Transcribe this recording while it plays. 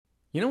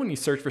You know when you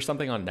search for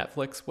something on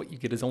Netflix, what you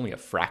get is only a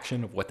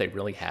fraction of what they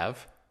really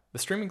have? The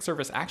streaming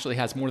service actually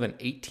has more than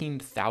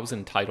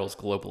 18,000 titles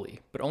globally,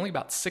 but only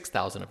about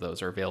 6,000 of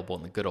those are available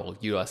in the good old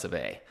US of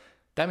A.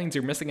 That means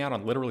you're missing out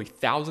on literally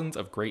thousands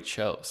of great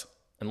shows.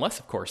 Unless,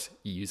 of course,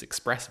 you use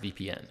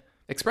ExpressVPN.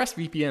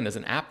 ExpressVPN is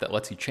an app that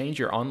lets you change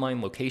your online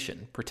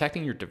location,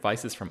 protecting your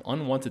devices from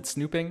unwanted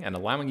snooping and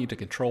allowing you to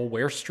control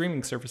where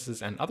streaming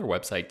services and other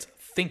websites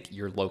think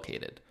you're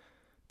located.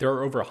 There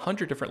are over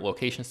 100 different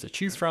locations to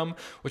choose from,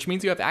 which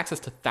means you have access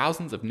to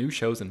thousands of new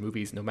shows and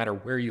movies no matter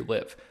where you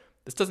live.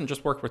 This doesn't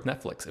just work with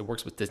Netflix, it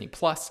works with Disney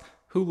Plus,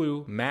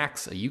 Hulu,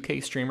 Max, a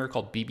UK streamer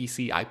called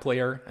BBC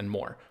iPlayer, and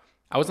more.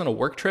 I was on a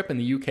work trip in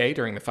the UK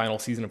during the final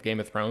season of Game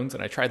of Thrones,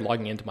 and I tried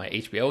logging into my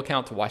HBO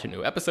account to watch a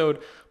new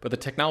episode, but the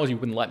technology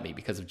wouldn't let me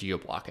because of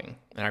geo-blocking.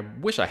 And I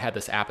wish I had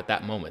this app at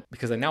that moment,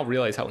 because I now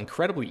realize how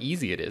incredibly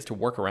easy it is to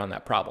work around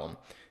that problem.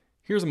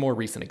 Here's a more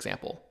recent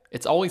example.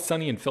 It's Always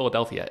Sunny in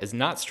Philadelphia is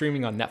not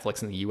streaming on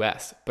Netflix in the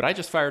US, but I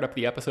just fired up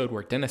the episode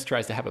where Dennis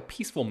tries to have a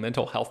peaceful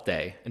mental health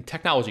day, and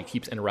technology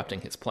keeps interrupting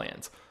his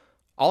plans.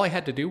 All I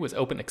had to do was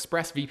open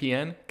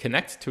ExpressVPN,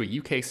 connect to a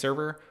UK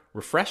server,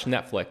 refresh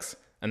Netflix,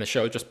 and the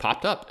show just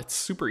popped up. It's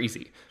super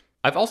easy.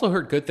 I've also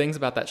heard good things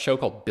about that show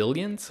called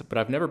Billions, but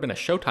I've never been a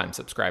Showtime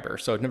subscriber,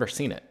 so I've never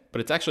seen it.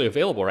 But it's actually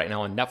available right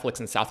now on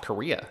Netflix in South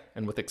Korea,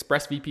 and with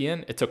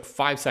ExpressVPN, it took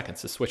 5 seconds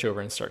to switch over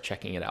and start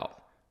checking it out.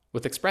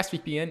 With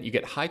ExpressVPN, you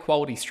get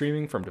high-quality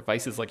streaming from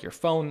devices like your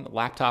phone,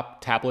 laptop,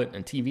 tablet,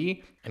 and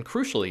TV, and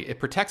crucially, it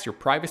protects your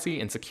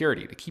privacy and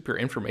security to keep your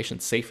information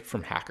safe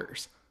from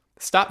hackers.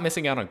 Stop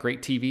missing out on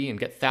great TV and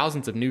get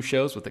thousands of new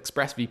shows with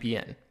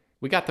ExpressVPN.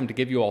 We got them to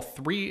give you all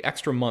 3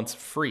 extra months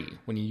free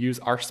when you use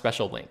our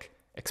special link,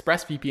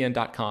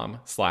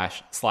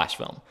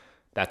 expressvpn.com/slashfilm.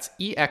 That's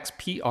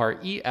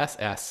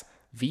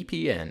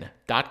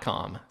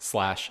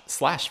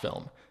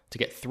expressvpn.com/slashfilm to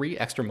get 3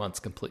 extra months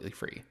completely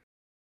free.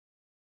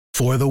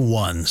 For the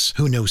ones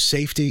who know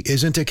safety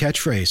isn't a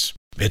catchphrase,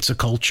 it's a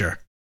culture.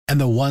 And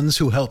the ones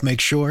who help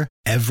make sure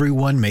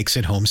everyone makes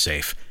it home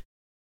safe.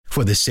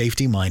 For the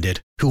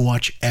safety-minded who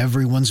watch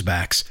everyone's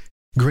backs,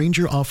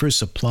 Grainger offers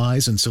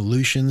supplies and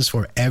solutions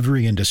for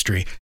every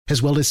industry,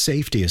 as well as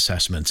safety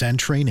assessments and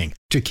training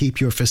to keep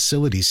your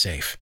facilities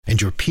safe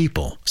and your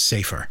people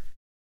safer.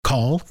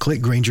 Call,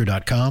 click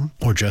Grainger.com,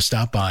 or just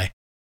stop by.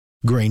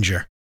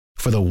 Grainger,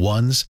 for the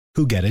ones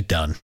who get it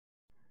done.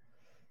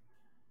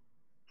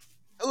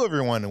 Hello,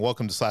 everyone, and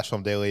welcome to Slash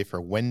Film Daily for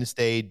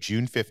Wednesday,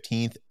 June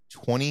 15th,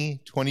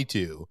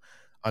 2022.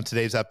 On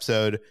today's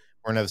episode,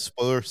 we're going to have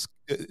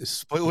a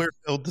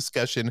spoiler-filled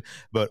discussion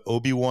about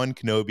Obi-Wan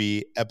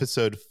Kenobi,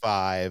 Episode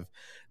 5.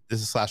 This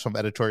is Slash Film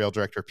editorial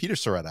director Peter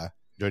Sciretta.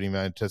 Joining me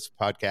on this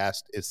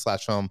podcast is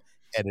Slash Film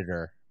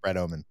editor Brett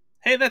Oman.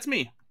 Hey, that's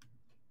me.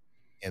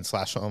 And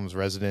Slash Film's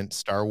resident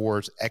Star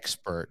Wars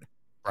expert,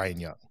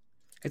 Brian Young.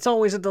 It's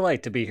always a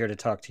delight to be here to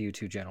talk to you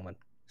two gentlemen.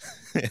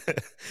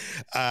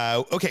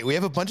 Okay, we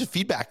have a bunch of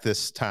feedback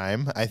this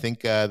time. I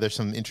think there's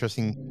some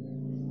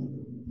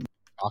interesting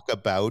talk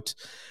about.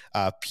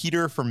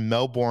 Peter from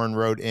Melbourne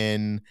wrote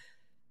in,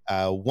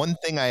 one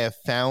thing I have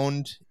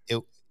found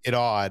it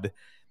odd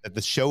that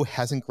the show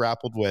hasn't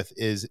grappled with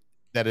is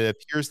that it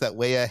appears that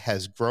Leia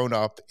has grown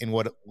up in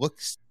what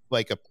looks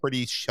like a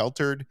pretty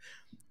sheltered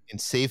and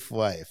safe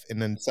life,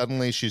 and then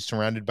suddenly she's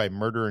surrounded by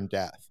murder and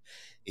death.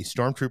 A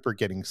stormtrooper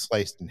getting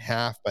sliced in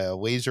half by a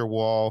laser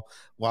wall,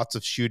 lots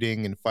of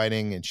shooting and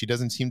fighting, and she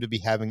doesn't seem to be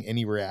having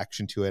any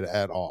reaction to it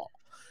at all.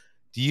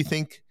 Do you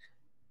think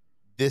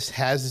this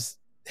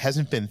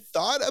hasn't been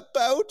thought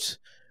about,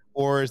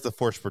 or is the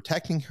Force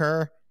protecting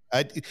her?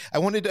 I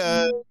wanted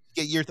to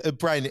get your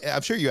Brian.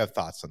 I'm sure you have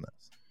thoughts on this.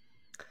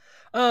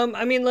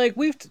 I mean, like,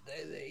 we've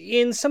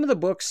in some of the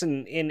books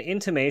and in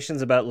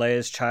intimations about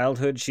Leia's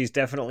childhood, she's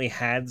definitely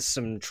had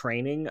some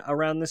training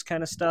around this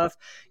kind of stuff.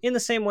 In the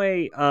same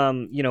way,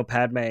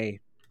 Padme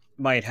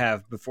might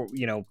have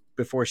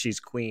before she's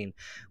queen.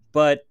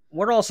 But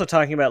we're also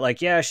talking about,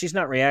 like, yeah, she's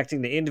not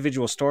reacting to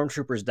individual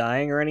stormtroopers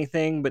dying or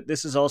anything, but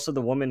this is also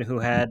the woman who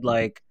had,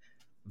 like,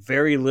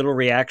 very little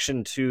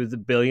reaction to the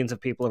billions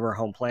of people of her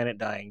home planet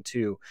dying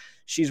too.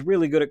 She's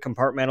really good at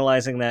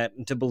compartmentalizing that,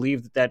 and to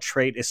believe that that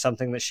trait is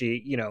something that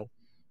she,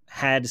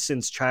 had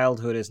since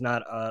childhood is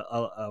not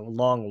a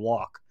long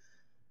walk.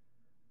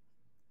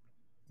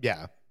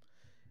 Yeah.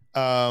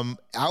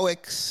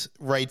 Alex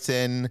writes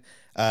in,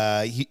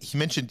 he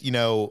mentioned,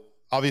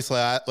 obviously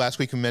last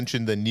week we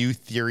mentioned the new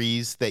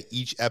theories that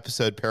each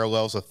episode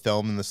parallels a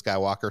film in the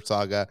Skywalker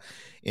saga.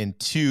 And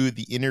 2,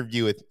 the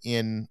interview with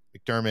Ian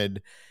McDermott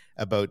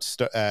about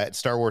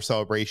Star Wars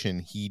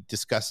Celebration, he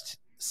discussed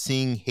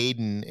seeing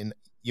Hayden and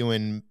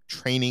Ewan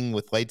training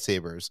with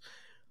lightsabers.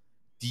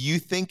 Do you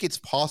think it's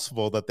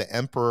possible that the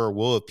Emperor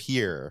will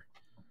appear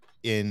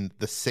in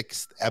the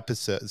sixth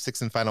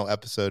and final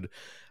episode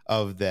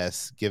of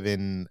this,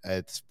 given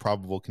its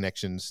probable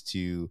connections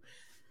to,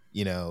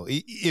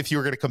 if you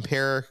were going to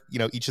compare,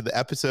 each of the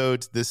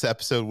episodes, this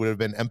episode would have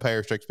been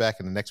Empire Strikes Back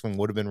and the next one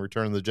would have been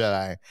Return of the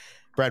Jedi.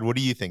 Brad, what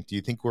do you think? Do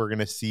you think we're going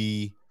to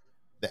see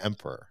the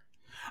Emperor?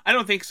 I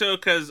don't think so,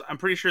 because I'm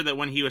pretty sure that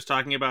when he was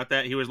talking about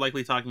that, he was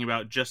likely talking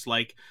about just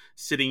like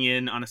sitting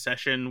in on a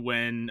session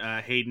when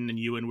Hayden and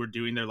Ewan were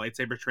doing their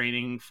lightsaber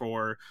training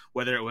for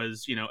whether it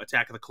was,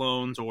 Attack of the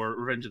Clones or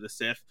Revenge of the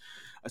Sith.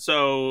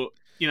 So,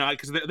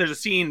 because there's a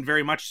scene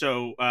very much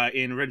so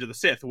in Revenge of the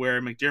Sith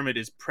where McDiarmid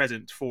is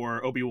present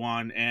for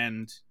Obi-Wan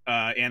and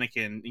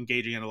Anakin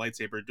engaging in a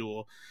lightsaber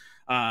duel.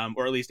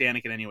 Or at least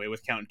Anakin anyway,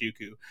 with Count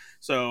Dooku.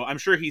 So I'm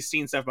sure he's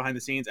seen stuff behind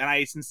the scenes, and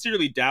I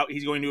sincerely doubt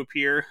he's going to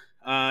appear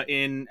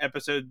in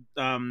episode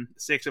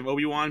 6 of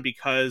Obi-Wan,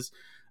 because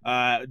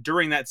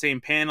during that same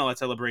panel at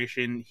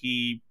Celebration,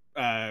 he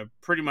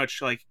pretty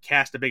much like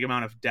cast a big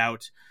amount of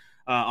doubt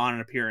on an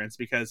appearance,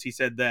 because he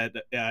said that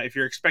if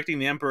you're expecting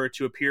the Emperor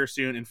to appear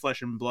soon in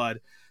flesh and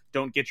blood,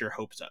 don't get your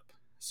hopes up.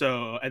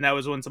 So, and that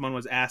was when someone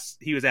was asked,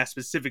 he was asked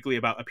specifically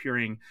about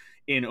appearing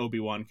in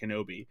Obi-Wan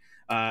Kenobi.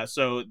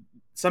 So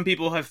some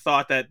people have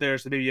thought that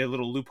there's maybe a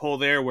little loophole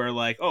there where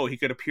like, oh, he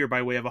could appear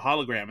by way of a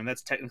hologram, and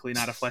that's technically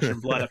not a flesh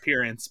and blood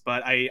appearance,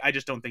 but I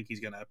just don't think he's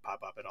going to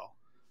pop up at all.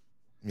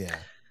 Yeah.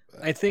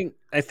 I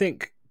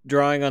think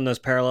drawing on those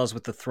parallels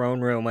with the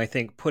throne room, I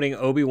think putting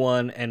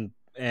Obi-Wan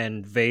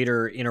and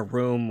Vader in a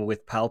room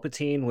with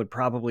Palpatine would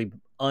probably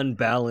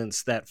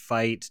unbalance that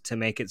fight to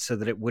make it so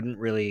that it wouldn't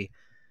really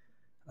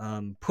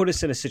put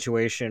us in a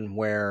situation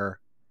where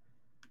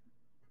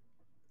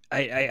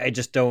I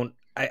just don't.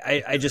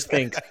 I just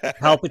think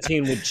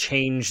Palpatine would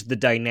change the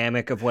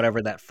dynamic of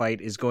whatever that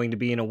fight is going to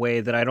be in a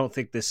way that I don't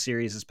think this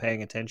series is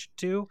paying attention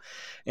to.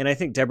 And I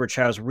think Deborah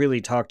Chow's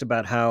really talked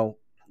about how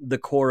the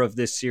core of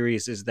this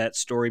series is that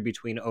story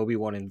between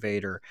Obi-Wan and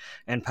Vader,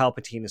 and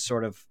Palpatine is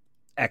sort of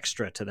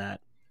extra to that.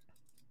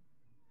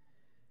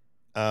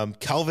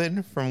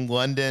 Calvin from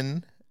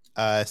London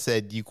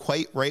said, you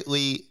quite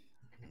rightly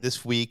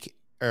this week,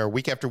 or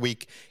week after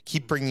week,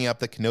 keep bringing up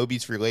the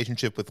Kenobi's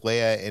relationship with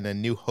Leia in A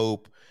New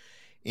Hope,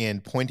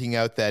 and pointing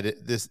out that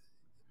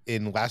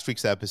in last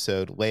week's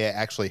episode, Leia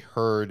actually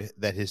heard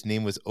that his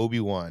name was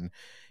Obi-Wan.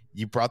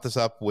 You brought this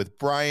up with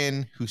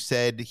Brian, who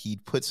said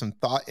he'd put some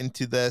thought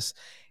into this,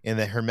 and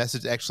that her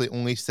message actually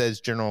only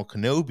says General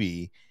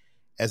Kenobi,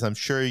 as I'm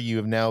sure you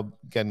have now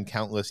gotten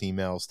countless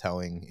emails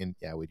telling, and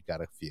yeah, we've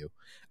got a few,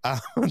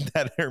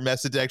 that her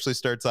message actually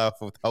starts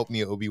off with, help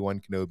me,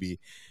 Obi-Wan Kenobi.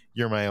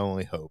 You're my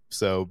only hope.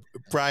 So,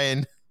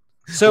 Brian.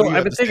 So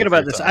I've been thinking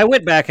about this. I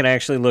went back and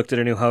actually looked at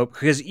A New Hope,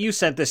 because you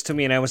sent this to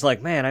me and I was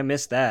like, man, I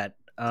missed that.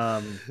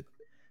 That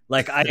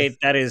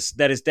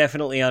is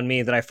definitely on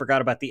me, that I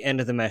forgot about the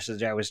end of the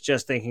message. I was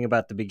just thinking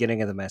about the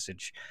beginning of the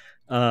message.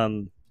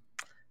 And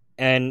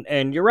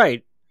you're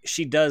right.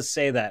 She does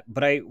say that,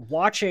 but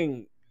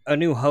watching A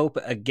New Hope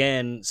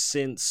again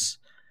since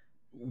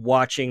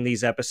watching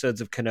these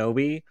episodes of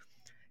Kenobi,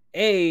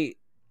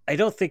 I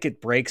don't think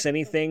it breaks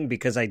anything,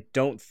 because I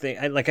feel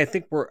like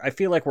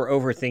we're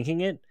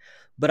overthinking it,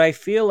 but I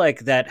feel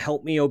like that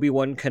help me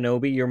Obi-Wan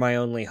Kenobi, you're my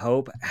only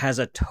hope has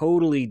a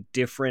totally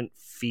different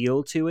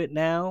feel to it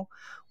now,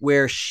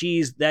 where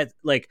she's that,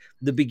 like,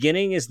 the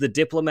beginning is the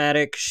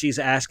diplomatic, she's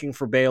asking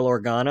for Bail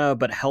Organa,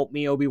 but help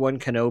me Obi-Wan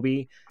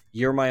Kenobi,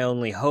 you're my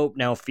only hope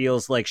now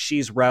feels like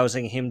she's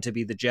rousing him to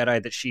be the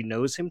Jedi that she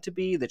knows him to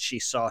be, that she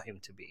saw him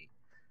to be.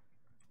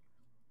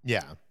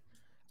 Yeah.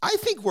 I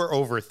think we're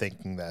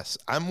overthinking this.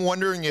 I'm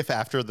wondering if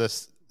after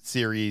this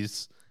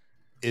series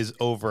is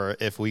over,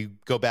 if we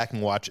go back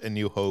and watch A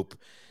New Hope,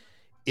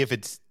 if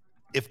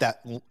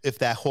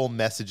that whole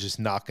message is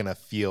not going to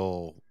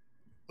feel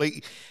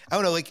like, I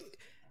don't know, like,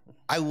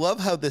 I love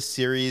how this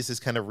series is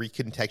kind of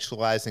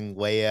recontextualizing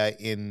Leia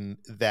in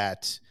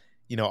that,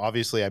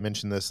 obviously I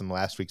mentioned this in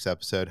last week's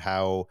episode,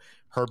 how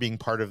her being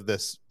part of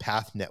this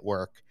Path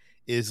network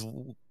is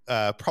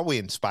probably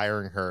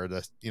inspiring her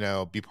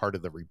to, be part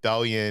of the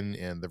rebellion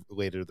and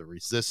later the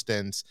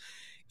resistance,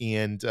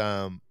 and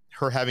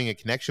her having a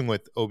connection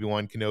with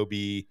Obi-Wan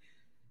Kenobi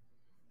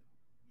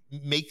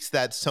makes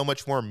that so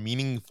much more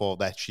meaningful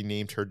that she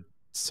named her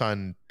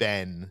son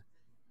Ben.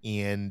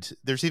 And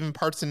there's even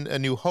parts in A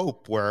New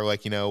Hope where,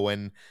 like,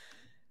 when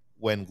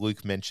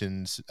Luke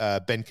mentions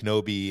Ben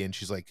Kenobi, and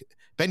she's like,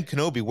 Ben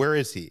Kenobi, where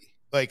is he?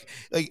 Like,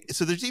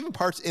 so there's even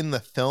parts in the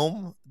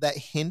film that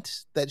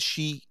hint that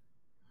she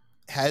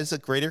has a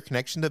greater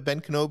connection to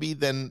Ben Kenobi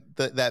than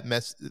that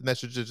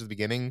message at the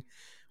beginning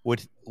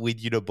would lead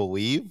you to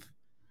believe.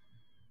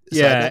 So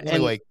yeah, I don't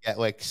really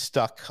get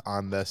stuck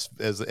on this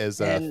as a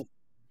thing.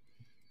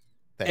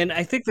 And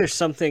I think there's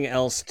something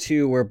else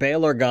too, where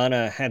Bail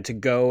Organa had to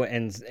go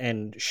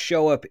and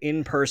show up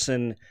in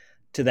person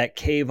to that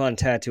cave on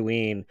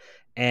Tatooine,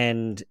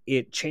 and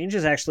it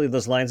changes actually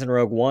those lines in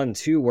Rogue One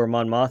too, where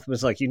Mon Mothma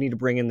was like, "You need to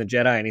bring in the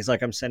Jedi," and he's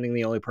like, "I'm sending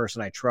the only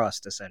person I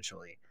trust,"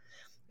 essentially,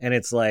 and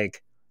it's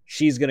like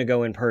she's going to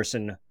go in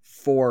person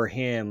for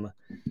him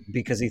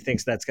because he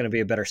thinks that's going to be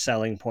a better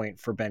selling point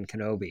for Ben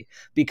Kenobi,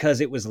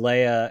 because it was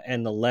Leia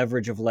and the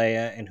leverage of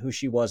Leia and who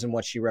she was and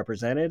what she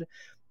represented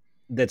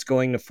that's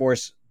going to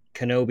force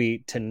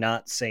Kenobi to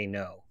not say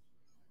no.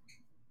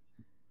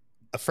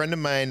 A friend of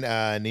mine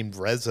named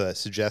Reza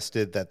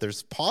suggested that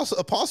there's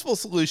a possible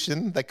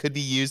solution that could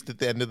be used at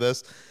the end of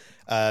this.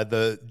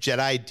 the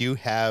Jedi do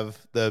have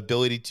the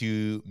ability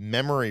to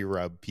memory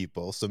rub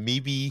people. So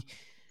maybe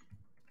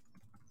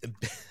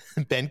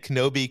Ben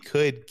Kenobi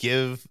could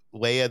give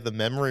Leia the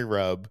memory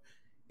rub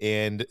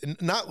and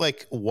not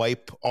like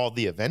wipe all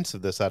the events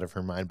of this out of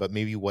her mind, but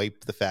maybe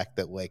wipe the fact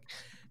that like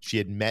she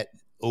had met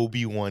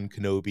Obi-Wan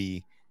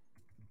Kenobi.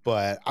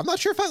 But I'm not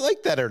sure if I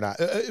like that or not.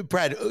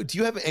 Brad, do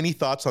you have any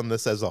thoughts on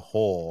this as a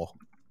whole?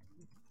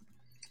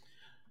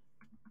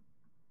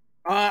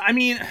 I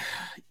mean,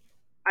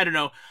 I don't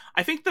know.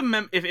 I think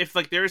if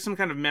like there is some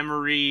kind of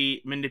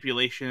memory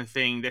manipulation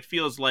thing that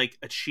feels like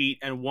a cheat,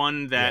 and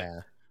one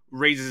that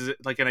raises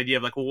like an idea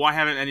of like, well, why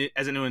haven't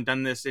anyone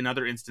done this in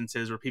other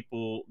instances where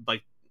people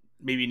like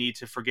maybe need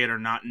to forget or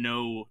not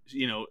know,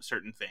 you know,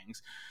 certain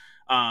things.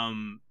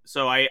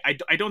 So I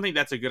don't think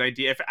that's a good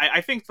idea.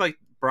 I think like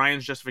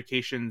Brian's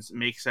justifications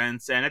make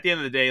sense, and at the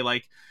end of the day,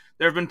 like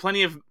there have been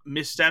plenty of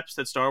missteps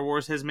that Star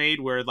Wars has made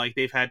where like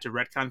they've had to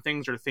retcon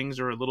things, or things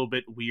are a little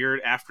bit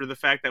weird after the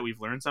fact that we've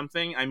learned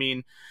something. I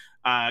mean,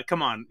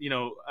 come on, you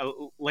know,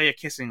 Leia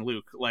kissing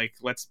Luke, like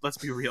let's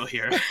be real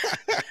here.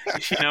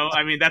 You know,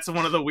 I mean, that's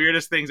one of the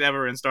weirdest things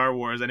ever in Star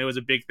Wars, and it was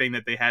a big thing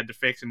that they had to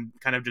fix, and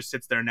kind of just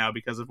sits there now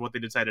because of what they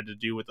decided to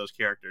do with those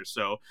characters.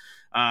 So,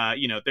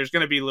 you know, there's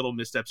going to be little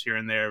missteps here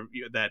and there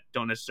that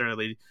don't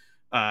necessarily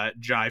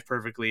jive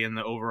perfectly in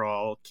the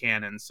overall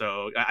canon.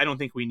 So I don't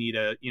think we need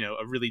a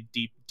really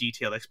deep,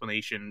 detailed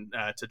explanation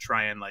to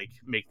try and like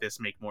make this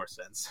make more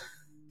sense.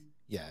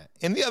 Yeah,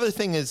 and the other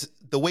thing is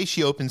the way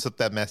she opens up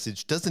that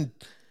message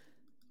doesn't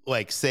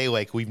like say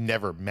like we've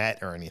never met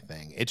or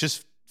anything. It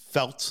just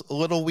felt a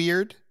little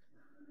weird.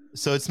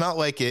 So it's not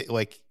like it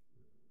like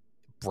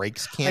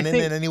breaks canon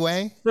in any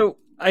way. So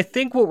I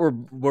think what we're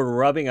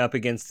rubbing up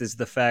against is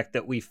the fact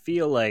that we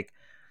feel like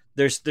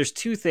there's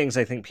two things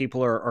I think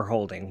people are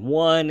holding.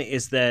 One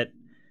is that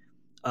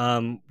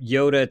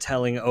Yoda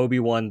telling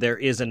Obi-Wan there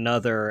is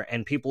another,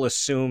 and people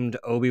assumed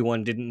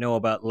Obi-Wan didn't know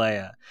about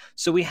Leia.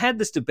 So we had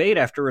this debate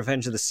after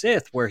Revenge of the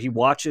Sith where he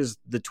watches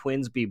the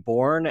twins be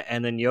born,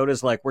 and then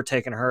Yoda's like, we're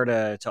taking her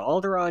to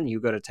Alderaan,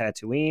 you go to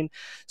Tatooine.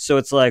 So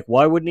it's like,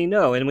 why wouldn't he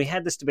know? And we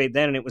had this debate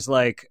then, and it was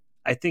like,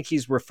 I think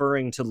he's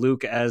referring to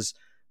Luke as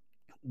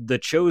the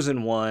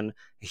chosen one.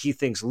 He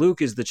thinks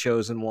Luke is the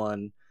chosen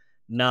one,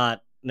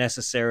 not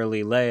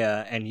necessarily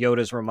Leia, and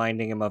Yoda's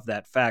reminding him of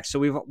that fact. So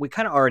we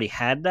kind of already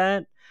had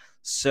that.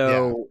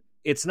 So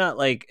it's not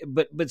like,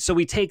 but so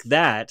we take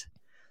that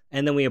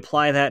and then we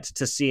apply that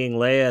to seeing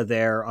Leia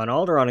there on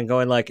Alderaan and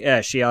going like,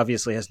 she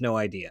obviously has no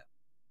idea,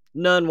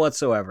 none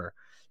whatsoever.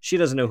 She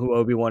doesn't know who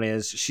Obi-Wan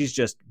is. She's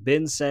just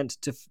been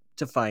sent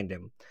to find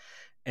him,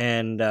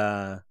 and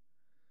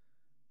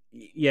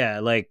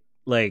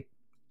like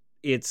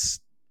it's.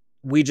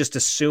 We just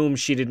assume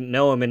she didn't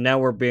know him, and now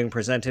we're being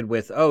presented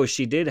with, oh,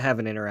 she did have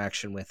an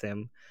interaction with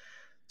him.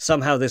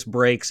 Somehow this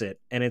breaks it.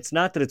 And it's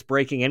not that it's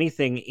breaking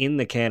anything in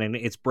the canon,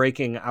 it's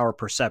breaking our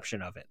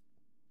perception of it.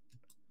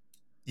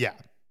 Yeah.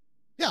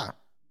 Yeah.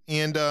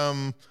 And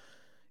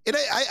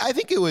I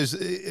think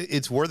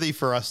it's worthy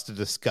for us to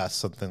discuss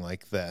something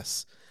like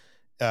this.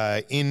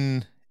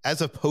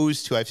 As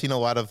opposed to, I've seen a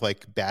lot of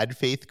like bad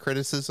faith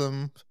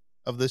criticism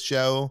of this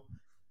show.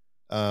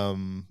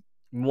 I'm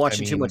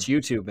watching too much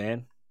YouTube,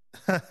 man.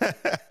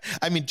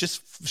 I mean,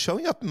 just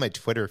showing up in my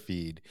Twitter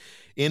feed,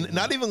 and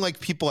not even like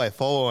people I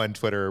follow on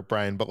Twitter,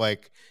 Brian, but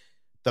like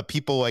the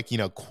people like, you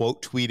know,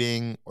 quote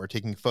tweeting or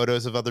taking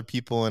photos of other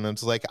people. And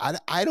it's like,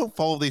 I don't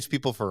follow these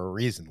people for a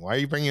reason. Why are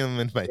you bringing them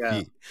into my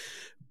feed?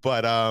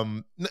 But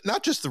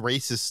not just the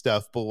racist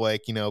stuff, but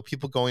like, you know,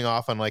 people going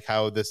off on like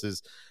how this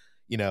is,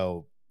 you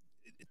know,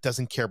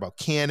 doesn't care about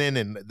canon,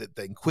 and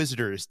the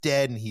Inquisitor is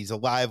dead and he's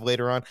alive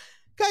later on.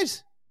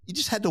 Guys, you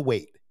just had to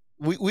wait.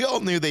 We all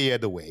knew they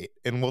had to wait,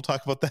 and we'll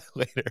talk about that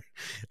later.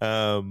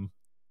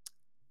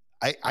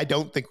 I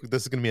don't think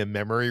this is going to be a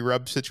memory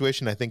rub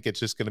situation. I think it's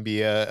just going to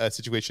be a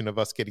situation of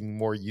us getting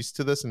more used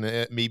to this,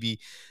 and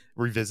maybe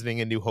revisiting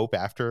A New Hope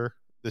after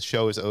the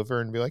show is over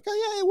and be like,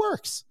 oh, yeah, it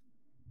works.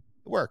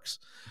 It works.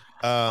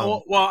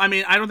 Well, I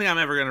mean, I don't think I'm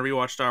ever going to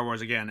rewatch Star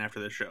Wars again after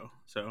this show.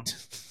 So,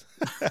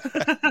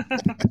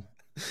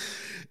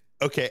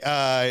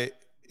 okay.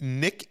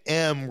 Nick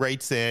M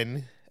writes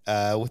in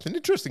with an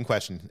interesting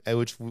question,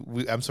 which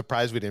I'm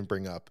surprised we didn't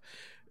bring up.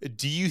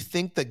 Do you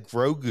think that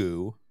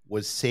Grogu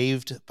was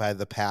saved by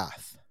the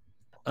path?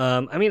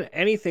 I mean,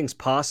 anything's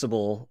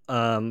possible,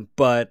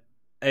 but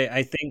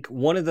I think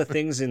one of the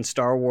things in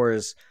Star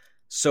Wars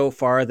so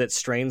far that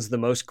strains the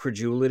most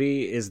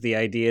credulity is the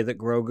idea that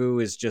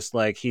Grogu is just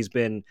like, he's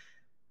been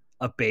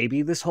a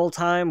baby this whole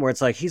time, where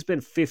it's like he's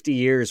been 50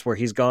 years where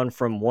he's gone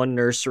from one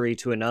nursery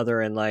to another,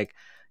 and like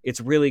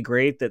it's really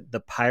great that the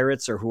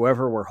pirates or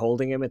whoever were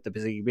holding him at the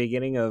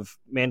beginning of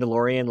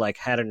Mandalorian like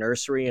had a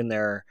nursery in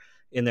their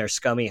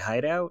scummy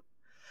hideout,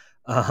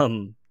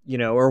 you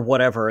know, or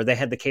whatever. They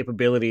had the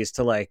capabilities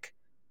to like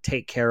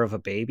take care of a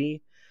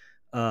baby,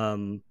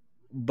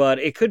 but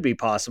it could be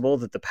possible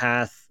that the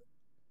path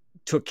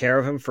took care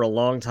of him for a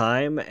long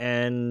time,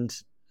 and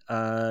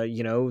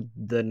you know,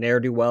 the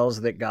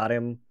ne'er-do-wells that got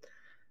him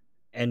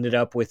ended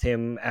up with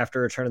him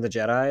after Return of the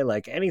Jedi.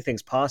 Like,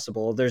 anything's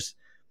possible.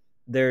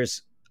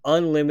 There's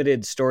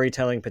unlimited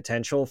storytelling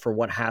potential for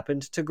what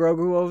happened to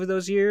Grogu over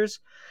those years,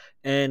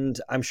 and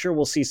I'm sure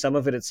we'll see some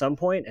of it at some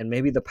point, and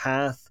maybe the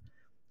path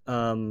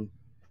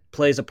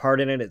plays a part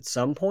in it at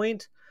some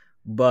point.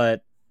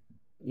 But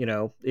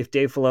if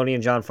Dave Filoni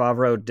and Jon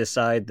Favreau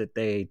decide that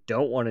they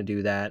don't want to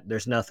do that,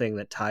 there's nothing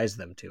that ties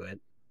them to it.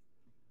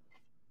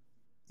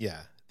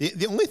 Yeah.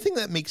 The only thing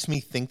that makes me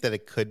think that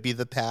it could be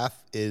the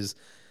path is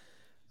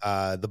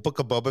the Book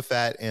of Boba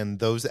Fett, and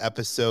those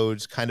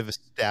episodes kind of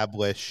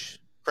establish,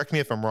 correct me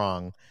if I'm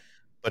wrong,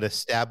 but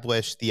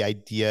establish the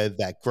idea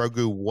that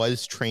Grogu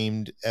was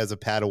trained as a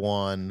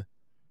Padawan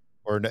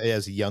or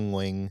as a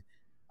youngling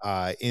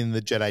in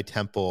the Jedi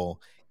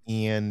Temple,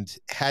 and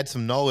had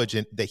some knowledge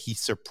that he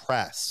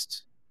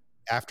suppressed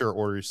after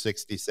Order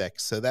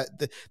 66. So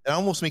that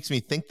almost makes me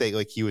think that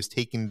like he was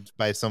taken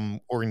by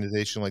some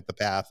organization like the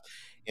Path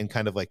and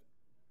kind of like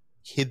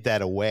hid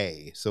that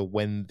away. So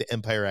when the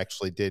Empire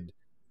actually did,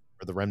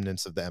 or the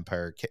remnants of the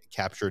Empire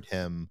captured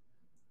him,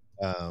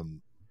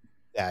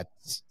 that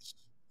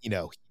he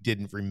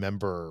didn't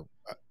remember.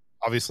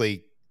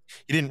 Obviously,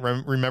 he didn't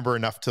remember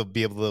enough to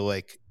be able to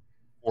like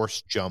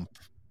force jump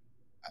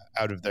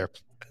out of their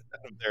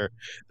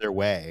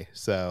way.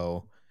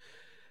 So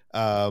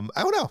I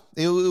don't know.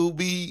 It will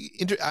be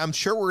I'm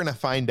sure we're going to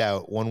find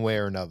out one way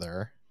or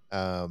another.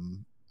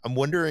 I'm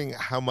wondering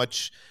how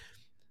much,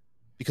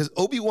 because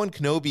Obi-Wan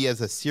Kenobi as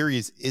a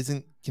series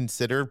isn't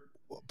considered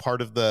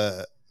part of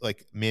the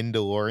like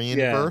Mandalorian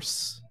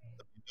verse.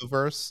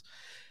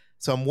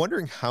 So I'm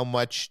wondering how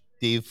much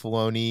Dave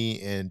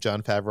Filoni and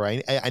Jon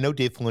Favreau, I know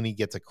Dave Filoni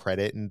gets a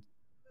credit in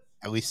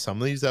at least some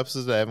of these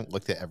episodes. I haven't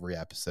looked at every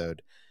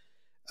episode.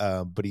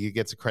 But he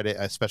gets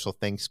a special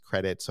thanks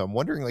credit. So I'm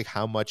wondering like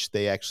how much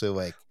they actually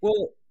like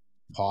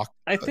talk.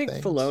 I think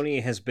things.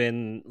 Filoni has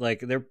been like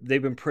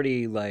they've been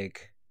pretty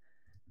like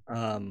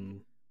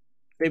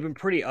they've been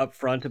pretty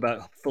upfront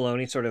about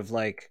Filoni sort of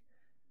like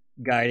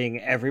guiding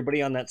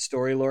everybody on that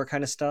story lore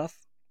kind of stuff,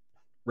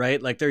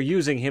 right? Like they're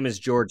using him as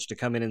George to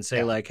come in and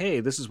say like, hey,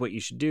 this is what you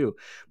should do.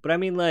 But I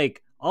mean,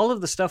 like all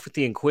of the stuff with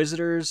the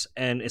Inquisitors,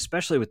 and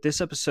especially with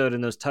this episode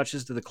and those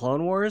touches to the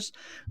Clone Wars,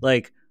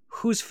 like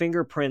whose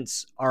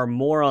fingerprints are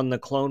more on the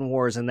Clone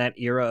Wars in that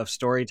era of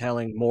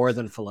storytelling more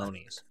than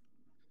Filoni's?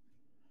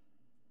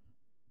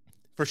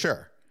 For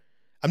sure.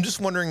 I'm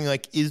just wondering,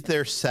 like, is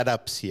there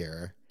setups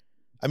here?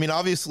 I mean,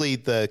 obviously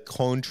the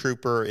clone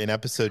trooper in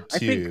episode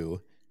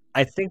 2,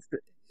 I think that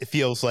it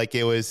feels like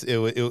it was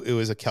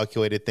a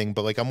calculated thing,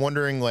 but like, I'm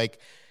wondering like,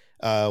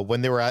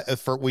 when they were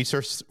we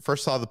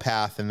first saw the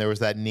Path, and there was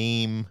that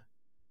name,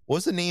 what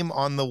was the name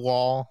on the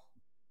wall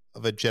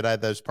of a Jedi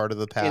that was part of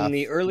the Path? In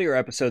the earlier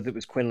episode, that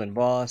was Quinlan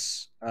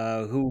Vos,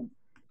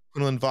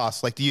 Quinlan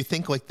Vos. Like, do you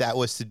think like that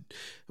was to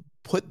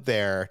put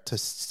there to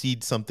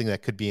seed something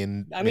that could be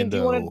in? I mean, do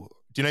you know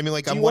what I mean?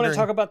 Like, do you want to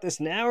talk about this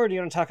now, or do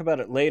you want to talk about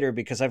it later?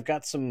 Because I've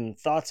got some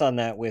thoughts on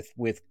that with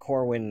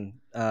Corwin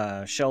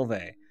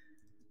Shelvey.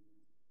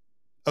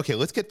 Okay,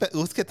 let's get to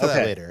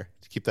that later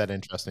to keep that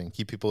interesting,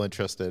 keep people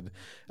interested.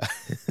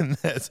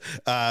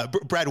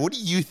 Brad, what do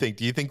you think?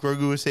 Do you think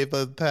Grogu was saved by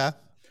the Path?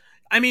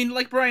 I mean,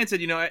 like Brian said,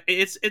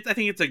 it's. I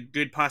think it's a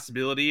good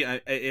possibility.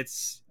 I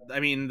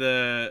mean,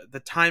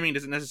 the timing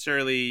doesn't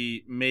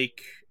necessarily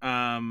make.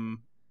 I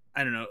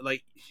don't know.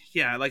 Like,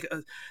 yeah, like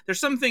there's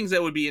some things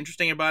that would be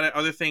interesting about it.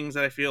 Other things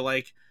that I feel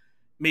like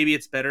maybe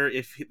it's better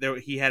if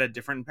he had a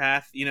different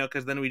path.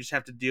 Because then we just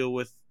have to deal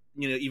with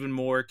even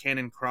more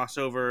canon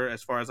crossover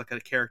as far as like a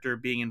character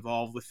being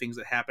involved with things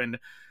that happened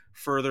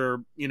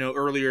further,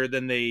 earlier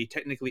than they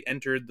technically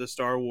entered the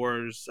Star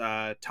Wars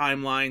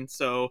timeline.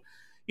 So.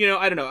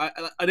 I don't know,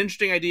 an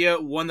interesting idea,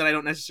 one that I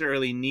don't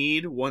necessarily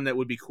need, one that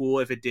would be cool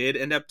if it did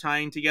end up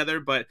tying together,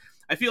 but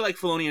I feel like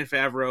Filoni and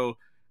Favreau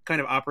kind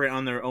of operate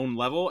on their own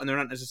level, and they're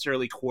not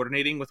necessarily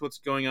coordinating with what's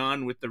going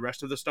on with the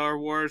rest of the Star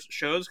Wars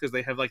shows, because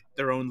they have like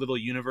their own little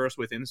universe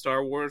within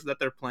Star Wars that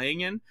they're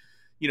playing in,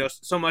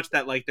 so much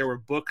that like there were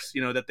books,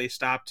 that they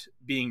stopped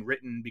being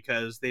written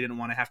because they didn't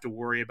want to have to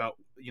worry about,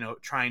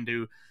 trying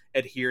to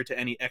adhere to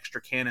any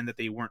extra canon that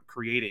they weren't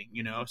creating,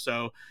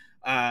 so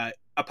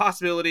a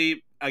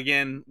possibility,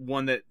 again,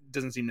 one that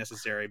doesn't seem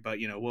necessary, but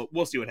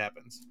we'll see what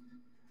happens.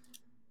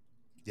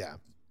 Yeah.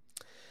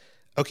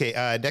 Okay,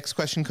 next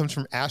question comes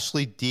from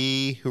Ashley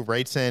D, who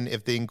writes in,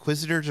 if the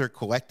Inquisitors are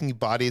collecting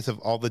bodies of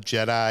all the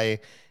Jedi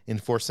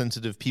and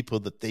Force-sensitive people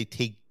that they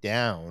take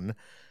down,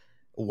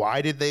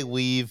 why did they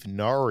leave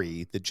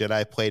Nari, the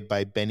Jedi played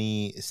by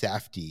Benny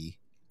Safdie,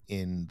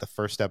 in the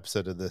first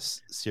episode of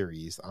this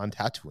series on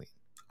Tatooine?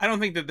 I don't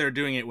think that they're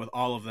doing it with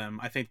all of them.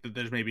 I think that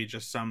there's maybe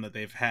just some that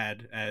they've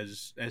had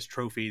as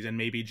trophies, and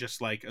maybe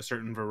just like a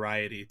certain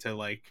variety to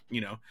like,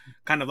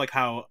 kind of like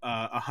how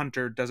a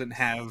hunter doesn't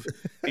have,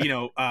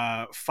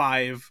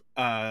 5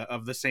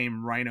 of the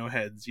same rhino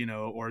heads,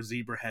 or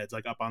zebra heads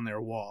like up on their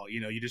wall.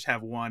 You just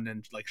have one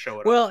and like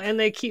show it Well, off. and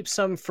they keep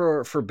some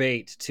for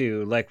bait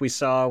too, like we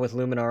saw with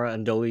Luminara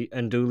and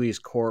Nduli's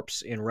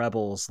corpse in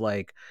Rebels.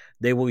 Like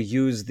they will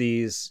use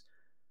these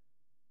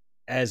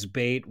as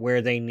bait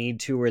where they need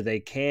to or they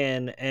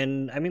can.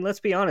 And I mean, let's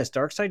be honest,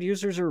 Darkseid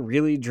users are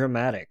really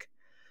dramatic.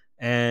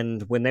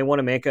 And when they want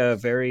to make a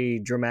very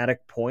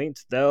dramatic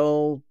point,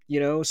 they'll,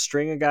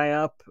 string a guy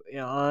up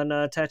on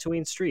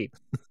Tatooine Street.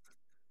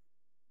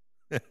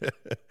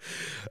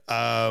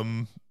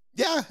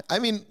 Yeah, I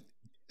mean,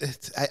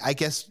 I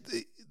guess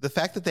the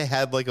fact that they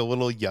had like a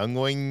little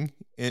youngling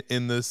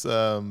in this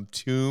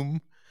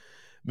tomb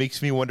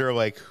makes me wonder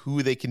like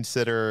who they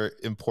consider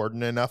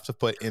important enough to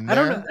put in there.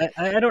 I don't know.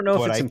 I don't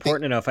know if it's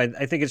important enough. I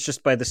think it's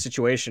just by the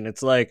situation.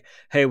 It's like,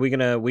 hey, we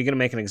gonna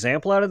make an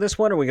example out of this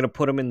one, or we gonna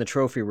put him in the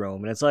trophy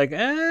room? And it's like,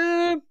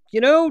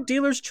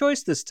 dealer's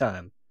choice this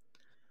time.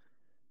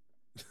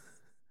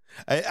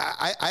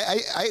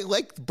 I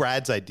like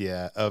Brad's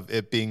idea of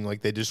it being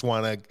like they just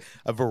want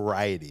a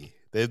variety.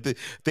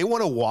 They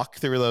want to walk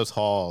through those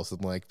halls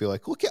and like be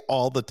like, look at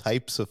all the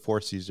types of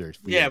Force users.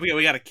 We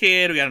got a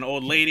kid, we got an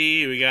old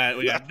lady, we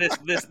got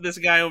this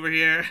guy over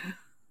here.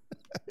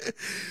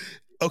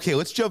 Okay,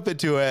 let's jump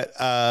into it.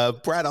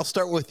 Brad, I'll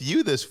start with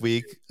you this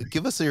week.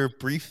 Give us your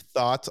brief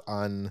thoughts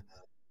on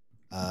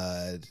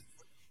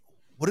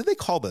what do they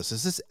call this?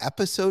 Is this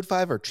episode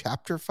 5 or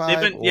chapter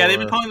 5? They've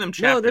been calling them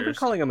chapters. No, they've been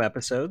calling them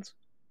episodes.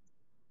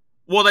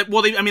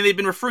 They've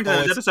been referring to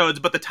them as episodes,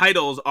 but the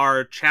titles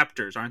are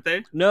chapters, aren't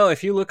they? No,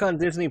 if you look on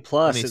Disney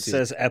Plus, it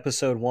says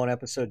episode 1,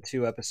 episode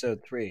 2,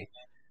 episode 3.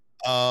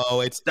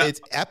 Oh, it's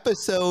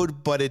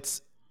episode, but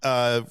it's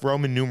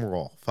Roman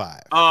numeral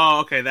 5.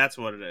 Oh, okay, that's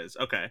what it is.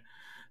 Okay,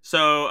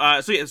 so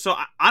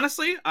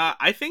honestly,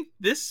 I think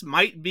this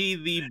might be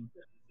the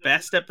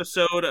best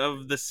episode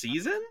of the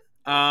season.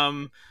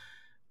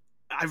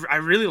 I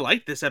really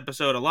like this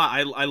episode a lot.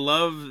 I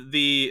love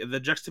the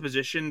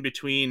juxtaposition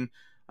between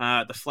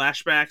the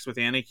flashbacks with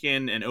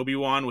Anakin and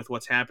Obi-Wan with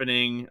what's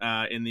happening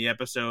in the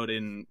episode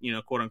in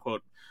quote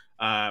unquote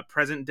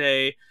present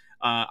day.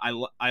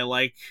 I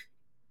like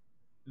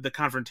the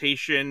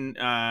confrontation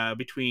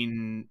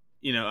between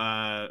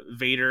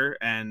Vader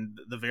and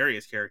the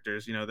various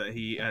characters that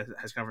he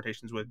has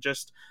confrontations with.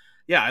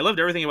 I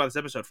loved everything about this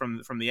episode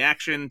from the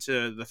action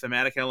to the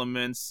thematic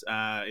elements.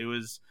 It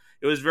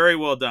was very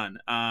well done.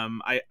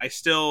 I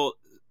still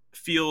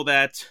feel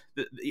that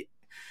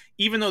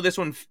even though this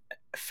one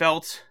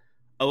felt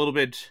a little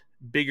bit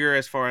bigger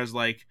as far as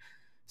like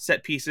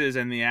set pieces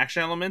and the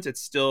action elements, it's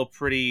still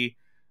pretty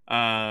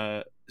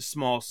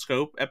small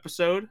scope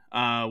episode.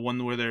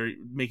 One where they're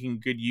making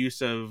good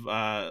use of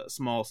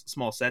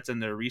small sets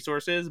and their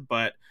resources,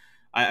 but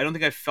I don't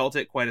think I felt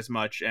it quite as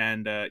much.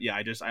 And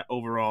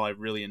overall I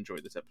really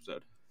enjoyed this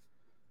episode.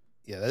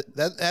 Yeah,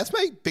 that's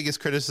my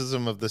biggest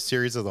criticism of the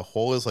series as a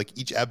whole is like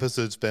each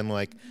episode's been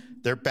like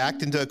they're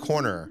backed into a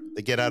corner,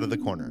 they get out of the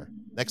corner.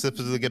 Next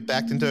episode they get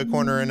backed into a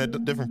corner in a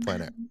different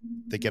planet,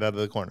 they get out of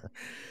the corner.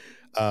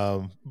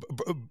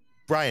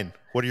 Brian,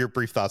 what are your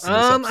brief thoughts on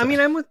this episode? I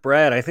mean, I'm with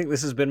Brad. I think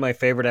this has been my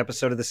favorite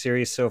episode of the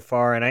series so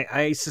far, and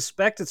I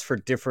suspect it's for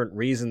different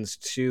reasons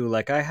too.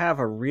 Like I have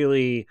a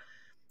really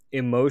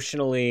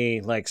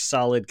emotionally like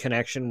solid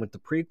connection with the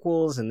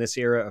prequels and this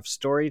era of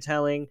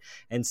storytelling,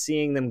 and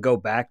seeing them go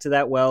back to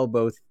that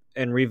both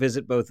and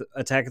revisit both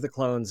Attack of the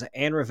Clones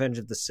and Revenge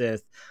of the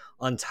Sith,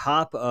 on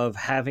top of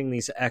having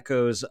these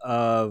echoes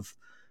of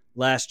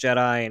Last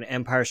Jedi and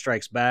Empire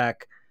Strikes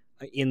Back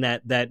in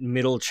that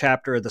middle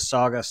chapter of the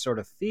saga sort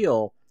of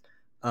feel.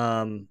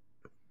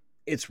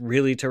 It's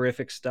really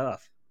terrific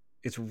stuff.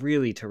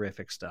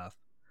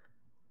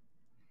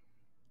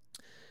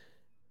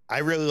 I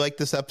really like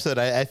this episode.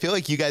 I feel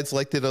like you guys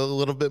liked it a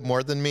little bit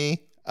more than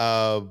me.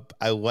 I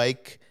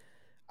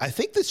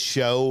think this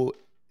show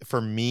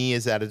for me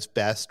is at its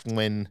best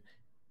when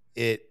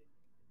it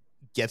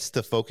gets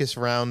to focus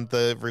around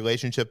the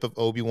relationship of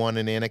Obi-Wan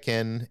and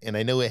Anakin. And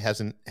I know it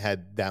hasn't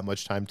had that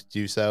much time to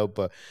do so,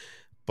 but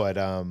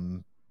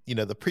the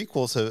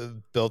prequels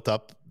have built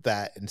up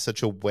that in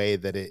such a way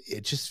that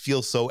it just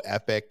feels so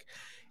epic.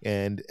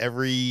 And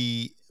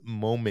every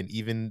moment,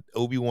 even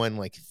Obi-Wan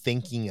like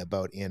thinking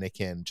about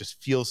Anakin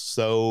just feels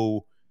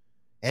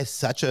has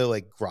such a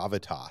like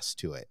gravitas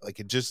to it. Like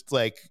it just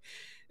like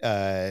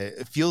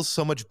it feels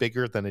so much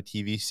bigger than a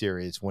TV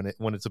series when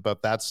it's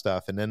about that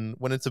stuff. And then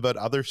when it's about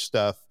other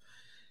stuff,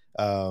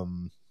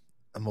 I'm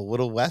a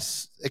little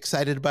less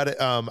excited about it.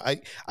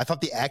 I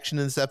thought the action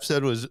in this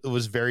episode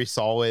was very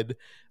solid.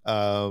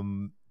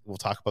 We'll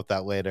talk about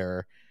that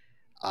later.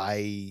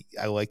 I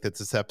like that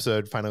this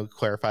episode finally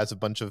clarifies a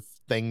bunch of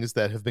things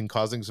that have been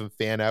causing some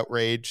fan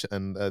outrage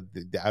and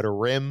the Outer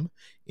Rim,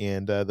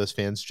 and those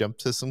fans jump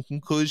to some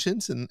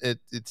conclusions, and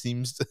it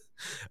seems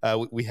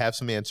we have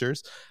some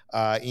answers.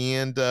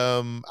 And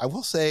I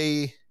will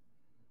say,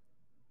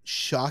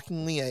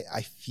 shockingly,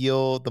 I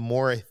feel the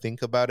more I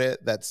think about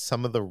it that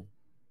some of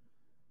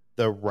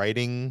the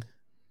writing,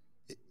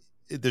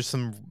 there's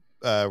some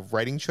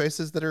writing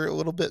choices that are a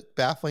little bit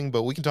baffling,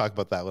 but we can talk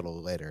about that a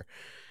little later.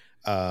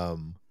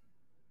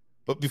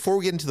 But before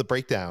we get into the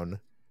breakdown,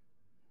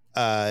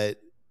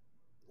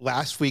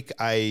 last week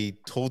I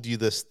told you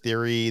this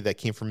theory that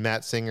came from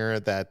Matt Singer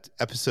that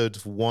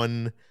episodes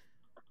 1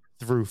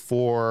 through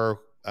 4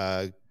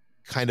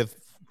 kind of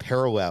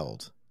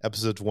paralleled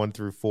episodes 1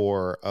 through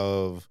 4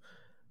 of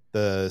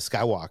the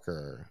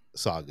Skywalker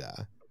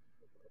saga.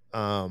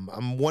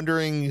 I'm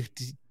wondering,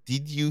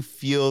 did you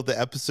feel the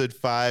episode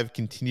 5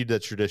 continued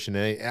that tradition?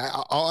 And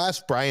I'll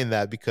ask Brian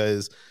that,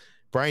 because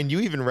Brian,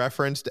 you even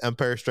referenced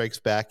Empire Strikes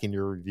Back in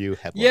your review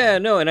headline. Yeah,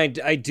 no, and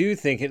I do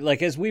think it,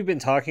 like, as we've been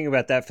talking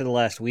about that for the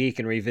last week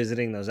and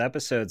revisiting those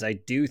episodes, I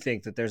do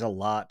think that there's a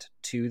lot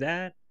to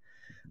that.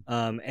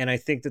 And I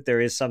think that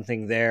there is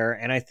something there.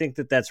 And I think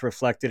that that's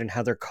reflected in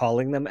how they're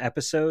calling them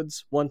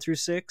episodes 1 through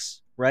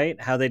 6, right?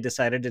 How they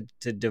decided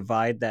to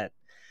divide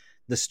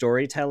the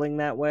storytelling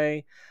that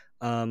way.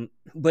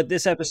 But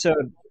this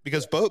episode,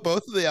 because both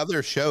of the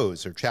other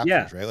shows are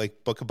chapters, right?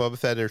 Like Book of Boba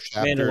Fett are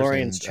chapters,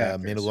 Mandalorian's and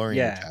chapters.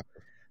 Mandalorian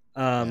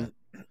chapter.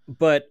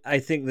 But I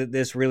think that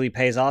this really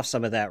pays off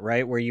some of that,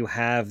 right? Where you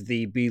have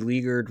the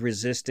beleaguered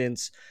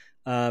resistance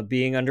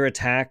being under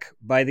attack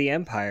by the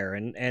Empire,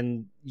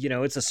 and you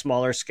know, it's a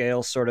smaller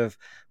scale sort of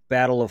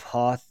Battle of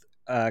Hoth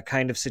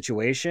kind of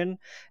situation,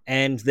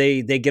 and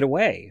they get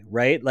away,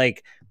 right?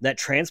 Like that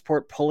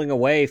transport pulling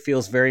away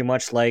feels very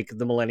much like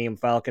the Millennium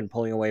Falcon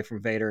pulling away from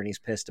Vader, and he's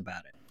pissed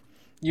about it.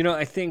 You know,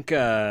 I think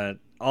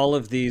all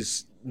of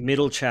these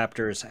middle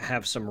chapters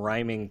have some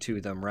rhyming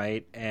to them,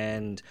 right?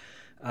 And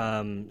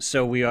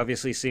so we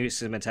obviously see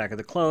some Attack of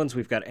the Clones.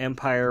 We've got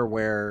Empire,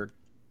 where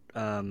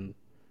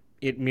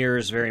it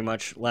mirrors very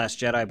much Last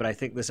Jedi, but I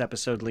think this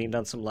episode leaned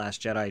on some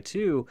Last Jedi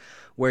too,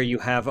 where you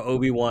have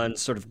Obi-Wan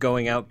sort of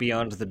going out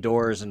beyond the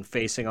doors and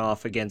facing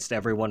off against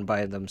everyone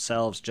by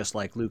themselves, just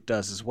like Luke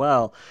does as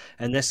well.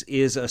 And this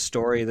is a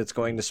story that's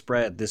going to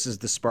spread. This is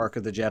the spark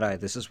of the Jedi.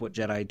 This is what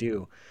Jedi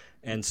do.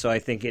 And so I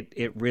think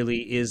it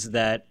really is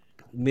that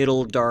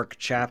middle dark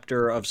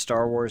chapter of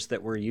Star Wars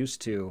that we're used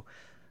to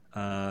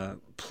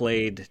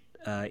played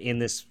in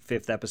this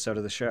 5th episode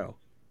of the show.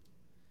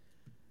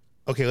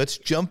 Okay, let's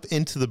jump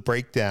into the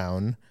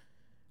breakdown.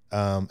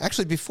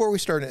 Actually, before we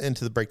start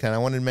into the breakdown, I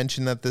wanted to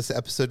mention that this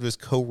episode was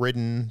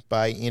co-written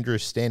by Andrew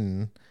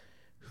Stanton,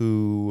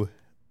 who,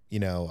 you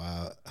know,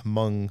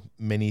 among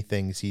many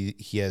things,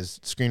 he has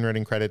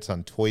screenwriting credits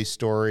on Toy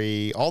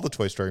Story, all the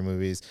Toy Story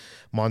movies,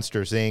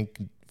 Monsters,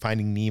 Inc.,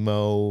 Finding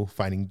Nemo,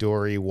 Finding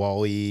Dory,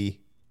 WALL-E,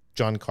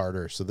 John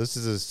Carter. So this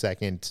is his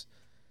second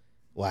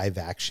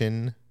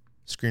live-action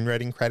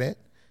screenwriting credit.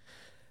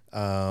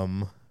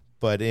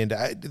 But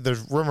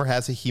the rumor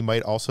has it he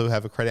might also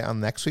have a credit on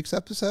next week's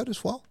episode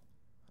as well.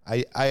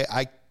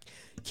 I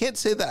can't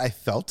say that I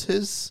felt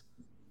his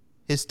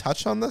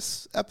touch on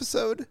this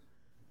episode,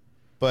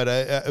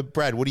 but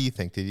Brad, what do you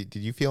think? Did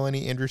you feel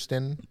any Andrew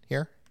Stanton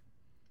here?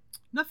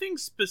 Nothing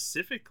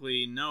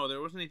specifically. No,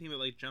 there wasn't anything that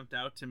like jumped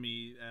out to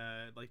me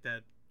like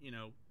that. You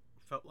know,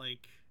 felt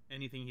like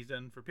anything he's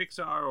done for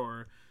Pixar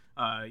or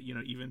you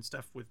know, even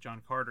stuff with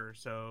John Carter.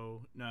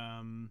 So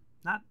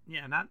not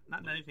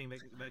anything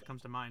that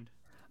comes to mind.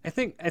 I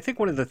think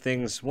one of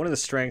the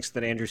strengths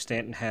that Andrew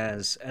Stanton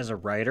has as a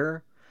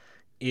writer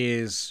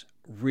is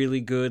really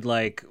good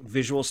like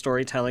visual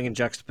storytelling and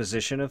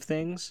juxtaposition of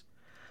things.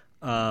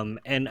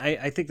 And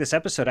I think this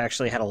episode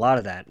actually had a lot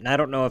of that. And I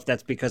don't know if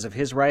that's because of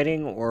his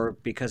writing or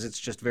because it's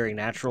just very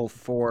natural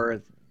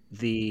for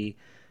the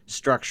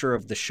structure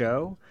of the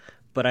show.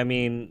 But I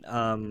mean,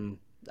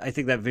 I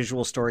think that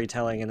visual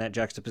storytelling and that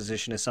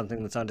juxtaposition is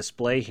something that's on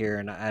display here.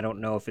 And I don't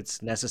know if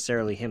it's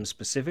necessarily him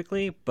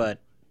specifically, but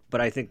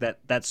I think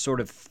that sort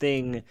of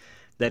thing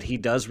that he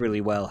does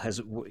really well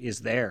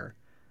is there.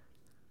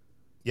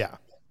 Yeah.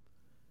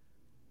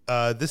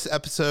 This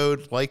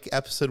episode, like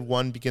episode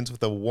 1, begins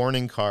with a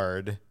warning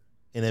card.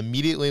 And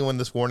immediately when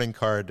this warning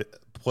card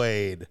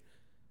played,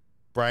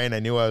 Brian, I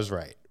knew I was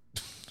right.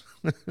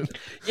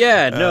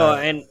 Yeah, no,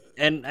 and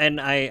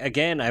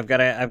I've got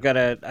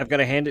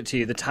to hand it to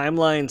you. The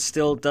timeline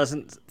still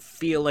doesn't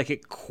feel like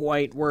it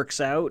quite works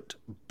out,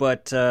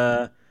 but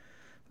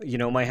you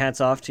know, my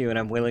hat's off to you, and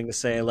I'm willing to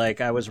say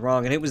like I was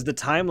wrong, and it was the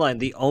timeline.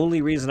 The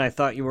only reason I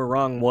thought you were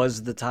wrong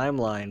was the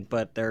timeline,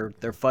 but they're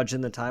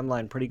fudging the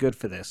timeline pretty good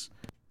for this.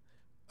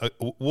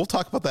 We'll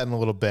talk about that in a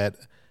little bit.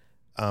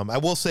 I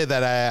will say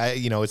that I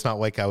you know, it's not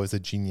like I was a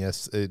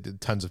genius.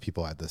 Tons of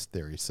people had this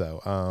theory,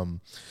 so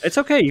it's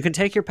okay. You can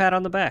take your pat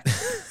on the back.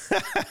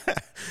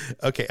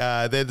 Okay,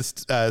 they had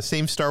the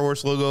same Star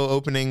Wars logo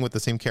opening with the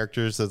same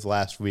characters as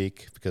last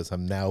week because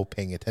I'm now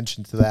paying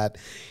attention to that.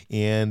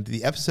 And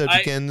the episode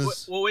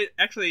begins. Well, wait,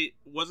 actually,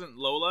 wasn't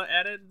Lola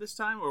added this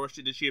time, or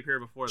did she appear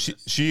before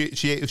this?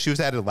 She was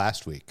added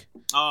last week.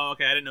 Oh,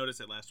 okay. I didn't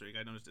notice it last week.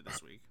 I noticed it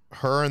this week.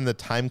 Her and the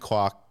time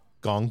clock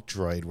Gonk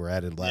droid were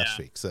added last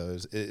week, so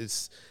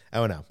it's I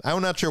don't know.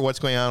 I'm not sure what's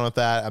going on with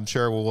that. I'm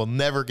sure we'll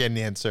never get an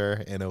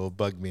answer, and it will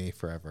bug me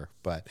forever.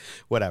 But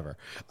whatever.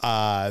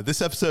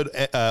 This episode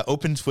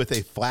opens with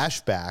a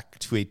flashback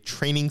to a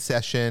training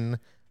session,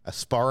 a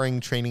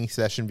sparring training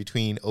session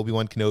between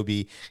Obi-Wan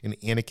Kenobi and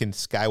Anakin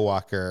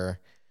Skywalker.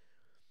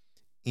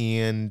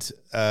 And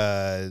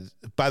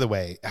by the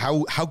way,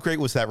 how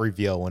great was that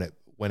reveal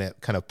when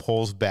it kind of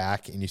pulls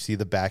back and you see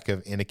the back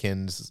of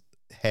Anakin's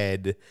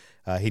head,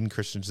 Hayden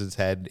Christensen's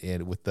head,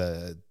 and with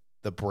the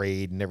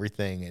braid and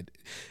everything.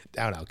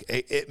 I don't know.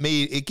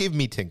 It gave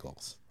me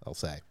tingles. I'll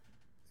say.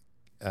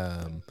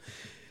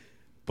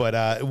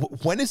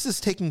 But when is this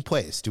taking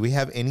place? Do we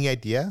have any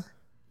idea?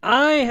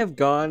 I have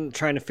gone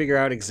trying to figure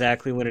out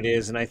exactly when it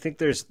is, and I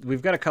think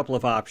we've got a couple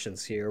of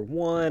options here.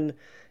 One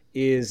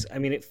is, I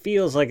mean, it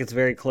feels like it's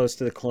very close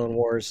to the Clone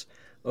Wars.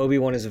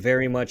 Obi-Wan is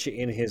very much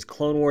in his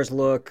Clone Wars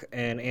look,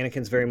 and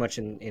Anakin's very much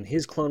in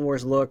his Clone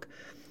Wars look.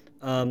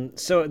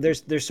 So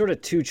there's sort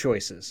of two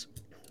choices.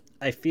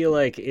 I feel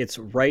like it's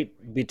right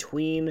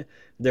between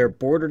their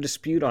border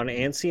dispute on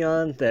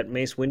Ancion that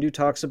Mace Windu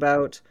talks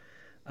about,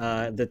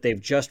 that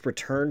they've just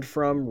returned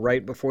from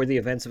right before the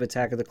events of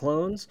Attack of the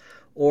Clones,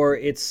 or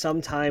it's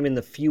sometime in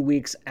the few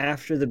weeks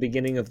after the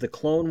beginning of the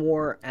Clone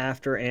War,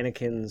 after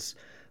Anakin's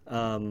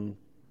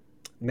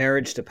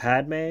marriage to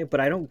Padme. But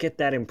I don't get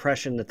that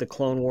impression that the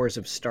Clone Wars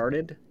have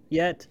started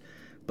yet.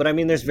 But I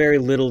mean, there's very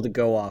little to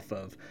go off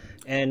of.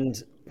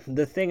 And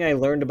the thing I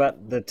learned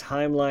about the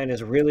timeline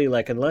is really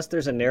like, unless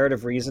there's a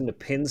narrative reason to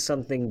pin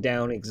something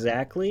down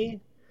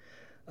exactly,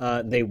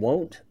 they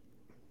won't.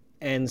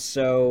 And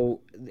so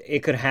it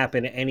could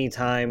happen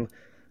anytime,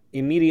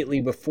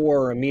 immediately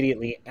before or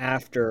immediately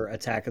after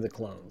Attack of the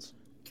Clones.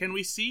 Can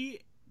we see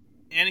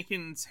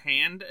Anakin's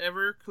hand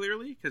ever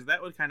clearly? Because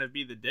that would kind of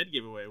be the dead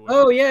giveaway.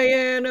 Oh,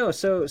 yeah, no.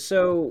 So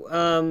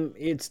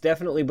it's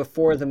definitely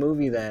before the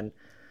movie then.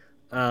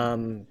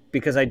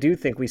 Because I do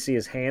think we see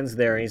his hands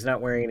there, and he's not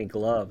wearing any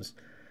gloves.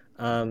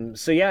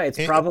 So yeah,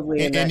 it's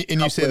probably and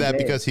you say that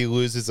because he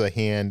loses a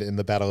hand in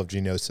the Battle of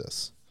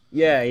Geonosis.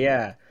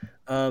 Yeah.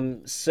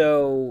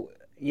 So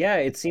yeah,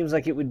 it seems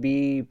like it would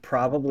be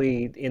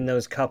probably in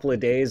those couple of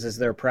days as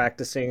they're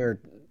practicing or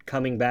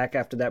coming back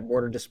after that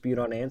border dispute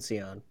on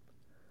Ancion.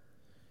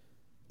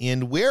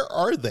 And where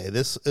are they?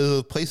 This is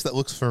a place that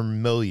looks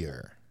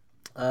familiar.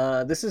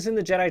 This is in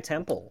the Jedi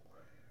Temple.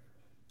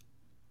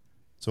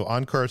 So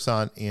on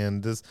Coruscant,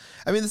 and this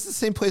is the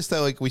same place that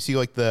like we see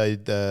like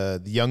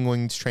the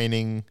younglings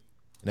training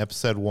in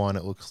Episode 1.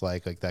 It looks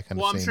like that kind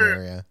of same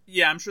area.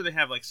 Yeah, I'm sure they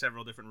have like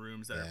several different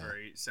rooms that are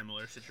very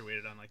similar,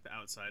 situated on like the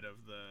outside of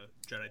the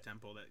Jedi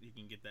Temple, that you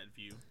can get that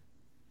view.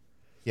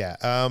 Yeah.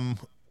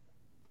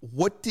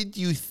 What did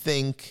you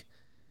think?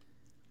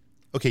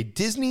 Okay,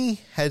 Disney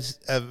has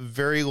a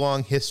very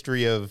long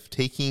history of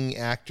taking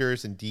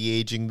actors and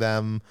de-aging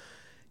them.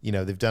 You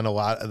know, they've done a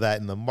lot of that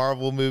in the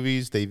Marvel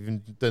movies. They've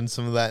even done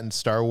some of that in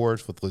Star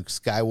Wars with Luke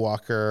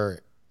Skywalker.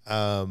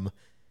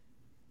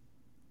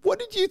 What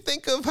did you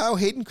think of how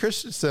Hayden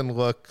Christensen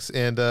looks?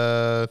 And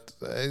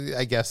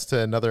I guess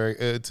to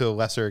a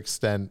lesser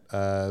extent,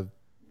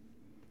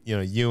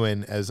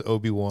 Ewan as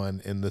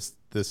Obi-Wan in this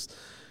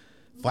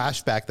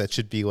flashback that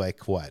should be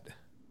like, what,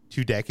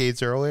 2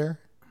 decades earlier?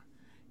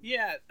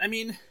 Yeah, I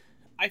mean,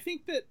 I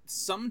think that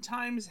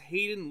sometimes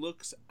Hayden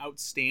looks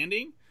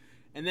outstanding,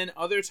 and then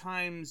other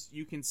times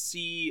you can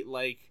see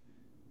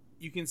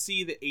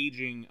the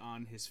aging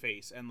on his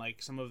face and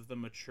like some of the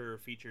mature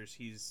features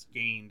he's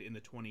gained in the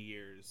 20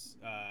 years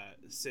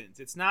since.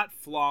 It's not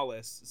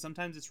flawless.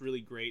 Sometimes it's really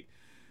great.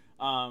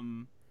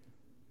 And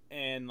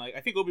like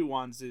I think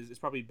Obi-Wan's is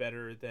probably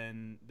better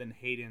than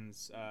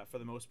Hayden's for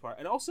the most part.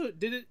 And also,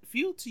 did it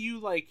feel to you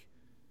like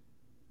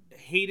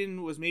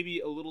Hayden was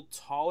maybe a little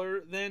taller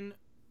than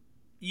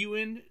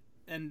Ewan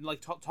and like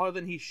taller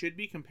than he should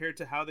be compared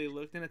to how they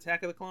looked in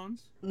Attack of the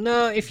Clones?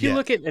 No, if you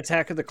look at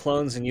Attack of the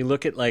Clones and you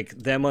look at like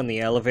them on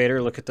the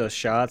elevator, look at those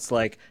shots,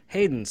 like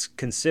Hayden's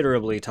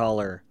considerably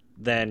taller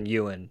than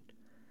Ewan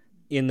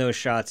in those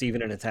shots,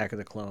 even in Attack of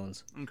the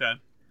Clones. Okay.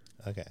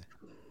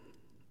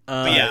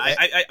 But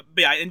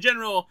yeah, in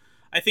general,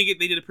 I think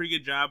they did a pretty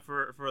good job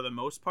for the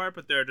most part,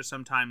 but there are just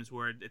some times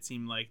where it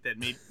seemed like that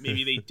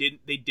maybe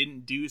they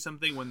didn't do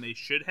something when they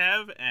should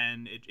have,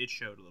 and it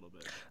showed a little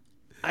bit.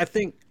 I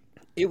think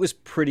it was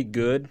pretty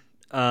good.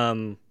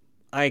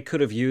 I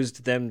could have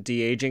used them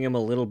de-aging him a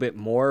little bit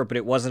more, but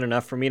it wasn't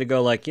enough for me to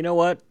go like, you know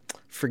what?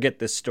 Forget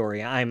this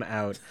story. I'm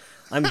out.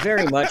 I'm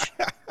very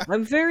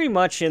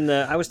much in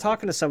the. I was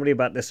talking to somebody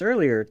about this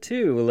earlier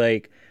too.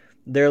 Like,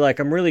 they're like,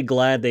 I'm really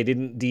glad they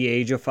didn't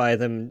de-ageify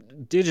them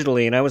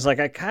digitally, and I was like,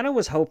 I kind of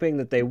was hoping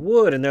that they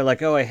would, and they're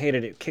like, oh, I hate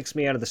it. It kicks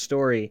me out of the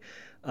story,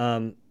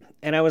 and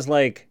I was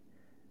like,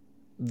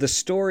 the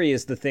story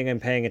is the thing I'm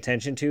paying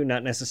attention to,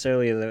 not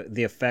necessarily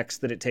the effects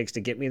that it takes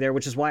to get me there,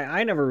 which is why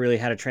I never really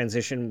had a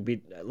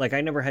transition.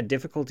 I never had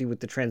difficulty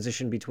with the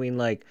transition between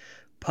like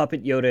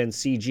puppet Yoda and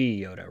CG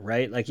Yoda,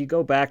 right? Like you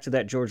go back to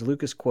that George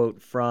Lucas quote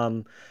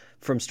from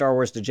Star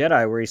Wars to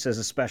Jedi where he says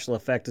a special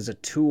effect is a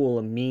tool,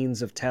 a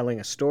means of telling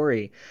a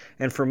story.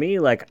 And for me,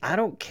 like, I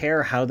don't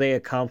care how they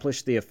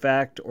accomplish the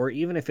effect or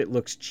even if it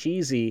looks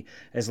cheesy,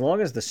 as long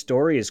as the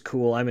story is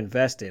cool, I'm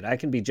invested. I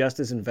can be just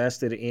as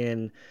invested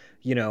in,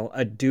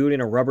 a dude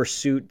in a rubber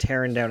suit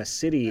tearing down a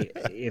city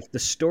if the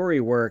story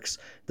works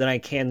than I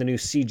can the new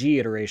CG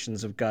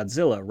iterations of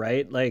Godzilla,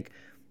 right? Like,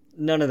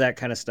 none of that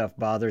kind of stuff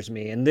bothers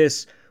me. And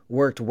this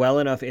worked well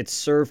enough. It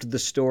served the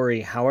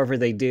story, however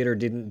they did or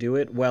didn't do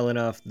it, well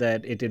enough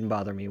that it didn't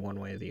bother me one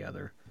way or the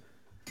other.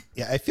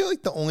 Yeah, I feel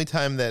like the only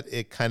time that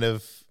it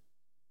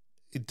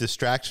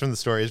distracts from the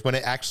story is when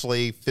it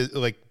actually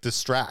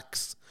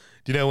distracts.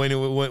 Do you know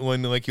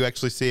when like you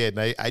actually see it?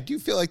 And I do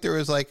feel like there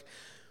was like,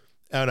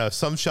 I don't know,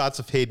 some shots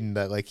of Hayden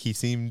that like he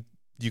seemed,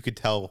 you could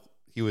tell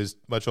he was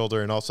much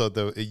older, and also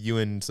the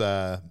Ewan's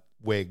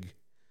wig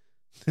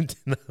did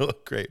not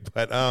look great.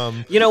 But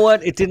you know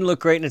what? It didn't look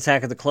great in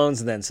Attack of the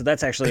Clones then, so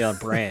that's actually on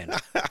brand.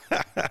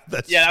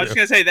 That's Yeah, true. I was just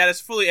gonna say that is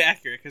fully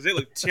accurate because it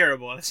looked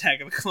terrible on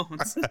Attack of the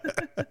Clones.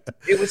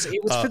 It was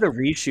for the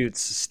reshoots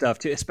stuff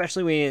too,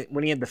 especially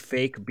when he had the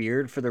fake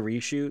beard for the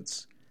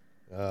reshoots.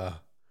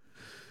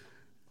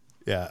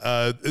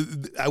 Yeah,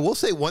 I will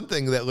say one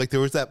thing, that like there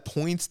was that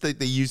point that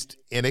they used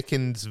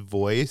Anakin's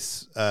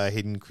voice,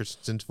 Hayden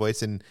Christensen's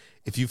voice, and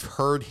if you've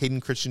heard Hayden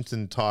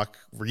Christensen talk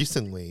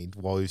recently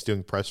while he was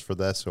doing press for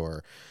this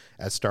or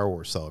at Star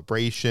Wars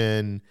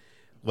Celebration,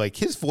 like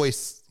his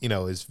voice, you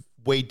know, is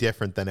way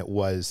different than it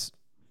was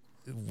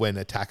when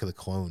Attack of the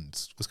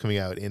Clones was coming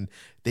out, and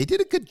they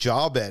did a good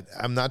job at.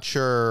 I'm not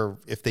sure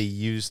if they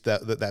used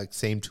that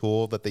same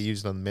tool that they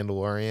used on The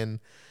Mandalorian,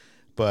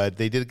 but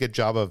they did a good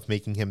job of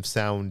making him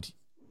sound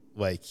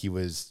like he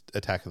was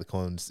Attack of the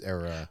Clones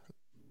era.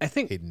 I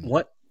think Hayden.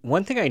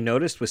 one thing I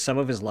noticed with some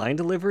of his line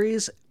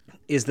deliveries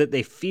is that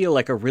they feel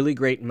like a really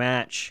great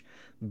match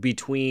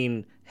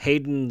between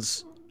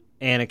Hayden's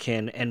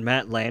Anakin and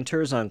Matt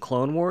Lanter's on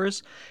Clone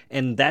Wars,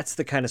 and that's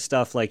the kind of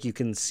stuff like you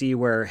can see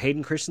where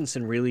Hayden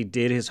Christensen really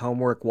did his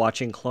homework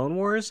watching Clone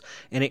Wars,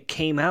 and it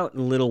came out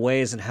in little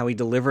ways in how he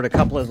delivered a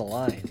couple of the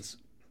lines.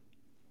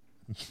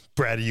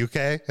 Brad, are you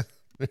okay?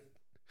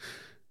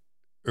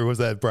 Or was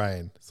that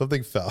Brian?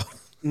 Something fell.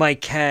 My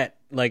cat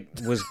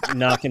was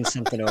knocking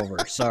something over.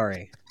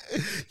 Sorry.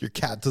 Your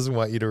cat doesn't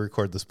want you to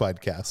record this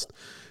podcast.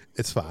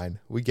 It's fine.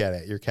 We get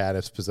it. Your cat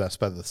is possessed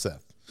by the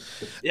Sith.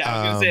 Yeah,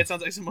 I was gonna say it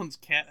sounds like someone's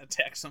cat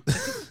attacked something.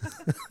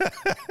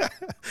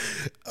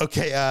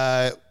 Okay,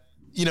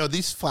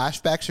 these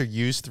flashbacks are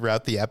used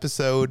throughout the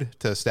episode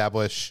to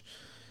establish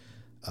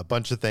a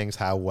bunch of things,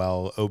 how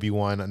well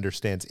Obi-Wan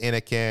understands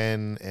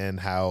Anakin,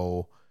 and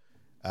how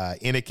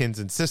Anakin's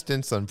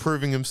insistence on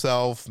proving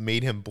himself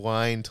made him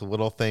blind to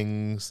little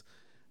things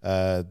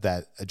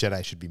that a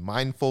Jedi should be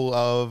mindful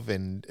of,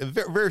 and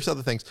various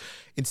other things.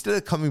 Instead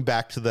of coming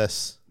back to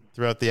this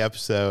throughout the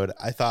episode,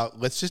 I thought,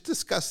 let's just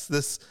discuss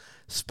this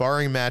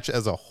sparring match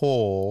as a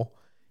whole.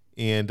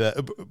 And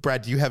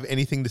Brad, do you have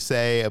anything to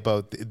say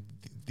about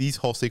these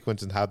whole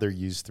sequence and how they're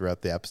used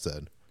throughout the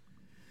episode?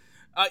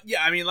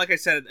 Yeah, I mean, like I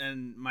said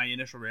in my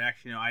initial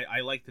reaction,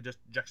 I like the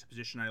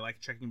juxtaposition. I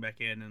like checking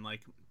back in and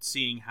like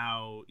seeing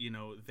how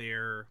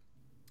their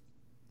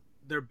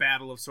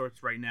battle of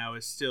sorts right now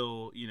is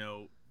still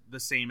the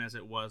same as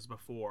it was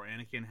before.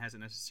 Anakin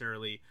hasn't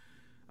necessarily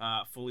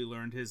fully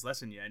learned his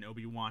lesson yet, and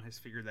Obi-Wan has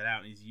figured that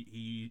out, and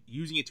he's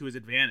using it to his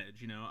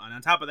advantage. And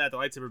on top of that, the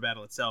lightsaber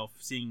battle itself,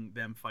 seeing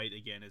them fight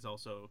again, is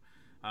also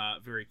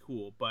very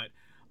cool. But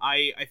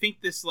I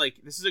think this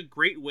is a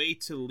great way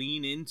to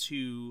lean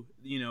into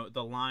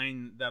the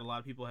line that a lot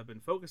of people have been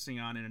focusing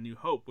on in A New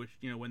Hope, which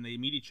when they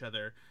meet each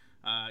other,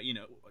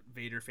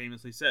 Vader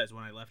famously says,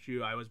 "When I left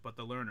you, I was but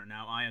the learner.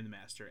 Now I am the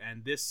master."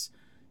 And this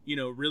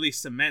really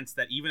cements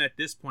that even at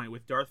this point,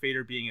 with Darth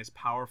Vader being as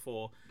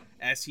powerful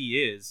as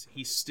he is,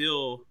 he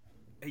still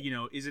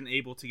isn't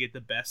able to get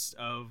the best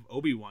of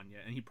Obi-Wan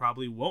yet, and he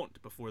probably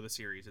won't before the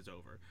series is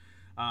over.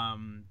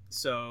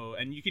 So,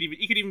 and it could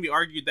even be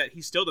argued that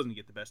he still doesn't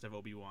get the best of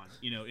Obi-Wan,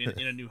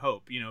 in A New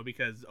Hope,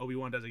 because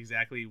Obi-Wan does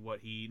exactly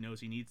what he knows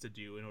he needs to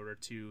do in order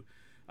to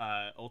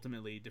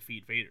ultimately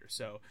defeat Vader.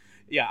 So,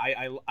 yeah,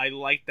 I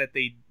like that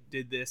they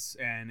did this,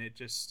 and it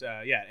just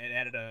it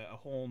added a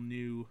whole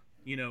new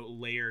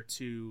layer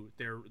to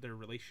their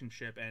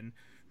relationship, and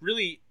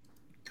really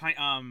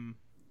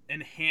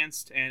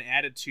enhanced and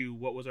added to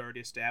what was already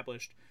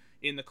established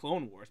in the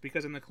Clone Wars,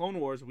 because in the Clone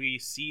Wars we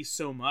see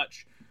so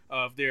much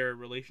of their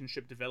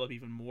relationship develop,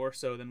 even more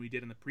so than we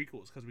did in the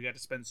prequels, because we got to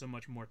spend so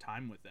much more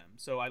time with them.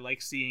 So I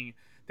like seeing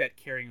that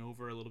carrying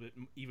over a little bit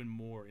even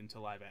more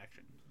into live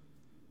action.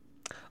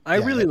 I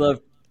really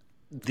love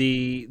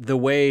the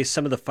way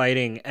some of the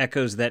fighting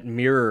echoes that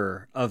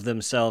mirror of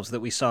themselves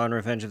that we saw in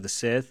Revenge of the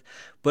Sith,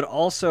 but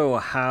also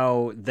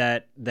how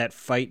that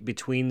fight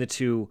between the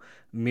two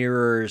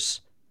mirrors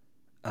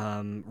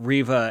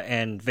Reva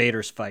and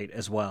Vader's fight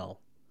as well.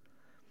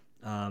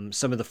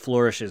 Some of the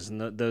flourishes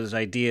and those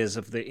ideas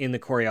in the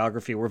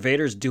choreography where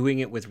Vader's doing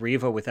it with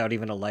Reva without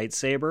even a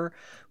lightsaber,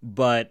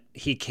 but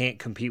he can't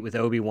compete with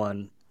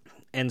Obi-Wan.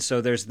 And so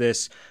there's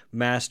this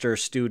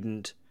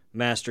master-student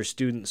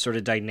sort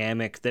of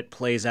dynamic that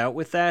plays out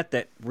with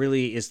that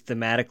really is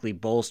thematically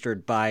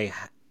bolstered by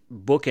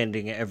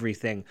bookending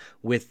everything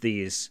with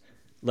this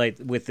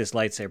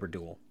lightsaber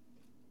duel.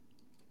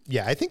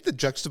 Yeah, I think the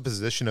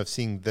juxtaposition of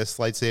seeing this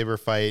lightsaber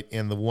fight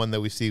and the one that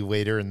we see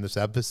later in this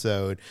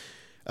episode,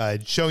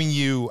 showing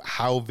you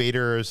how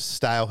Vader's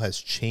style has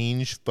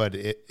changed, but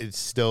it's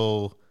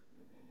still,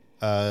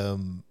 it's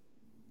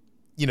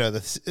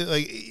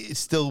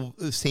still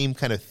the same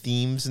kind of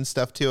themes and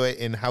stuff to it,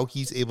 and how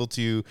he's able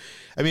to.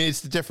 I mean,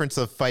 it's the difference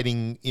of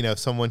fighting,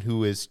 someone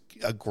who is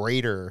a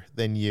greater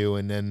than you,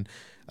 and then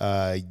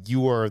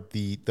You are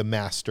the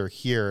master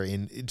here,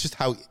 and just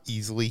how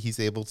easily he's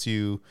able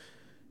to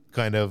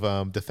kind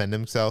of defend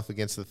himself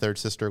against the third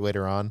sister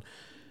later on.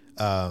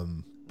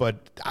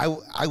 But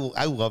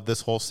I love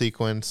this whole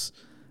sequence.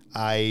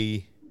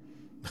 I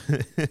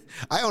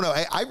don't know.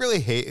 I really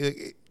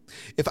hate.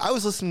 If I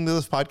was listening to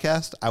this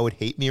podcast, I would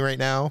hate me right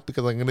now,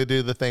 because I'm going to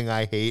do the thing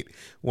I hate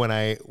when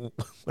I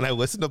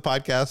listen to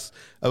podcasts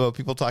about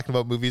people talking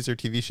about movies or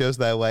TV shows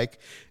that I like,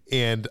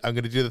 and I'm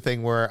going to do the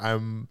thing where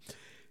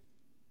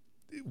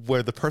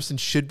the person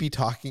should be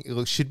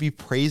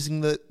praising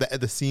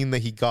the scene that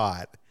he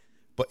got,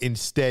 but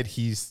instead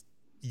he's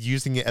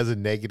using it as a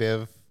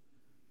negative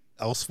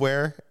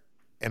elsewhere.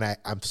 And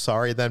I'm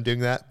sorry that I'm doing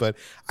that, but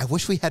I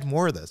wish we had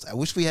more of this. I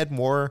wish we had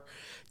more.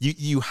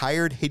 You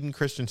hired Hayden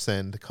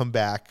Christensen to come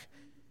back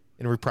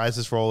and reprise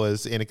his role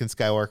as Anakin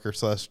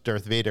Skywalker /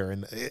 Darth Vader,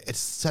 and it's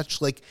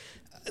such like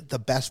the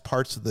best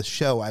parts of the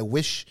show. I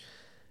wish,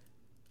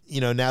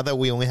 now that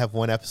we only have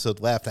one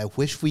episode left, I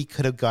wish we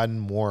could have gotten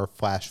more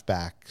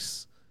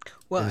flashbacks.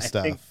 Well, and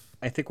stuff.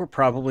 I think we're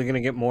probably going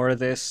to get more of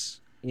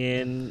this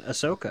in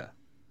Ahsoka.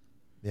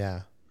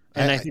 Yeah.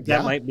 And I think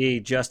that might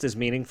be just as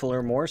meaningful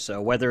or more so,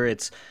 whether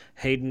it's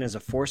Hayden as a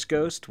Force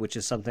ghost, which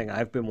is something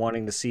I've been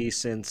wanting to see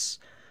since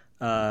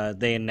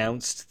they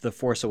announced The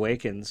Force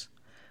Awakens,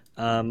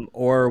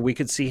 or we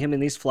could see him in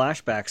these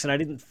flashbacks. And I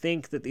didn't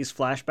think that these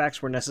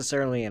flashbacks were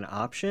necessarily an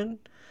option,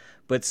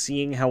 but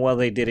seeing how well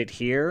they did it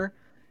here,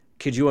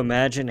 could you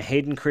imagine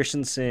Hayden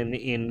Christensen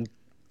in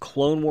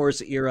Clone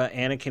Wars era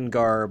Anakin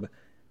garb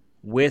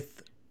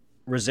with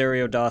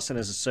Rosario Dawson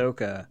as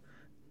Ahsoka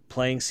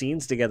playing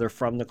scenes together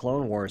from the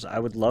Clone Wars? I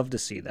would love to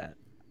see that.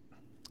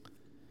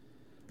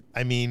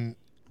 I mean,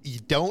 you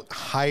don't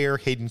hire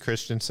Hayden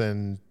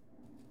Christensen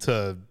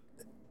to...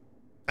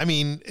 I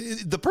mean,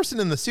 the person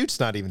in the suit's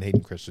not even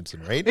Hayden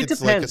Christensen, right? It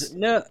depends.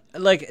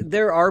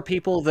 There are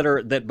people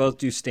that both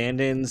do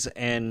stand-ins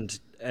and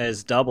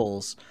as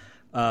doubles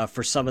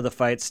for some of the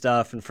fight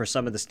stuff and for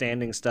some of the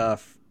standing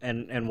stuff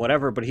and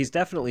whatever, but he's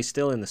definitely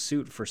still in the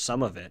suit for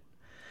some of it.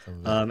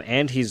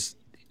 And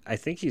I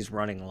think he's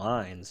running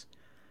lines.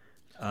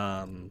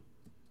 And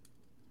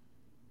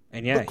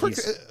yeah,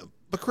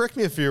 but correct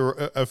me if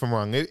I'm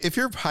wrong. If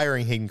you're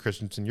hiring Hayden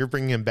Christensen, you're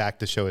bringing him back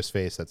to show his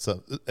face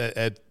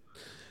at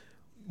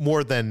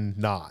more than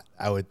not,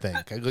 I would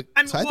think.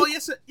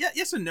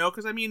 Yes and no,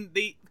 because I mean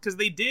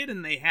they did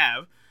and they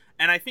have,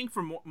 and I think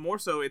for more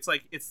so, it's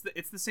like it's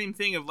the same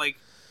thing of like,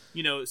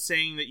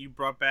 saying that you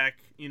brought back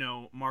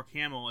Mark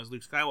Hamill as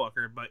Luke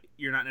Skywalker, but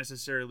you're not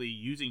necessarily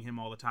using him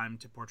all the time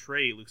to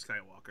portray Luke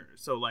Skywalker.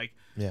 So like,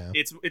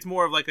 it's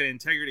more of like an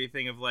integrity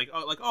thing of like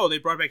they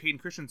brought back Hayden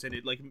Christensen.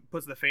 It like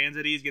puts the fans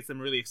at ease, gets them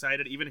really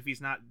excited, even if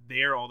he's not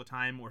there all the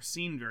time or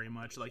seen very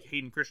much. Like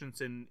Hayden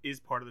Christensen is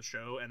part of the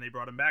show, and they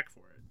brought him back for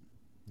it.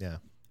 Yeah,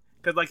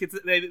 because like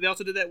they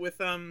also did that with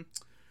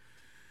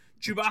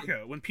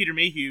Chewbacca when Peter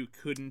Mayhew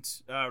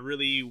couldn't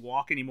really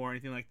walk anymore or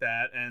anything like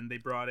that, and they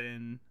brought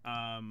in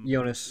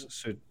Jonas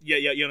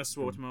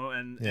Suotamo,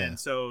 and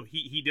so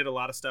he did a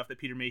lot of stuff that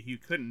Peter Mayhew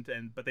couldn't,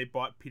 but they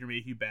brought Peter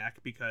Mayhew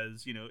back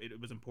because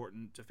it was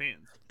important to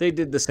fans. They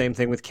did the same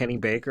thing with Kenny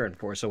Baker in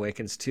Force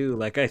Awakens too.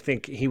 Like I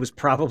think he was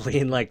probably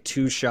in like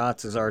 2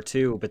 shots as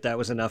R2, but that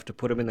was enough to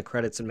put him in the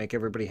credits and make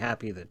everybody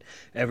happy that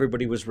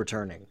everybody was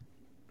returning.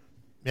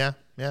 Yeah,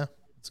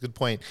 that's a good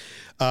point.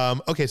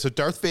 Okay, so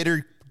Darth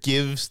Vader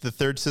gives the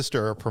third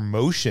sister a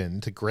promotion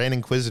to Grand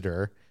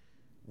Inquisitor,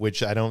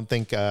 which I don't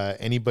think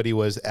anybody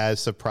was as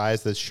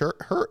surprised as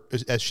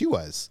she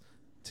was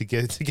to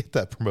get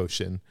that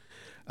promotion.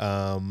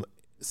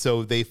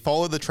 So they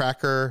follow the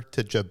tracker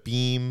to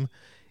Jabeam,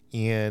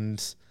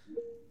 and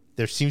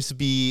there seems to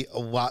be a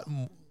lot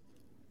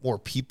more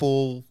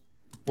people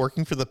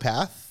working for the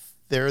Path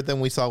there than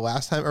we saw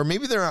last time, or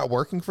maybe they're not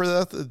working for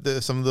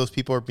some of those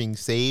people are being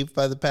saved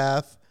by the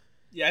Path.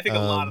 Yeah, I think a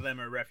lot of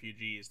them are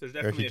refugees. There's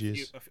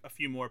definitely a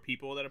few more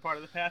people that are part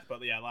of the Path,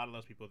 but yeah, a lot of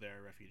those people there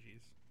are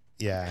refugees.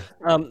 Yeah.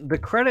 The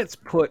credits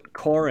put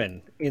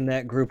Corran in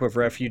that group of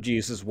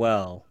refugees as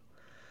well.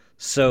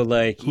 So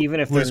like, even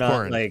if they're not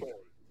Corran? Like,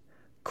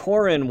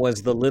 Corran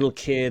was the little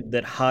kid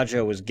that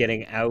Haja was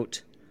getting out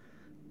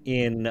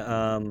in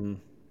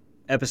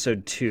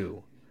episode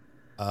 2.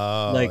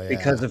 Oh, like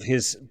because of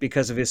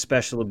his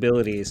special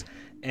abilities,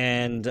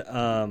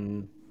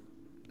 and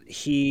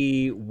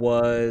he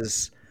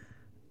was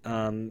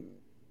well,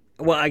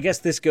 I guess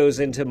this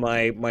goes into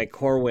my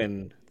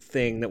Corwin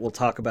thing that we'll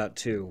talk about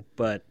too,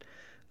 but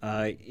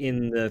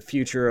in the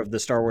future of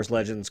the Star Wars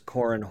Legends,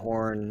 Corran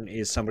Horn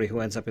is somebody who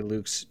ends up in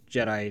Luke's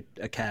Jedi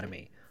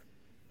Academy.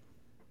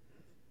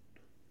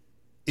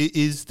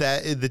 Is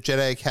that the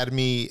Jedi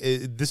Academy?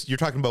 This you're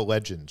talking about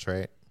Legends,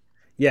 right?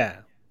 Yeah.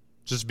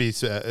 Just be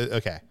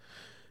okay,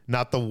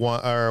 not the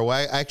one. Or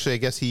well, actually, I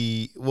guess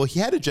he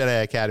had a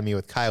Jedi Academy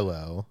with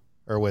Kylo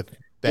or with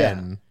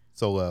Ben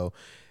Solo.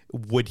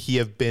 Would he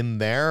have been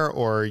there,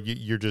 or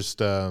you're just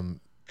just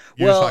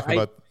talking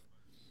about?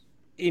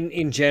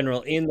 In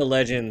general, in the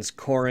Legends,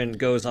 Corran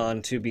goes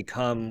on to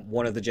become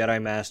one of the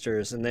Jedi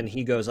Masters, and then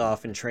he goes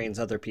off and trains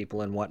other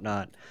people and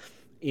whatnot.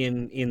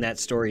 in that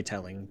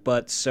storytelling,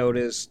 but so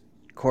does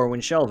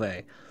Corwin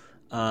Shelvey.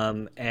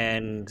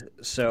 And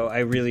so I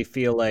really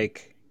feel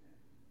like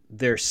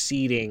they're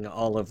seeding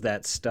all of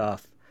that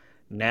stuff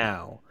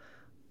now.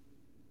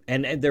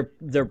 And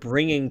they're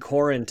bringing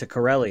Corran to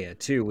Corellia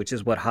too, which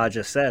is what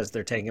Haja says.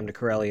 They're taking him to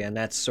Corellia, and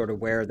that's sort of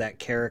where that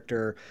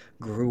character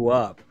grew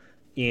up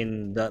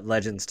in the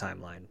Legends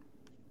timeline.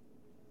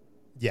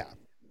 Yeah.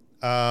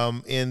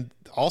 And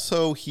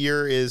also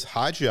here is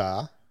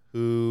Haja,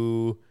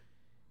 who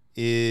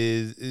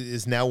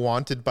is now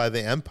wanted by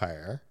the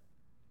Empire.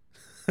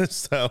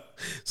 so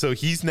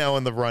he's now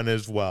on the run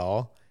as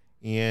well.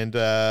 And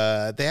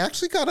they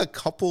actually got a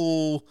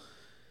couple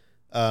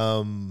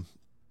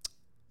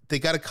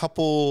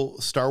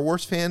Star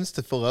Wars fans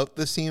to fill out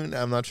the scene.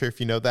 I'm not sure if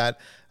you know that.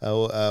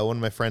 One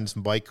of my friends,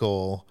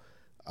 Michael,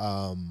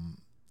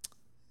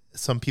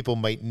 some people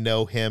might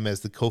know him as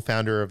the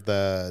co-founder of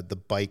the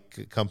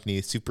bike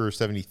company Super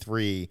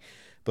 73,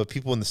 but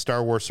people in the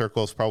Star Wars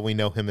circles probably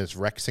know him as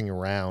Rexing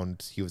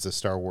Around. He was a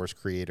Star Wars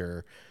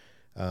creator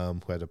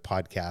who had a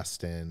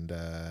podcast, and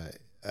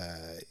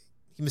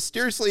he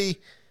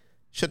mysteriously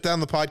shut down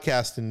the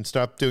podcast and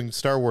stopped doing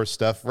Star Wars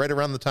stuff right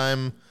around the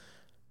time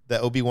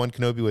that Obi-Wan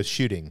Kenobi was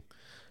shooting.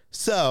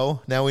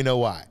 So now we know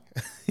why.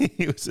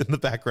 He was in the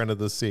background of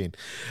the scene.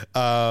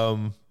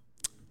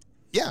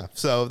 Yeah,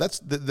 so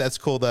that's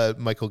cool that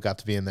Michael got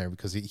to be in there,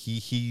 because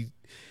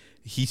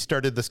he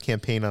started this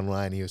campaign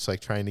online. He was like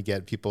trying to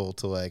get people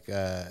to like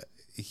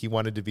he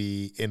wanted to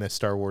be in a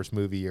Star Wars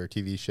movie or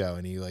TV show,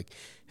 and he like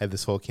had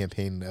this whole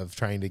campaign of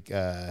trying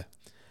to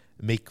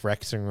make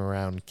Rexing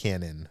Around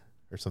canon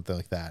or something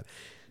like that.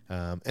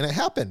 And it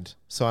happened.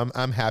 So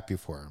I'm happy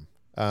for him.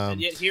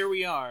 And yet here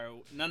we are,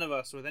 none of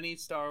us with any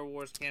Star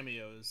Wars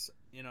cameos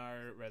in our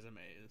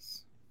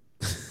resumes.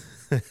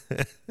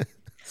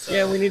 So.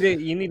 Yeah,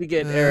 you need to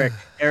get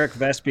Eric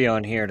Vespi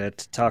on here to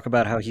talk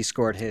about how he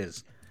scored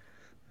his.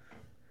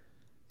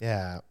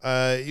 Yeah.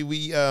 I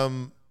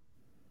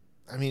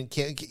mean,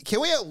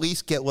 can we at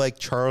least get like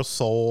Charles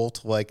Soule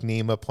to like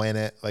name a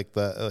planet like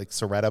the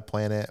Saretta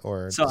planet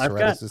or so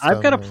the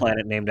I've got a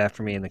planet named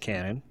after me in the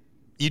canon.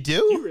 You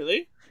do? You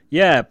really?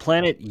 Yeah,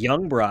 planet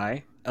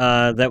Youngbry.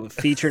 That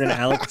featured in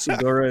Alex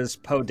Segura's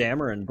Poe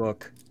Dameron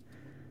book.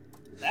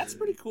 That's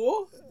pretty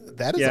cool.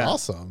 That is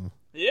awesome.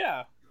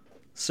 Yeah.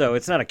 So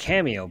it's not a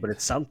cameo, but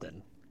it's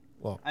something.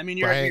 Well, I mean,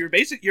 you're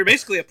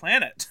basically a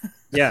planet.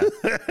 Yeah.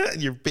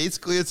 You're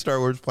basically a Star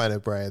Wars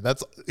planet, Brian.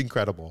 That's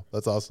incredible.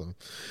 That's awesome.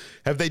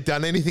 Have they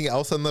done anything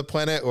else on the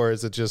planet, or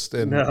is it just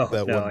in that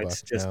one book?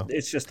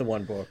 It's just the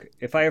one book.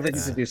 If I ever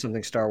get to do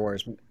something Star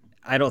Wars,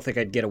 I don't think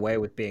I'd get away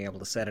with being able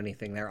to set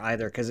anything there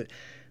either, because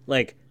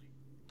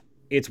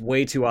it's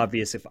way too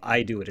obvious if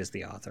I do it as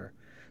the author.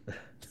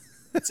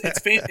 It's a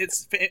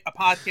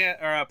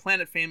podcast or a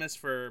planet famous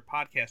for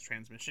podcast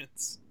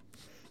transmissions.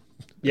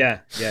 Yeah,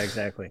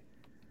 exactly.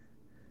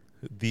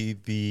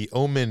 The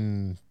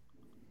Omen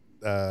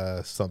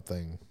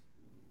something.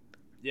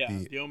 Yeah,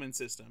 the Omen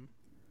system.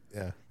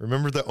 Yeah,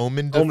 remember the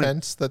Omen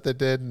defense that they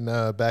did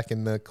back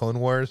in the Clone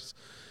Wars?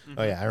 Mm-hmm.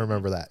 Oh yeah, I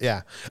remember that.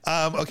 Yeah.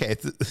 Okay,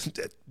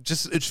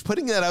 just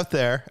putting that out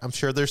there. I'm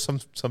sure there's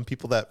some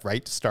people that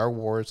write Star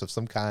Wars of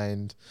some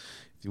kind.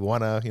 If you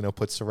want to,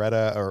 put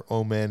Saretta or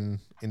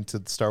Omen into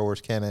the Star Wars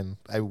canon,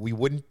 we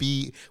wouldn't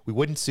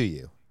sue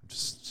you.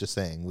 Just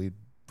saying, we'd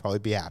probably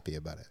be happy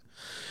about it.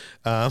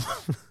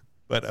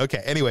 But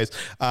okay, anyways,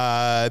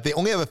 they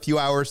only have a few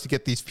hours to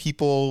get these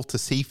people to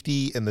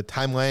safety, and the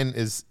timeline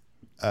is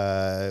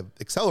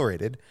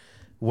accelerated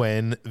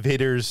when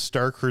Vader's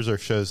Star Cruiser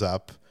shows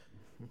up.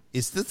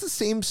 Is this the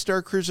same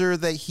Star Cruiser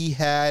that he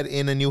had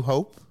in A New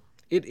Hope?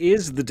 It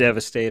is the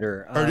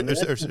Devastator.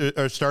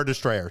 Or Star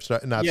Destroyer,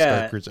 not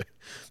yeah, Star Cruiser.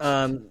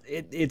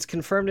 It's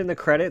confirmed in the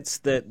credits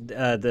that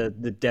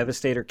the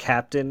Devastator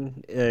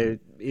captain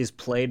is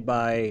played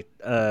by,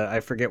 I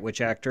forget which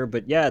actor,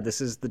 but yeah,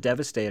 this is the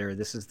Devastator.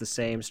 This is the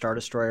same Star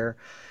Destroyer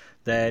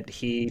that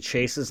he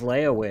chases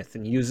Leia with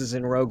and uses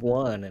in Rogue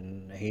One,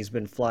 and he's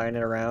been flying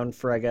it around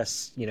for, I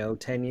guess,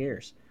 10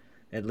 years,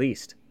 at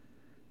least,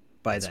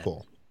 by then. That's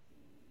cool.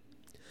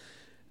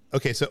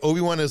 Okay, so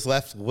Obi-Wan is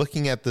left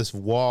looking at this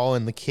wall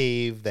in the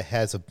cave that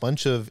has a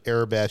bunch of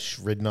Aurebesh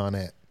written on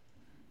it.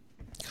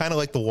 Kind of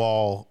like the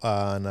wall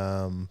on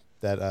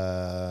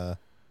the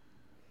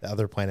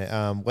other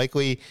planet.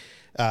 Likely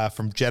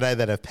from Jedi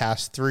that have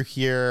passed through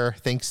here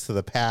thanks to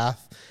the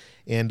path.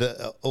 And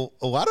a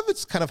lot of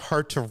it's kind of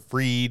hard to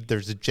read.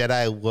 There's a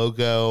Jedi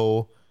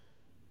logo,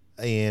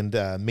 and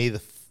may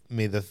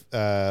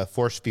the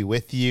Force be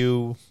with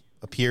you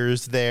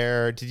appears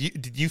there.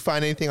 Did you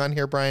find anything on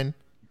here, Brian?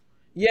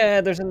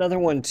 Yeah, there's another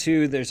one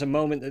too. There's a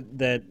moment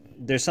that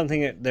there's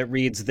something that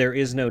reads "There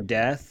is no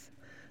death,"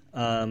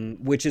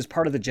 which is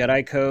part of the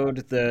Jedi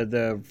code.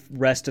 The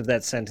rest of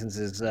that sentence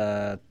is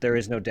 "There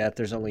is no death.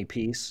 There's only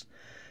peace."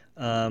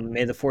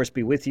 May the Force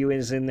be with you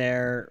is in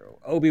there.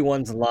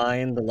 Obi-Wan's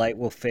line, "The light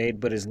will fade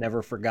but is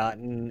never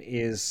forgotten,"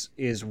 is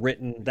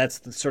written.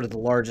 That's sort of the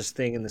largest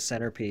thing in the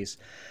centerpiece.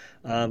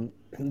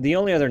 The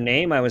only other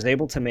name I was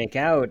able to make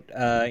out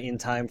in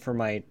time for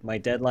my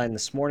deadline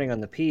this morning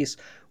on the piece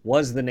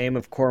was the name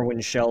of Corwin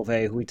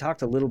Shelvey, who we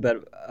talked a little bit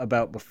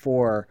about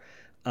before.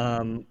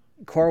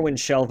 Corwin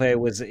Shelvey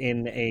was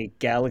in a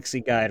Galaxy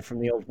Guide from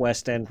the old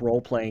West End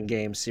role-playing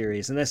game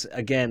series, and this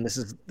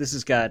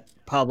has got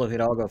Pablo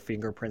Hidalgo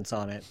fingerprints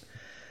on it.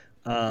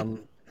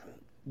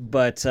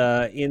 But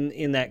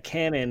in that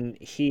canon,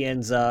 he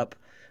ends up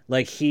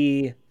like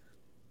he's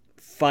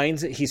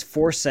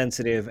Force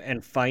sensitive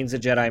and finds a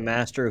Jedi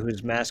Master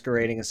who's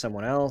masquerading as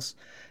someone else,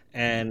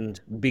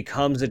 and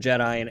becomes a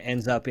Jedi and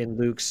ends up in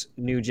Luke's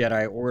new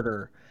Jedi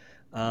Order.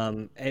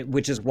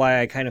 Which is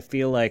why I kind of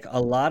feel like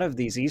a lot of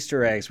these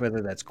Easter eggs,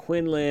 whether that's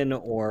Quinlan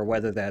or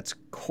whether that's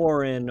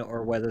Corran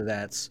or whether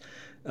that's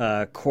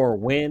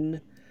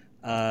Corwin,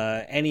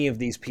 any of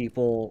these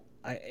people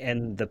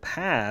and the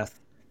path,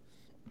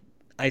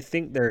 I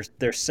think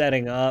they're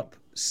setting up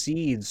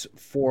seeds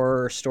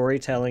for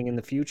storytelling in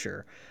the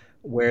future,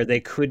 where they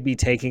could be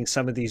taking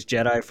some of these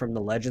Jedi from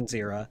the Legends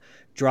era,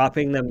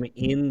 dropping them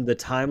in the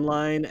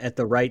timeline at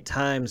the right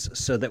times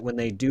so that when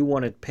they do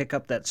want to pick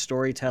up that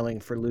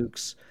storytelling for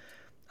Luke's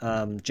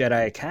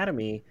Jedi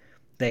Academy,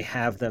 they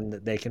have them,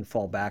 that they can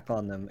fall back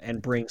on them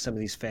and bring some of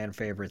these fan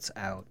favorites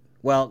out.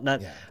 Well,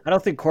 I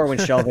don't think Corwin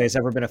Shelvey has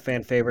ever been a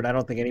fan favorite. I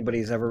don't think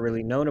anybody's ever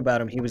really known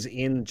about him. He was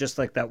in just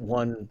like that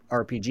one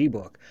RPG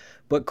book.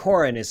 But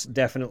Corran is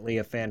definitely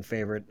a fan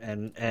favorite,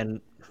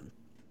 and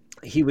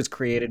he was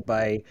created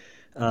by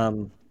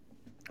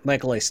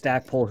Michael A.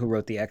 Stackpole, who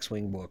wrote the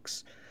X-Wing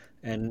books,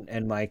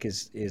 and Mike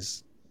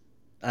is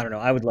I don't know.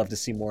 I would love to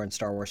see more in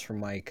Star Wars from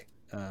Mike,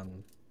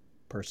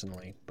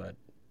 personally, but.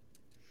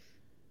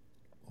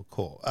 Well,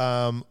 cool.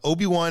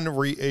 Obi-Wan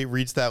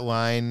reads that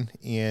line,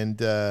 and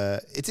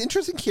it's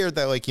interesting here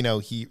that, like, you know,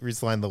 he reads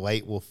the line, "The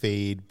light will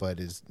fade, but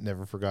is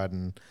never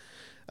forgotten."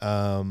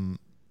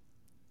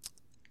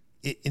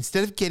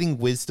 Instead of getting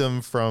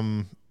wisdom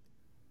from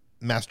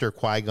Master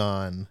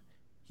Qui-Gon,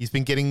 he's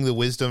been getting the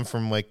wisdom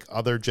from like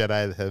other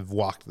Jedi that have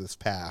walked this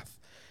path.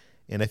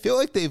 And I feel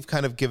like they've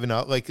kind of given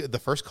up. Like the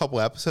first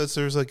couple episodes,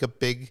 there's like a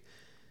big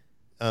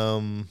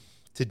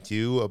to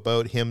do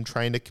about him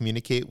trying to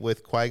communicate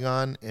with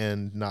Qui-Gon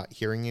and not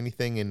hearing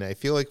anything. And I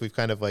feel like we've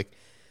kind of like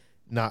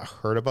not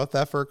heard about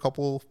that for a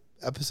couple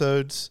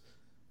episodes.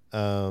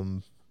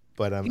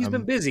 But he's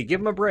been busy. Give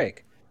him a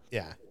break.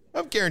 Yeah,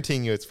 I'm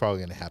guaranteeing you it's probably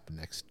going to happen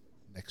next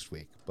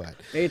week. But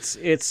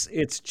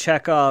it's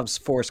Chekhov's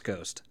Force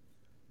Ghost.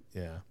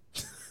 Yeah.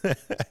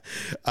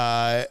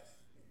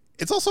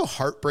 It's also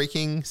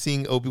heartbreaking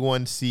seeing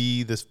Obi-Wan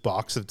see this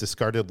box of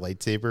discarded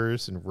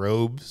lightsabers and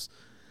robes.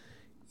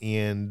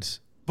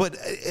 But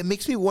it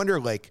makes me wonder,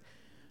 like,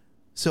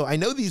 so I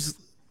know these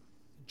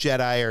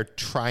Jedi are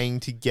trying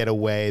to get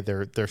away.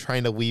 They're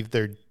trying to leave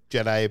their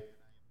Jedi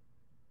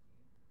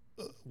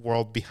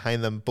world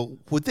behind them, but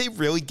would they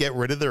really get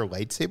rid of their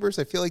lightsabers?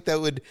 I feel like they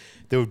would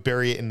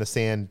bury it in the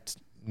sand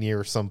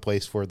near some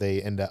place where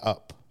they end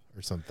up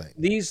or something.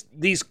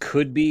 These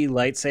could be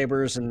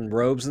lightsabers and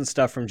robes and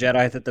stuff from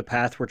Jedi that the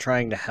Path were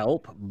trying to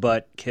help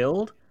but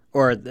killed,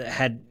 or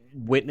had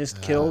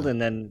witnessed killed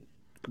and then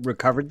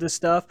recovered this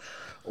stuff.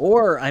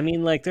 Or I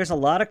mean, like, there's a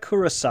lot of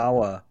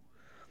Kurosawa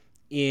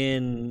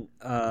in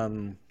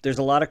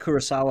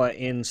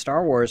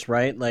Star Wars,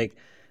 right? Like,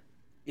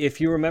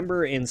 if you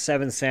remember in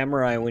Seven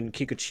Samurai, when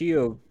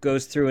Kikuchiyo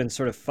goes through and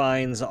sort of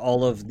finds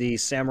all of the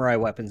samurai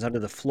weapons under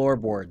the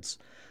floorboards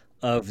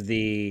of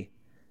the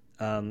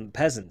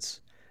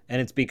peasants,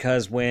 and it's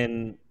because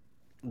when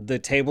the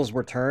tables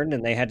were turned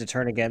and they had to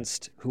turn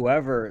against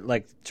whoever,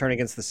 like turn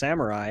against the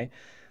samurai,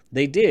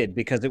 they did,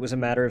 because it was a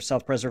matter of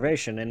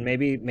self-preservation. And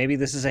maybe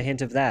this is a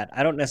hint of that.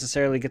 I don't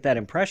necessarily get that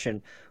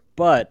impression,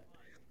 but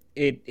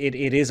it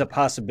is a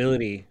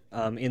possibility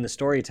in the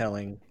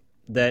storytelling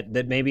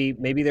that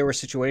maybe there were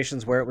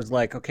situations where it was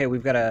like, okay,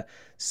 we've got to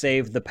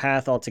save the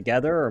Path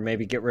altogether, or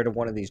maybe get rid of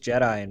one of these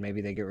Jedi, and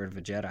maybe they get rid of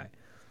a Jedi.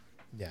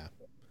 Yeah.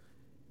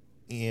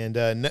 And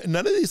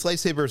none of these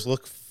lightsabers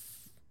look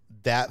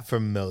that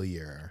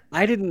familiar.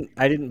 I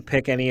didn't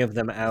pick any of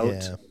them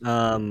out.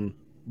 Yeah.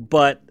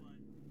 But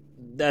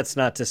that's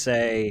not to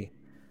say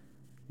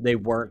they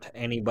weren't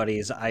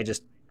anybody's. I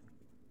just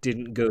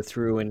didn't go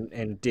through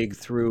and dig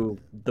through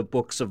the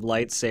books of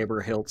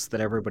lightsaber hilts that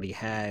everybody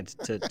had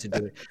to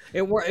do it.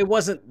 It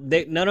wasn't,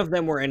 none of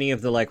them were any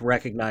of the like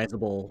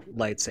recognizable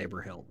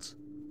lightsaber hilts.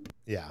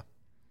 Yeah.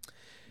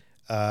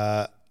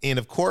 And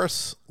of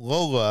course,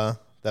 Lola,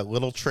 that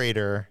little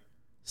traitor,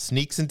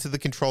 sneaks into the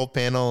control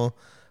panel,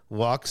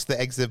 locks the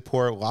exit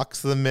port,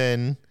 locks them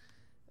in.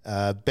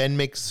 Ben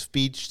makes a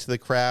speech to the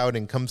crowd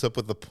and comes up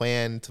with a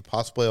plan to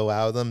possibly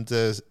allow them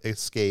to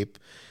escape.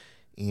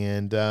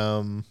 And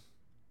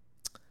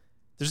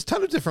there's a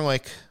ton of different,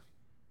 like,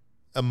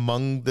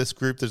 among this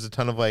group, there's a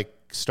ton of, like,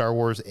 Star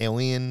Wars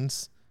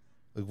aliens.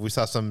 Like, we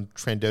saw some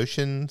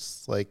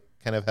Trandoshans, like,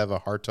 kind of have a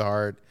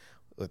heart-to-heart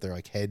with their,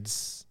 like,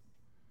 heads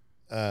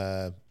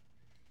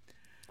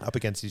up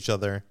against each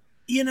other.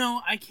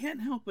 I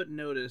can't help but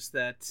notice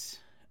that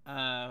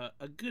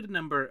a good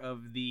number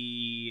of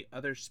the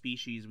other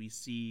species we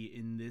see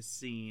in this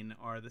scene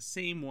are the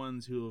same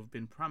ones who have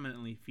been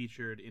prominently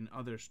featured in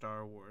other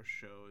Star Wars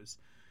shows.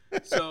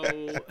 So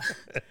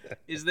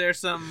is there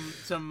some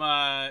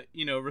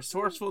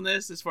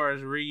resourcefulness as far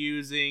as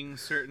reusing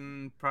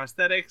certain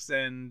prosthetics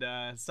and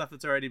stuff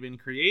that's already been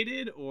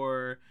created,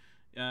 or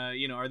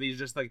are these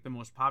just like the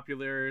most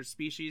popular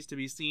species to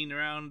be seen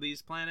around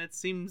these planets?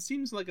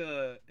 Seems like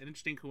an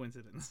interesting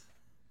coincidence.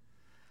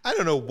 I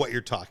don't know what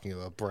you're talking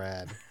about,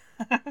 Brad.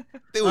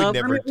 They would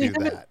never do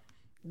that.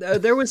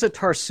 There was a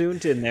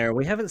Tarsunt in there.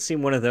 We haven't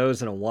seen one of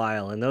those in a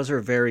while, and those are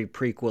very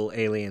prequel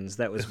aliens.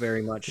 That was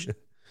very much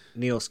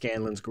Neil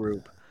Scanlan's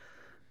group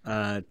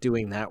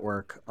doing that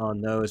work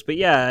on those. But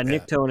yeah, a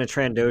Nikto and a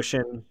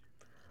Trandoshan,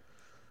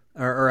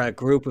 or a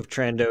group of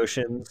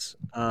Trandoshans.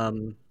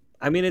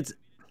 I mean, it's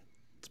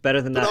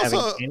better than not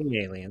having any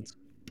aliens.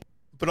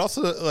 But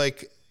also,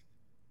 like,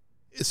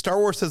 Star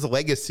Wars has a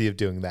legacy of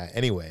doing that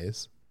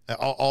anyways.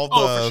 All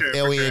the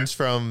aliens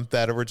from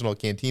that original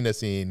Cantina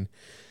scene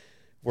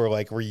were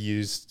like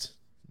reused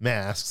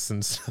masks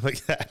and stuff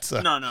like that.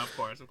 So. No, of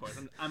course.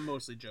 I'm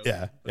mostly joking.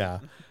 Yeah.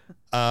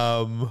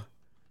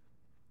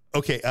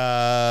 Okay.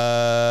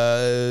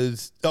 I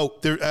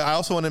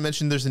also want to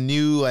mention there's a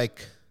new, I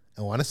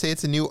want to say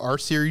it's a new R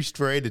series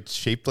droid. It's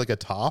shaped like a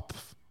top.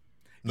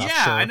 Not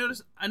sure. I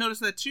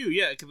noticed that too.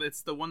 Yeah, because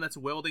it's the one that's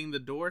welding the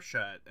door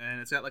shut,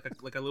 and it's got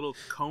like a little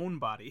cone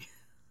body.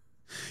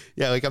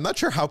 Yeah, I'm not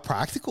sure how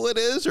practical it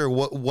is or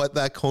what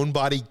that cone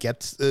body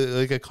gets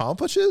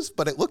accomplishes,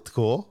 but it looked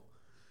cool.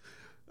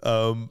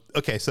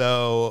 Okay,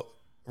 so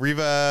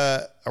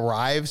Reva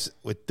arrives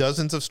with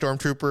dozens of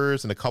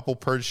stormtroopers and a couple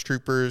purge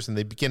troopers, and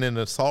they begin an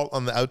assault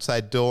on the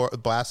outside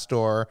blast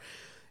door.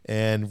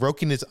 And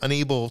Roken is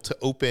unable to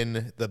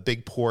open the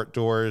big port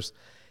doors,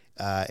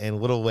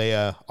 and little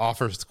Leia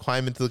offers to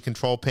climb into the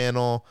control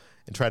panel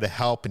and try to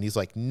help, and he's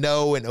like,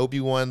 no, and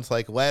Obi-Wan's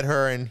like, let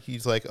her, and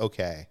he's like,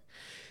 okay.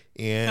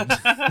 And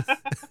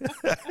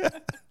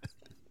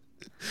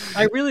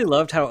I really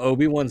loved how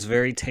Obi-Wan's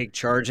very take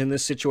charge in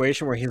this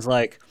situation, where he's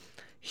like,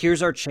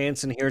 here's our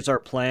chance and here's our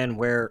plan,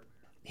 where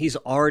he's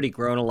already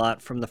grown a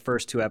lot from the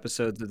first 2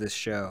 episodes of this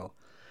show,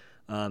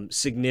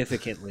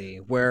 significantly,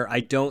 where I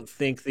don't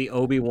think the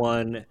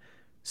Obi-Wan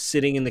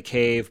sitting in the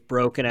cave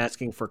broken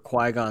asking for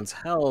Qui-Gon's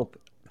help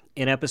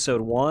in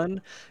episode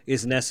 1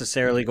 is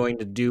necessarily going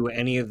to do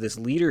any of this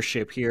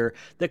leadership here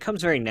that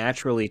comes very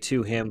naturally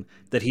to him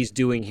that he's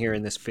doing here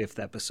in this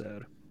 5th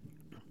episode.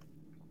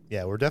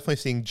 Yeah, we're definitely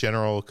seeing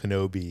General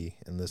Kenobi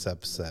in this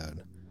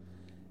episode.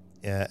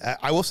 Yeah,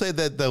 I will say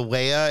that the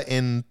Leia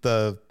in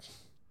that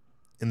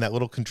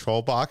little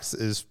control box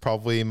is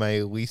probably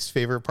my least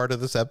favorite part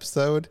of this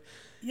episode.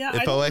 Yeah,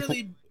 I don't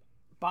really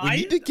buy we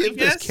need to give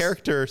this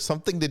character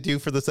something to do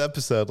for this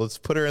episode. Let's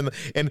put her in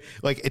and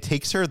it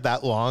takes her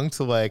that long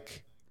to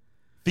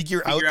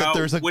figure out that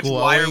there's a which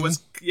glowing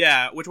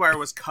which wire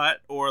was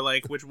cut, or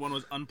which one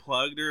was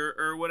unplugged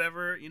or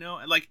whatever,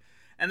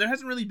 and there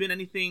hasn't really been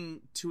anything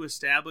to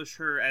establish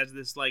her as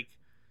this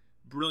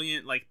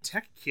brilliant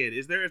tech kid,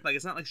 is there?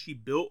 It's not like she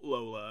built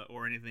Lola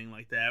or anything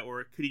like that,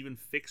 or could even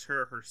fix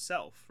her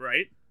herself,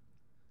 right?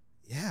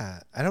 Yeah,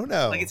 I don't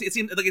know. It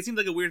seems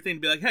like a weird thing to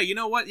be like, hey, you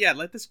know what? Yeah,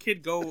 let this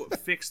kid go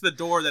fix the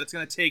door that it's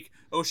going to take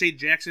O'Shea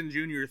Jackson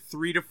Jr.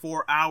 3 to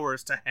 4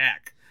 hours to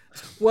hack.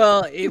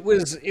 Well, it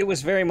was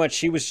very much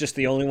she was just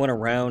the only one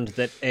around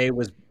that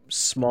was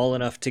small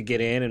enough to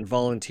get in and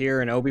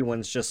volunteer, and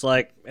Obi-Wan's just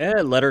like,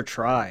 let her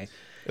try.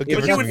 But you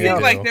would think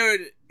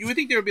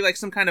there would be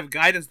some kind of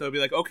guidance though, be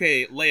like,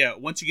 okay, Leia,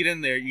 once you get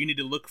in there, you need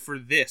to look for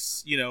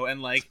this,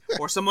 and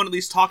or someone at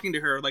least talking to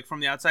her from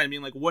the outside and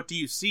being like, what do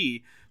you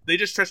see? They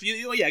just trust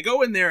you. Yeah,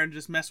 go in there and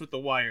just mess with the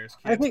wires.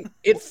 Kid. I think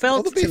it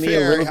felt to me a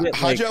little bit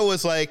Hajo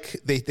was like,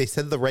 they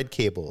said the red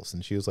cables,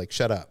 and she was like,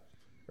 shut up,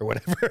 or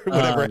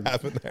whatever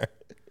happened there.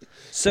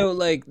 So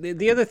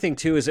the other thing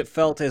too is it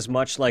felt as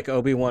much like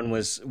Obi-Wan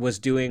was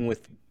doing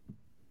with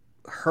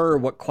her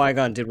what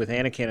Qui-Gon did with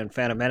Anakin in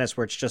Phantom Menace,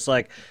 where it's just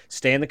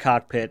stay in the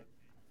cockpit.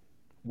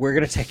 We're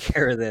gonna take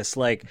care of this.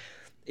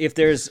 If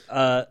there's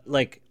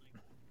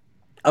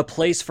a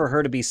place for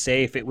her to be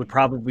safe, it would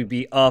probably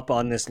be up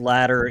on this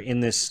ladder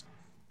in this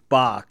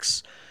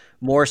box,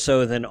 more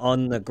so than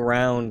on the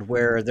ground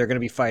where they're going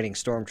to be fighting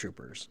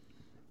stormtroopers.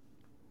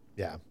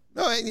 Yeah.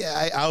 No,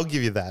 yeah, I'll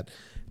give you that.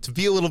 To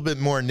be a little bit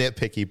more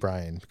nitpicky,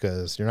 Brian,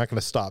 because you're not going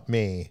to stop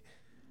me.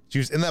 She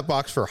was in that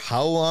box for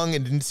how long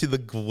and didn't see the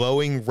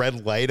glowing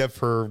red light of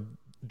her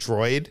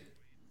droid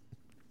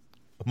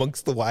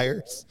amongst the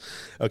wires?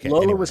 Okay.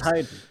 Lola was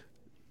hiding.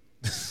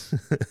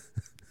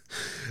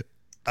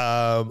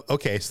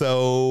 Okay,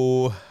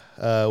 so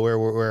where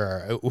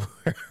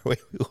we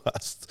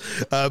lost.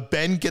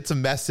 Ben gets a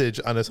message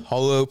on his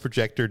holo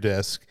projector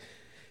disc.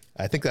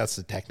 I think that's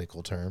the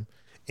technical term,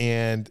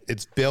 and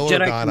it's Bail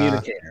Jedi Organa.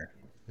 Communicator.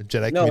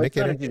 Jedi no,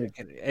 Communicator.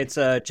 It's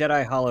a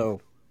Jedi Holo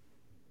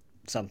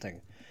something.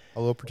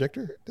 Holo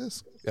projector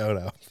disc? Oh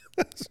no.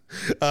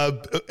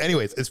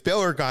 Anyways, it's Bail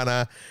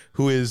Organa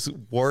who is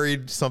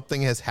worried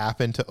something has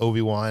happened to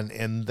Obi-Wan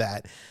and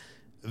that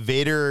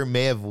Vader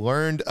may have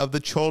learned of the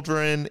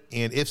children,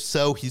 and if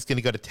so, he's going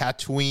to go to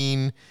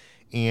Tatooine.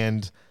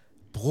 And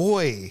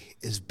boy,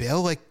 is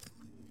Bail like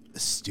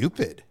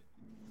stupid.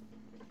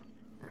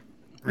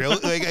 Really?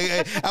 Like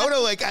I don't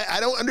know. Like I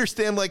don't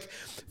understand. Like,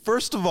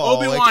 first of all,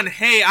 Obi-Wan,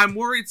 hey, I'm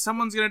worried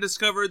someone's gonna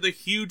discover the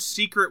huge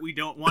secret we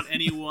don't want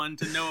anyone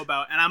to know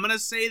about, and I'm gonna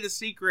say the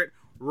secret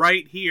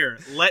right here.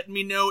 Let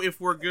me know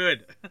if we're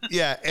good.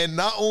 Yeah, and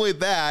not only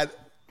that,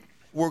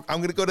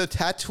 I'm gonna go to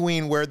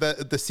Tatooine where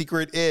the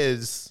secret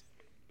is.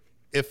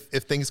 If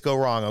things go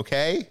wrong,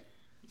 okay?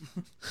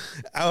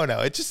 I don't know.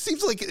 It just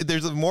seems like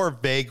there's a more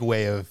vague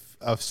way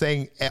of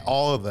saying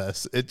all of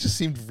this. It just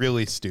seemed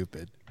really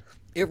stupid.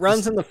 It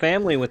runs in the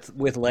family with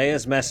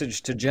Leia's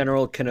message to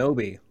General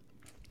Kenobi.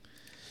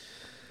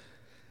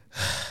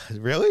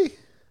 Really?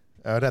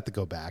 I would have to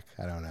go back.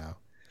 I don't know.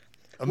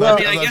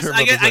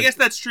 I guess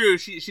that's true.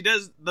 She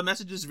does. The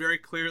message is very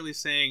clearly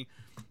saying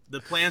the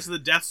plans of the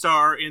Death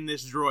Star are in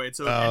this droid.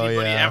 So if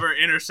anybody ever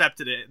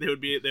intercepted it, they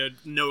would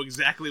know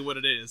exactly what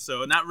it is.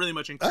 So not really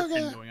much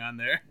encryption going on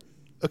there.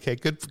 Okay,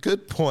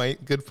 good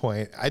point. Good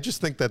point. I just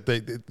think that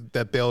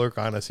that Bail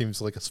Organa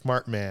seems like a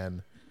smart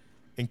man.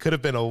 And could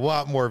have been a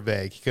lot more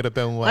vague. He could have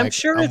been like, I'm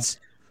sure it's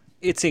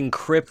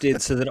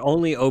encrypted so that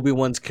only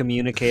Obi-Wan's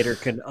communicator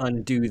can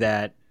undo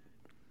that.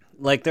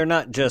 Like, they're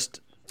not just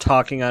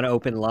talking on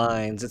open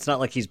lines. It's not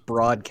like he's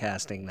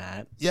broadcasting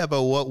that. Yeah,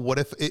 but what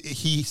if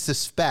he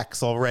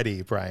suspects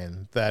already,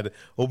 Brian, that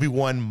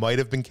Obi-Wan might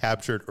have been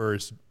captured or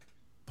is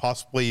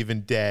possibly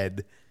even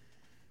dead,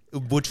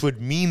 which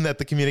would mean that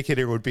the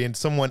communicator would be in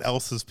someone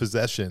else's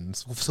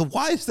possessions. So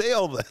why say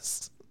all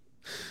this?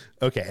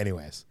 Okay,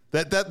 anyways.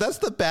 That's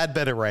the bad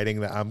bit of writing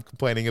that I'm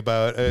complaining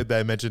about that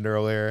I mentioned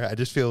earlier. I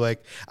just feel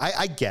like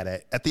I get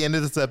it. At the end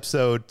of this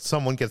episode,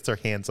 someone gets their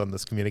hands on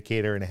this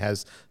communicator and it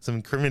has some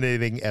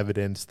incriminating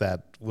evidence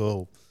that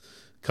will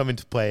come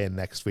into play in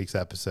next week's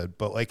episode.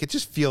 But like, it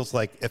just feels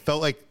like it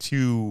felt like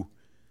too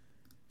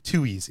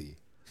easy.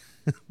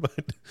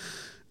 But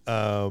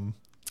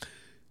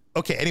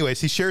okay. Anyways,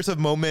 he shares a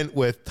moment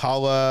with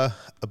Tala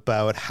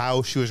about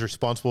how she was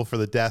responsible for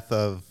the death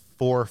of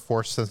 4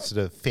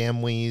 Force-sensitive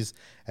families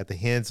at the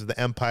hands of the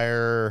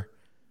Empire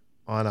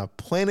on a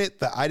planet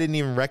that I didn't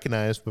even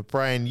recognize. But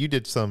Brian, you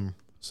did some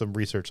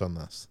research on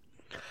this.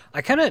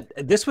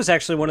 This was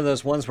actually one of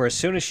those ones where as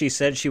soon as she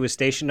said she was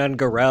stationed on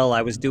Garel,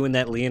 I was doing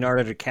that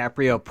Leonardo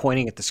DiCaprio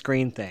pointing at the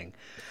screen thing.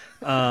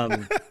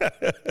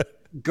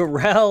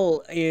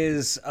 Garel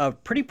is a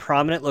pretty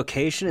prominent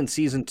location in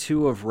season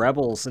 2 of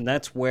Rebels, and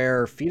that's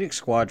where Phoenix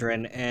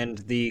Squadron and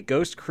the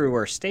Ghost Crew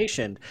are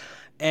stationed.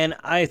 And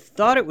I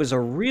thought it was a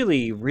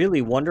really,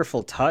 really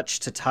wonderful touch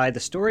to tie the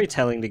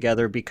storytelling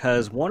together,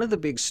 because one of the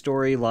big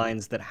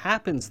storylines that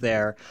happens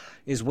there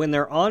is when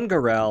they're on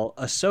Garel,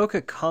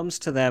 Ahsoka comes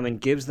to them and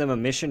gives them a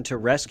mission to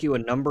rescue a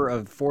number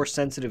of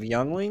Force-sensitive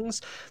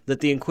younglings that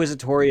the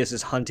Inquisitorius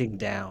is hunting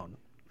down.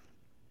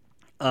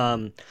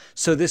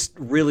 So this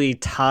really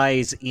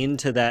ties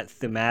into that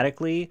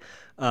thematically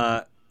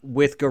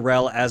with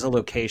Garel as a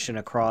location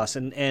across.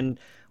 And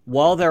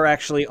while they're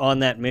actually on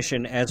that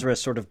mission, Ezra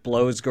sort of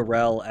blows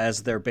Garel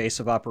as their base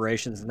of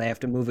operations, and they have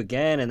to move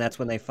again, and that's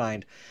when they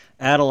find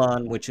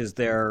Atollon, which is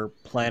their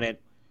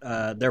planet,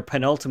 their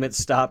penultimate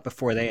stop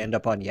before they end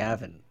up on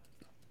Yavin.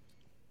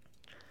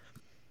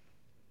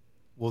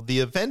 Well, the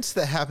events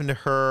that happened to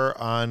her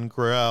on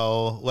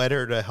Garel led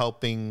her to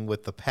helping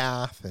with the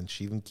path, and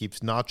she even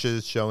keeps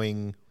notches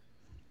showing...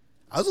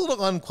 I was a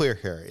little unclear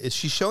here. Is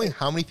she showing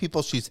how many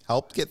people she's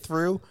helped get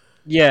through?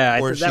 Yeah,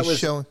 or is she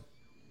showing...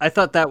 I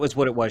thought that was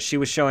what it was. She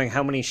was showing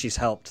how many she's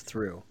helped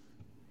through.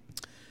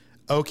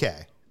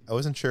 Okay. I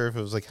wasn't sure if it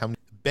was like how many.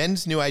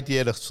 Ben's new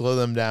idea to slow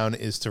them down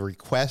is to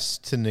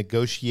request to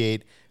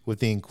negotiate with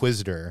the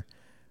Inquisitor.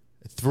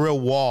 Through a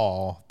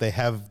wall, they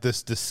have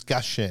this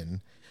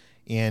discussion,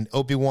 and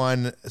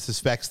Obi-Wan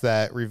suspects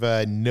that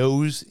Reva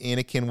knows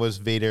Anakin was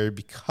Vader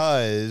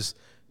because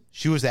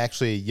she was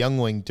actually a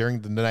youngling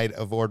during the night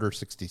of Order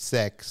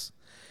 66.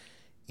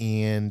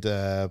 And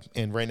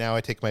right now I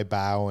take my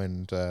bow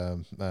and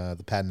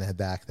the pat on the head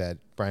back that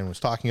Brian was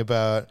talking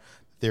about.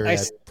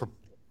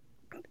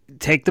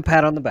 Take the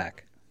pat on the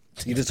back.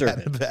 You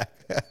deserve it.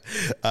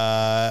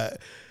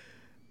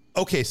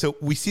 Okay, so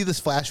we see this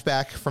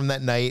flashback from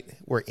that night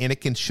where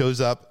Anakin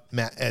shows up.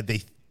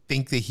 They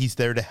think that he's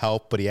there to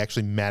help, but he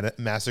actually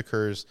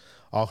massacres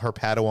all her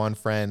Padawan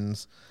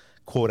friends.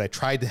 Quote, "I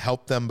tried to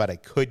help them, but I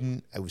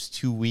couldn't. I was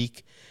too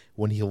weak.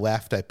 When he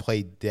left, I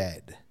played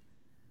dead."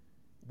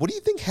 What do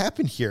you think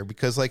happened here?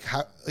 Because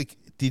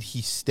did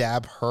he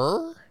stab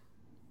her?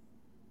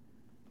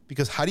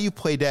 Because how do you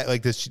play dead?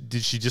 Like,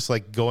 did she just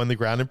like go on the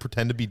ground and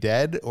pretend to be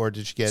dead, or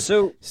did she get?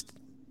 So,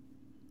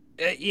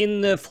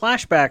 in the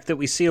flashback that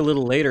we see a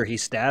little later, he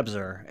stabs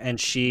her, and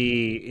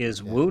she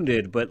is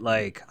wounded, but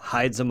like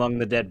hides among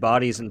the dead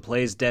bodies and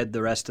plays dead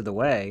the rest of the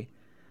way.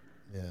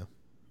 Yeah.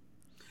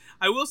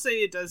 I will say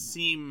it does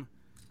seem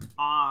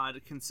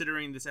odd,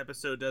 considering this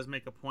episode does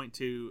make a point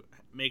to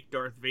make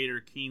Darth Vader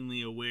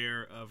keenly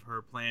aware of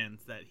her plans,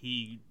 that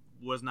he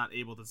was not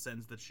able to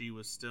sense that she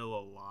was still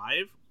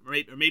alive. Or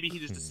maybe he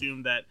just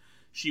assumed that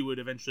she would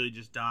eventually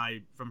just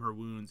die from her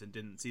wounds and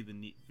didn't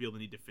feel the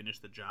need to finish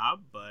the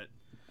job. But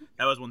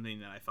that was one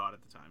thing that I thought at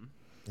the time.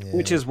 Yeah.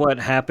 Which is what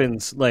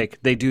happens. Like,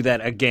 they do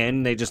that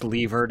again. They just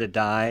leave her to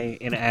die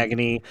in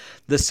agony.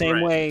 The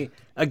same way,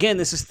 again,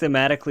 this is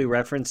thematically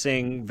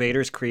referencing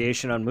Vader's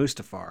creation on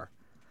Mustafar,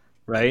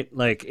 right?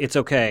 Like, it's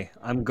okay.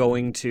 I'm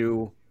going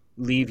to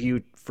leave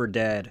you for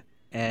dead.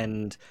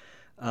 And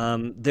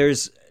there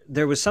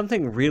was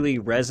something really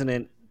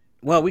resonant.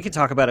 Well, we can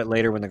talk about it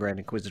later when the Grand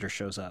Inquisitor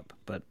shows up,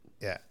 but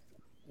yeah,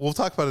 we'll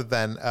talk about it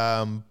then.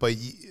 But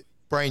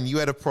Brian, you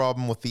had a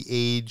problem with the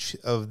age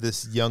of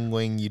this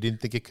youngling. You didn't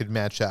think it could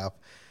match up.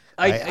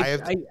 Go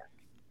ahead.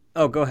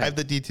 I have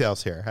the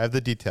details here.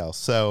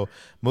 So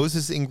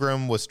Moses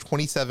Ingram was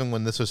 27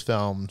 when this was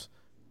filmed.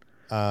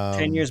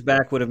 10 years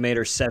back would have made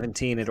her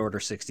 17 at Order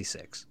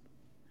 66.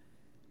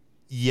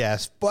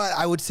 Yes, but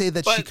I would say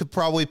that she could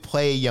probably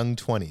play a young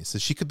 20s. So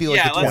she could be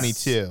like a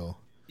 22.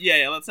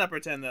 Yeah, let's not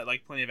pretend that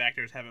like plenty of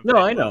actors haven't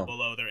played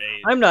below their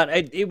age. I'm not.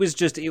 It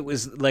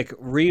was like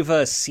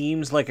Reva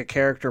seems like a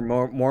character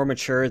more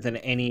mature than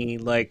any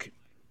like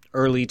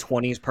early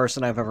 20s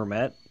person I've ever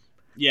met.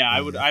 Yeah,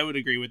 I would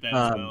agree with that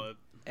as well.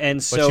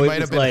 And so but she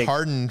might have been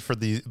hardened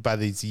by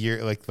these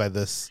years, like by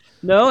this.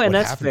 No, and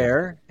that's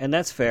fair.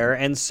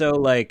 And so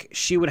like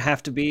she would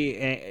have to be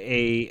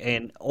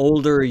an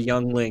older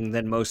youngling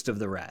than most of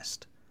the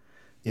rest,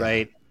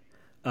 right?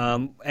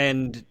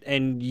 And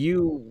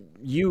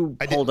you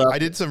pulled up. I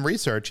did some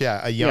research.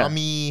 Yeah,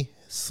 Ayami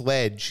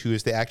Sledge, who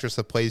is the actress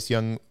that plays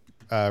young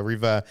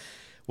Reva,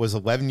 was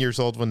 11 years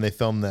old when they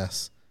filmed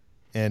this.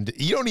 And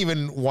you don't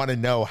even want to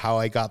know how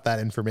I got that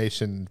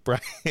information, Brian,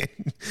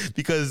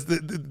 because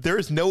there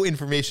is no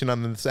information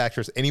on this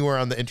actress anywhere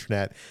on the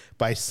internet.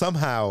 But I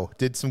somehow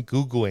did some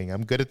Googling.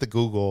 I'm good at the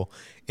Google,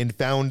 and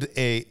found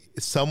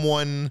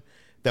someone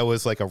that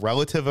was like a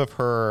relative of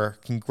her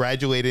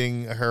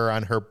congratulating her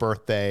on her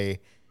birthday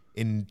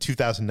in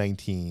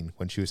 2019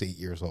 when she was 8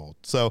 years old.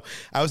 So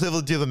I was able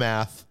to do the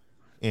math,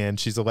 and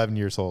she's 11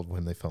 years old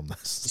when they filmed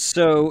this.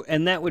 So,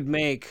 and that would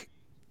make,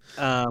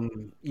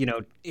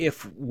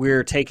 if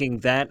we're taking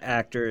that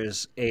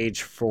actor's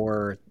age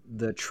for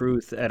the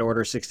truth at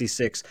Order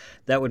 66,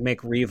 that would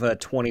make Reva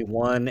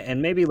 21.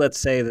 And maybe let's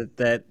say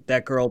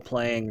that girl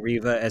playing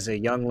Reva as a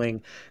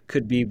youngling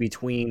could be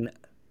between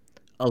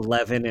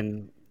 11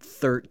 and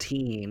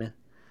 13,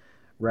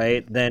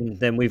 right?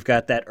 Then we've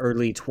got that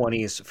early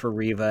 20s for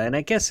Reva. And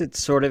I guess it's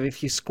sort of,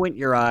 if you squint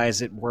your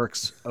eyes, it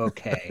works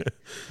okay.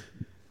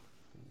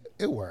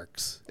 It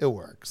works.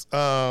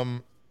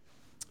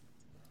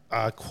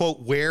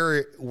 Quote,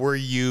 where were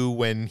you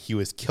when he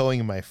was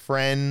killing my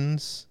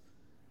friends?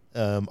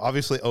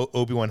 Obviously,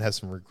 Obi-Wan has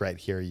some regret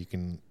here. You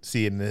can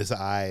see it in his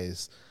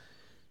eyes.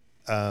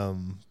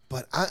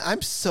 But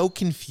I'm so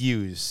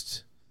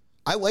confused.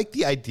 I like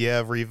the idea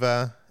of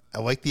Reva. I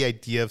like the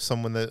idea of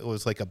someone that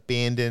was like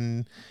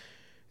abandoned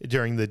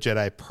during the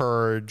Jedi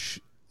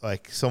Purge,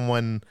 like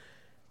someone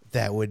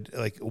that would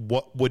like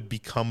what would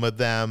become of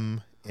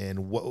them.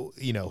 And what,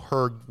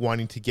 her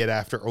wanting to get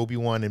after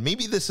Obi-Wan, and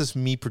maybe this is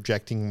me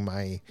projecting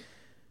my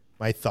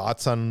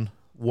thoughts on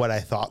what I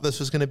thought this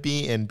was going to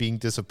be, and being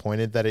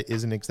disappointed that it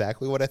isn't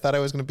exactly what I thought it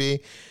was going to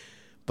be.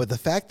 But the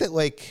fact that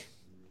like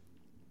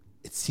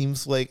it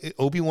seems like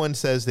Obi-Wan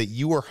says that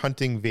you were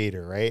hunting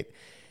Vader, right?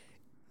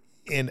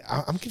 And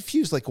I'm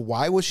confused. Like,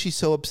 why was she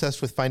so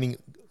obsessed with finding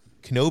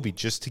Kenobi,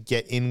 just to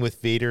get in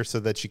with Vader so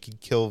that she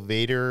could kill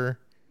Vader?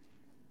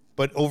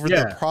 But over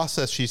the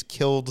process, she's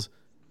killed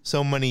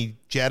so many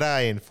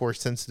Jedi and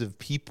Force-sensitive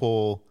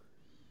people.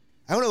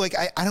 I don't know, like,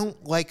 I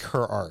don't like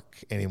her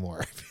arc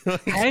anymore.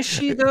 Has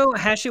she, though?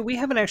 We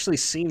haven't actually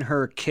seen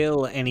her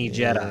kill any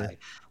Jedi.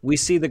 We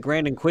see the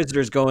Grand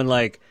Inquisitors going,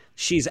 like,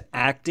 she's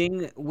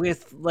acting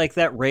with, like,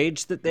 that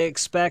rage that they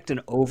expect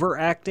and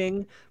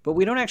overacting, but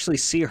we don't actually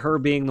see her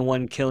being the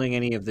one killing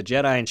any of the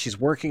Jedi, and she's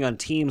working on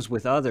teams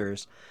with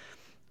others.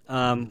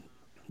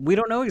 We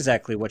don't know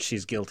exactly what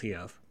she's guilty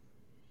of.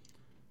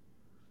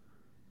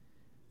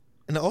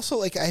 And also,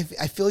 like, I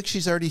feel like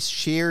she's already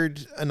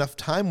shared enough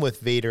time with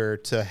Vader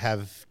to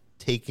have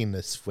taken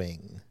the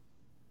swing.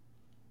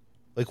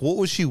 Like, what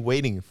was she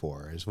waiting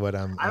for? Is what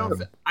I'm. I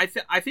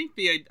think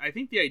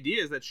the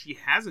idea is that she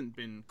hasn't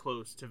been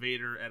close to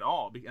Vader at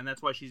all, and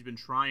that's why she's been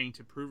trying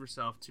to prove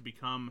herself to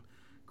become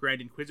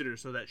Grand Inquisitor,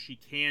 so that she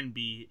can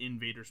be in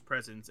Vader's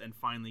presence and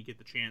finally get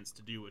the chance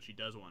to do what she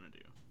does want to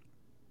do.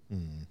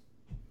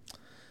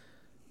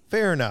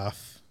 Fair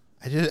enough.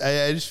 I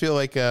just feel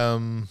like I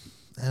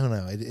don't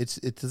know.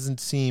 It doesn't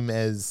seem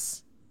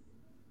as.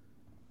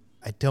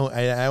 I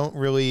don't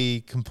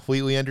really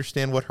completely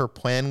understand what her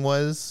plan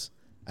was.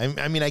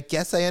 I mean, I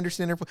guess I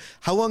understand her.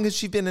 How long has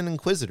she been an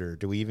Inquisitor?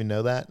 Do we even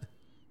know that?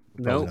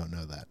 No, we don't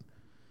know that.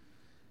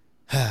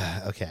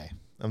 Okay,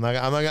 I'm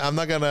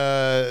not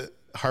gonna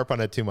harp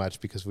on it too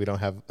much because we don't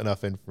have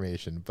enough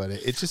information. But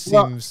it just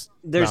seems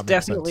there's not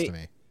make sense to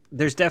me.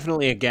 there's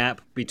definitely a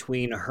gap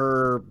between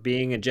her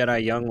being a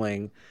Jedi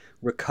youngling,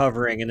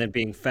 recovering, and then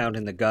being found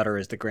in the gutter,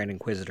 as the Grand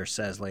Inquisitor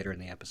says later in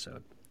the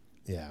episode.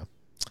 Yeah.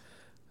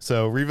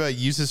 So Reva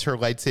uses her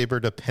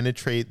lightsaber to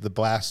penetrate the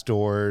blast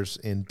doors,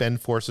 and Ben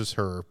forces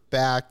her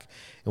back.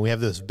 And we have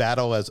this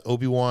battle as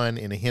Obi-Wan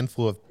and a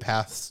handful of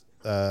past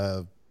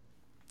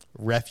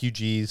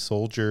refugees,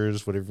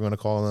 soldiers, whatever you want to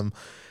call them,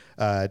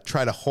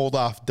 try to hold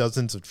off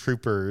dozens of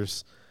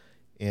troopers.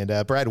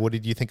 And Brad, what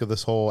did you think of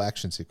this whole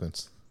action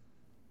sequence?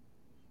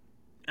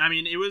 I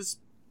mean, it was,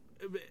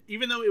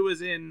 even though it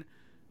was in,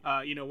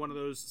 one of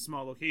those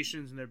small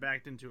locations and they're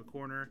backed into a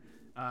corner,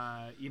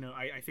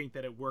 I think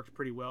that it worked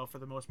pretty well for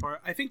the most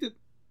part. I think that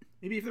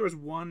maybe if there was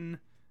one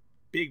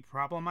big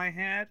problem I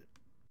had,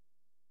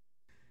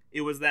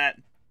 it was that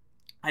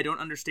I don't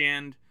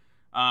understand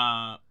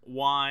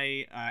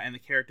why, and the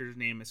character's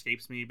name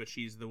escapes me, but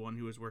she's the one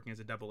who was working as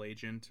a double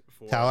agent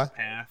for Tala?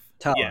 Path.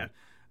 Tala. Yeah.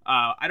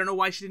 I don't know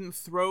why she didn't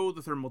throw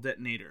the thermal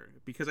detonator,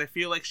 because I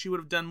feel like she would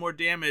have done more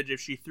damage if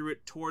she threw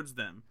it towards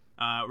them,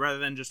 rather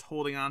than just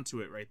holding on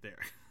to it right there.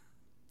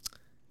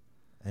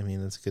 I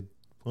mean, that's a good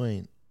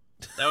point.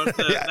 That was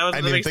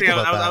the big thing.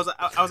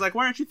 I was like,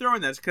 why aren't you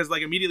throwing this? Because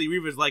like immediately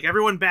Reva's like,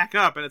 everyone back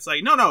up, and it's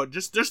like, no,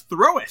 just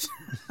throw it.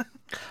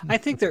 I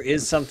think there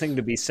is something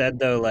to be said,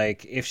 though.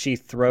 Like, if she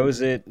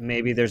throws it,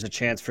 maybe there's a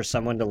chance for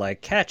someone to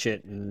like catch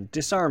it and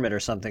disarm it or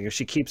something. If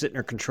she keeps it in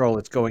her control,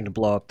 it's going to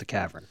blow up the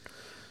cavern.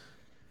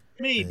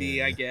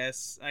 Maybe, I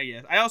guess.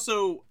 I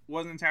also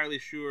wasn't entirely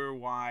sure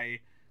why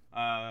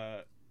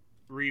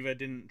Reva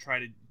didn't try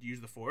to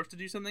use the Force to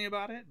do something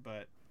about it,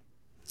 but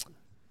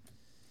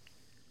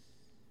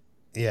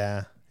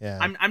Yeah.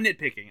 I'm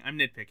nitpicking.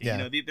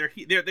 Yeah.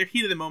 They're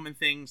heat of the moment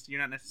things. You're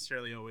not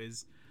necessarily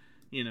always,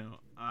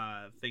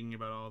 thinking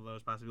about all of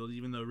those possibilities.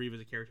 Even though Reva's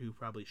a character who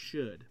probably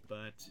should.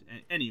 But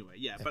anyway,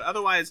 yeah. But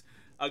otherwise,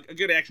 a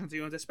good action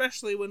sequence,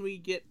 especially when we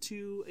get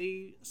to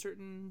a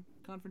certain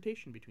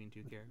confrontation between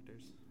two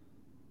characters.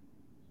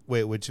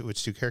 Wait,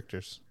 which two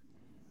characters?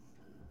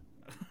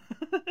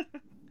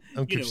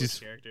 I'm confused.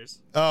 Which characters.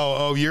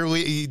 Oh, you're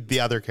the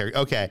other character.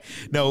 Okay.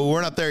 No,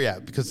 we're not there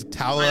yet because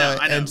Tala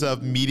I know. ends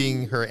up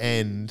meeting her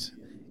end,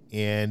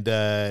 and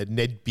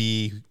Ned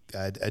B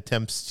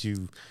attempts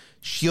to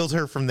shield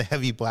her from the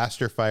heavy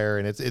blaster fire.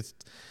 And is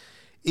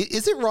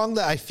it wrong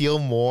that I feel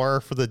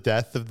more for the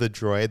death of the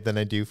droid than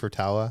I do for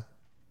Tala?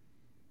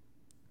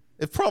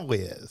 It probably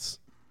is.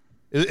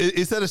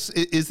 Is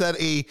that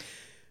a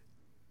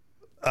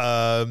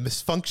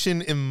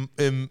misfunction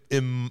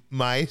in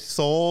my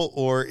soul,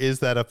 or is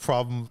that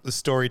a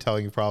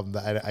storytelling problem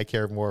that I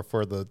care more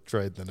for the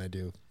droid than I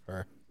do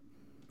for?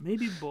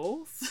 Maybe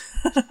both.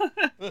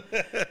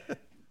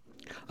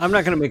 I'm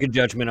not going to make a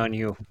judgment on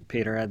you,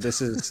 Peter.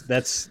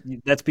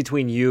 That's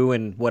between you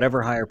and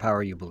whatever higher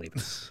power you believe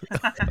in.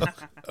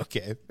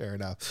 Okay, fair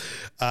enough.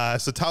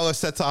 So Tala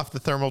sets off the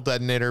thermal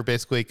detonator,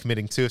 basically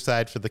committing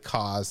suicide for the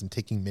cause and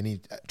taking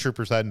many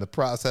troopers out in the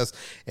process.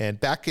 And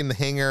back in the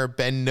hangar,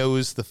 Ben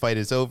knows the fight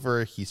is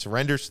over. He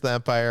surrenders to the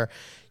Empire.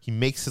 He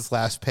makes his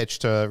last pitch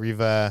to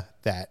Reva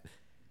that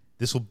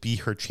this will be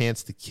her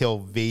chance to kill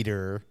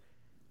Vader.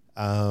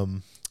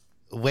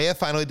 Leia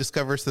finally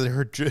discovers that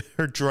her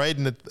droid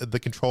in the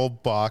control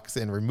box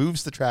and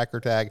removes the tracker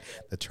tag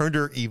that turned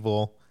her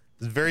evil.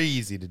 It's very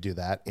easy to do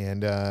that.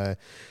 And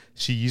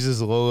she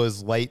uses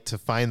Lola's light to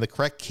find the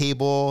correct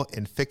cable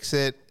and fix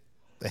it.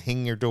 The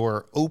hangar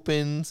door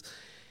opens.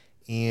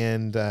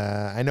 And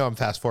I know I'm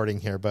fast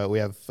forwarding here, but we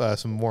have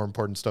some more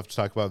important stuff to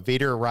talk about.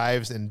 Vader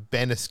arrives and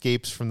Ben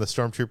escapes from the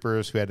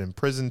stormtroopers who had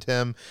imprisoned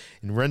him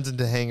and runs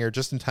into the hangar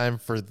just in time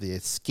for the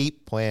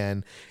escape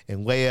plan.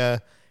 And Leia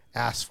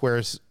asks,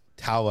 where's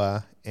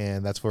Tala?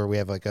 And that's where we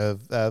have like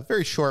a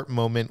very short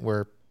moment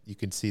where you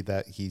can see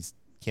that he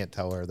can't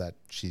tell her that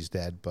she's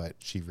dead, but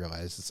she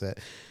realizes it.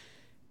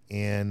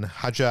 And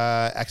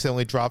Haja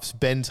accidentally drops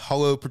Ben's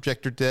holo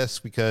projector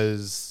disc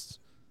because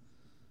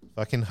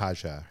fucking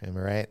Haja, am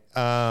I right?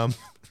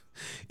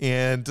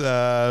 And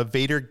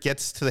Vader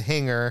gets to the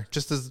hangar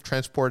just as the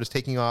transport is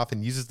taking off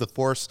and uses the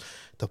Force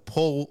to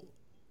pull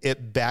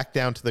it back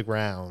down to the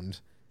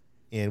ground.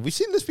 And we've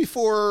seen this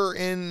before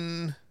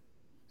in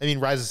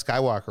Rise of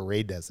Skywalker.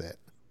 Rey does it,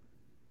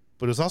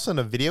 but it was also in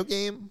a video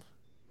game,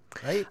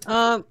 right?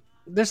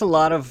 There's a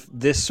lot of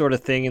this sort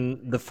of thing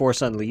in The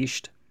Force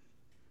Unleashed.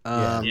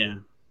 Yeah.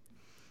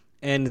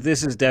 And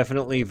this is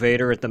definitely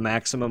Vader at the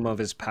maximum of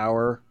his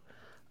power.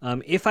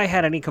 If I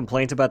had any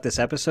complaint about this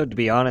episode, to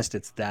be honest,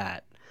 it's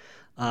that.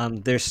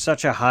 There's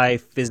such a high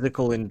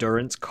physical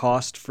endurance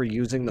cost for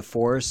using the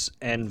Force,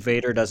 and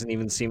Vader doesn't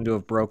even seem to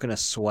have broken a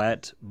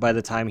sweat by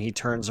the time he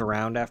turns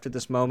around after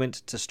this moment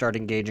to start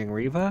engaging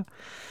Reva.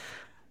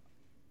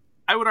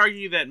 I would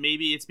argue that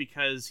maybe it's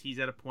because he's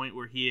at a point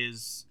where he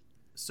is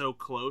so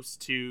close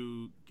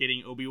to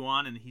getting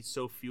Obi-Wan and he's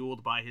so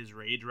fueled by his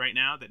rage right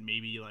now that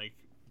maybe like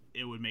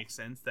it would make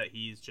sense that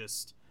he's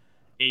just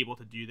able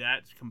to do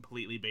that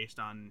completely based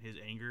on his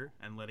anger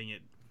and letting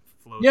it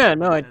flow. Yeah,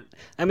 no,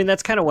 I mean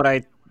that's kind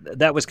of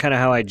that was kind of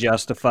how I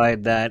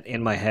justified that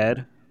in my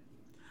head.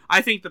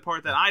 I think the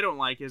part that I don't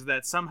like is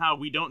that somehow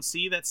we don't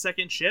see that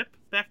second ship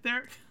back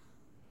there.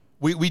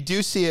 We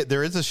do see it.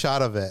 There is a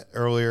shot of it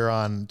earlier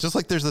on, just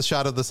like there's a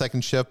shot of the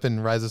second ship in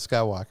Rise of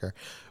Skywalker.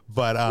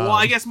 But well,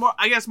 I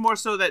guess more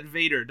so that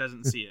Vader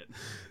doesn't see it.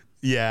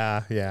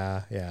 Yeah.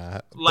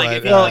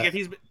 If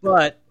he's.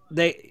 But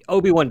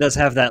Obi-Wan does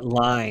have that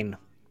line,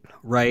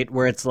 right,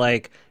 where it's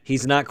like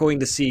he's not going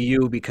to see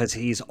you because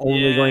he's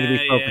only going to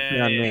be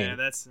focusing on me. Yeah,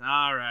 that's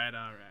all right.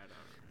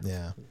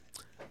 Yeah.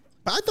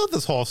 But I thought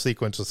this whole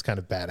sequence was kind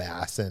of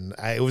badass, and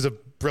it was a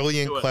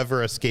brilliant,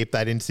 clever escape that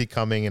I didn't see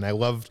coming, and I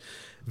loved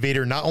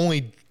Vader not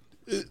only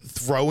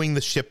throwing the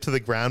ship to the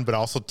ground, but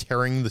also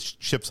tearing the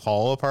ship's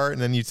hull apart,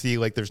 and then you see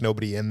like there's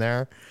nobody in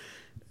there,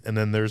 and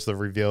then there's the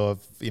reveal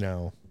of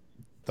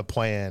the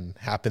plan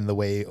happened the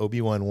way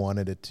Obi-Wan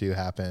wanted it to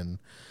happen,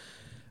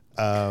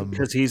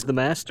 because he's the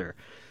master.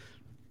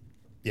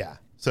 Yeah.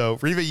 So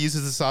Reva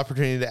uses this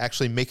opportunity to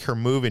actually make her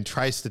move and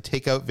tries to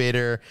take out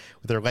Vader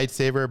with her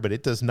lightsaber, but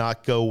it does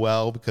not go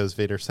well because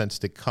Vader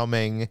sensed it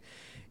coming.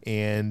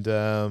 And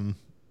this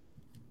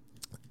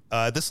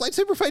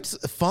lightsaber fight's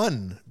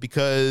fun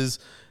because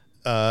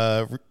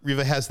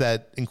Reva has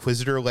that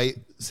Inquisitor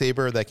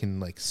lightsaber that can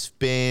like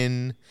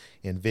spin,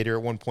 and Vader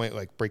at one point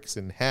like breaks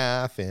in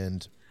half.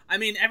 And I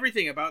mean,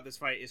 everything about this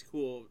fight is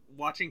cool.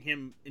 Watching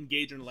him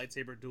engage in a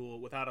lightsaber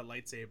duel without a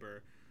lightsaber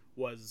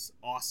was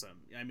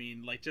awesome. I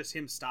mean, like just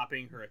him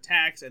stopping her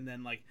attacks, and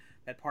then like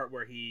that part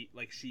where he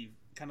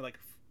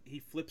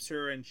flips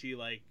her and she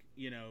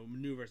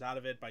maneuvers out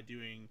of it by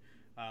doing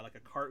like a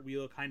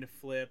cartwheel kind of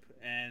flip.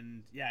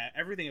 And yeah,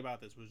 everything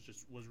about this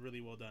was really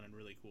well done and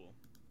really cool.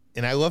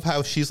 And I love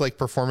how she's like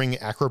performing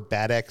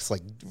acrobatics,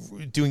 like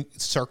doing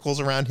circles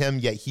around him,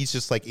 yet he's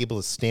just like able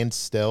to stand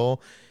still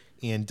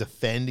and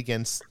defend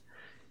against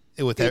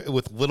it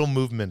with little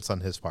movements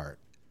on his part.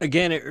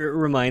 Again, it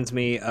reminds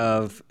me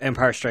of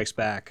Empire Strikes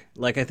Back.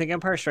 Like, I think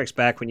Empire Strikes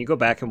Back, when you go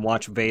back and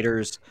watch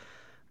Vader's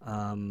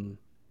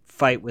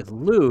fight with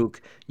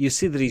Luke, you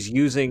see that he's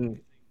using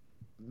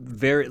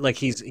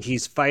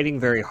he's fighting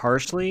very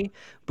harshly,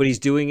 but he's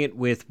doing it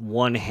with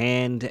one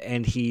hand,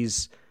 and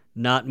he's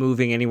not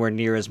moving anywhere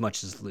near as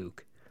much as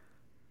Luke.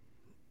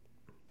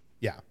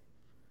 Yeah.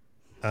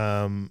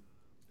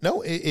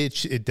 No,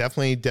 it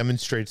definitely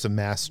demonstrates a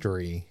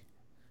mastery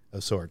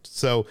of sorts.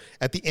 So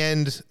at the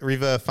end,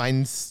 Reva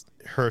finds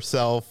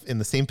herself in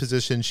the same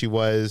position she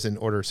was in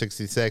Order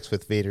 66,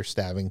 with Vader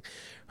stabbing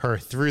her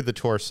through the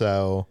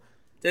torso.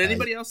 Did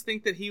anybody else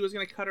think that he was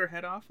going to cut her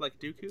head off like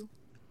Dooku?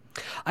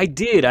 I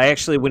did. I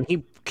actually, when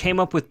he came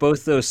up with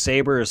both those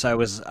sabers, I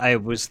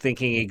was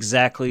thinking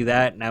exactly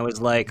that, and I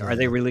was like, are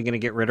they really going to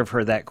get rid of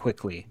her that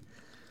quickly?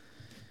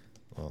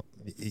 Well,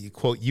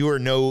 quote, "You are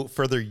no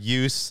further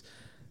use."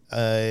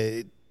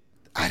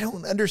 I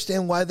don't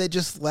understand why they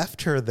just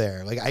left her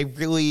there. Like, I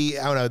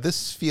don't know.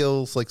 This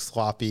feels like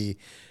sloppy.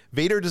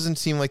 Vader doesn't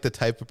seem like the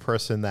type of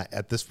person that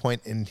at this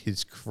point in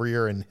his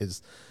career and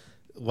his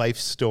life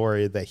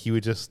story that he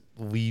would just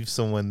leave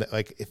someone that,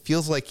 like, it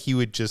feels like he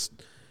would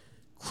just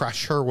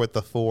crush her with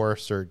the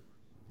Force or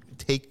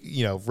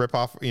rip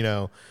off,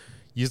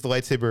 use the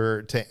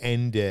lightsaber to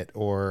end it,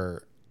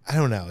 or I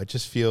don't know. It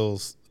just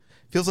feels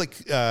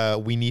like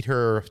we need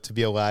her to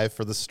be alive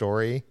for the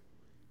story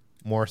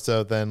more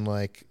so than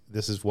like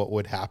this is what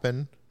would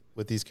happen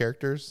with these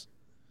characters,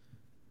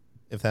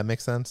 if that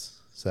makes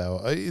sense. So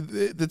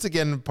that's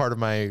again part of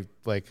my,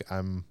 like,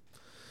 I'm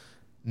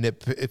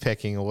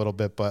nitpicking a little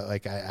bit, but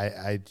like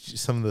I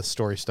some of the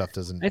story stuff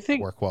doesn't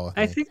work well with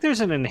me. I think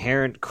there's an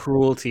inherent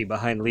cruelty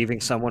behind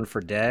leaving someone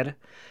for dead,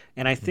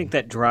 and I think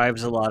that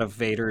drives a lot of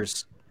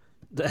Vader's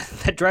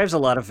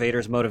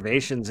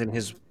motivations in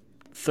his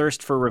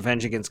thirst for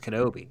revenge against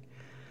Kenobi.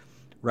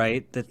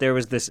 Right? That there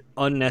was this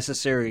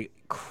unnecessary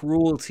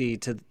cruelty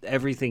to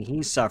everything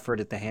he suffered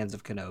at the hands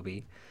of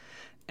Kenobi,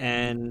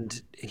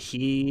 and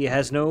he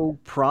has no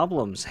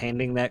problems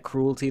handing that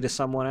cruelty to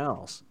someone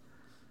else.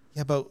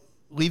 Yeah, but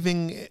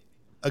leaving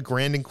a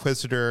Grand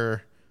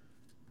Inquisitor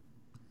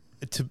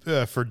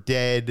for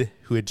dead,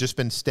 who had just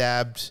been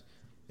stabbed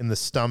in the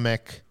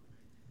stomach,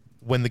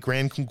 when the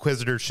Grand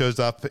Inquisitor shows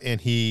up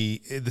and the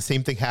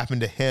same thing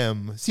happened to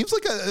him, seems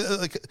like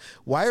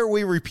why are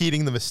we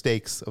repeating the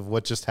mistakes of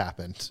what just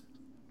happened?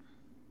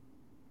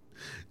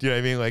 Do you know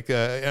what I mean? Like,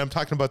 and I'm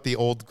talking about the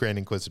old Grand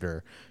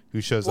Inquisitor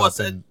who shows up,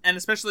 and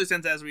especially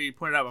since, as we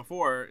pointed out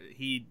before,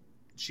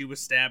 she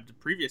was stabbed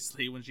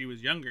previously when she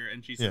was younger,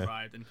 and she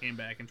survived and came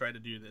back and tried to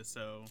do this.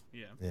 So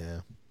yeah.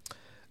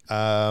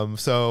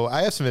 So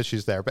I have some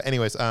issues there, but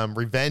anyways,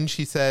 revenge,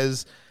 he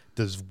says,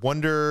 does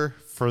wonder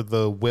for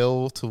the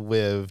will to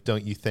live,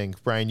 don't you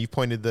think? Brian, you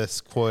pointed this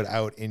quote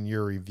out in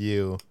your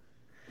review.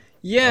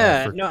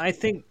 Yeah, no, I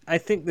think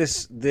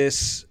this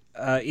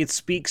it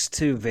speaks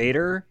to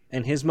Vader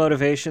and his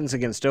motivations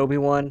against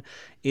Obi-Wan.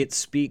 It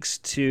speaks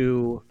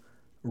to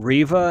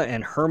Reva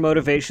and her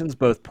motivations,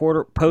 both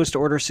post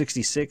Order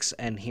 66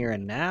 and here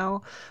and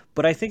now.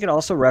 But I think it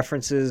also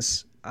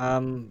references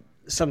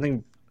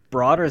something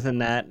broader than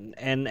that,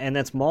 and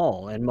that's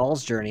Maul and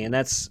Maul's journey, and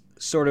that's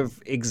sort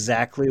of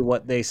exactly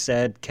what they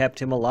said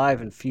kept him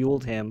alive and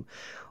fueled him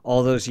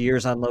all those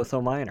years on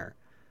Lotho Minor.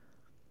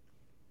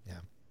 Yeah.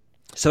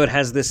 So it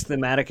has this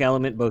thematic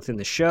element both in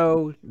the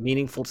show,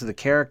 meaningful to the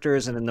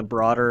characters, and in the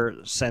broader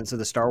sense of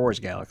the Star Wars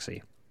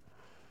galaxy.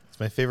 It's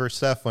my favorite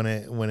stuff when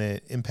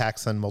it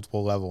impacts on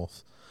multiple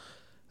levels.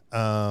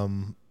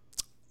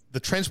 The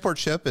transport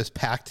ship is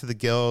packed to the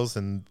gills,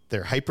 and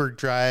their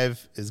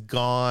hyperdrive is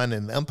gone,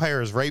 and the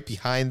Empire is right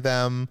behind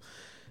them.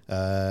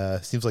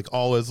 Seems like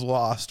all is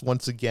lost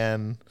once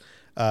again.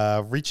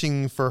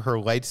 Reaching for her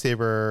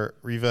lightsaber,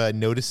 Reva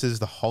notices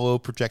the hollow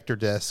projector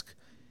disc,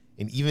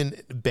 and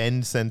even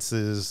Ben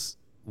senses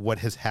what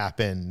has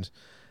happened.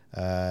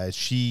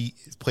 She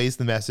plays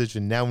the message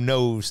and now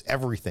knows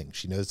everything.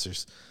 She knows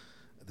there's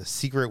the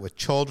secret with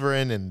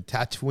children and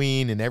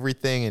Tatooine and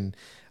everything, and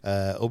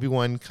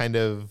Obi-Wan kind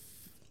of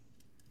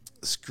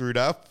screwed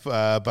up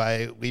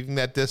by leaving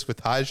that disc with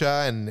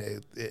Haja, and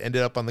it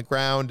ended up on the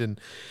ground.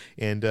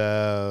 And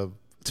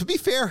to be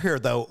fair here,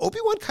 though,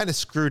 Obi-Wan kind of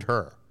screwed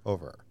her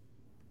over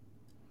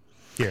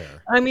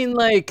here. I mean,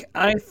 like,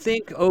 I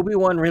think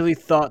Obi-Wan really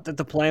thought that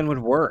the plan would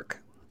work.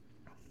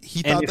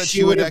 He thought that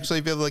she would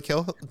actually be able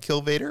to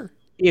kill Vader?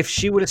 If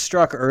she would have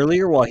struck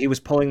earlier while he was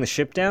pulling the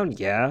ship down,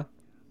 yeah.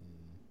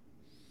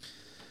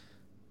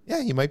 Yeah,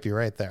 you might be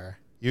right there.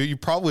 You're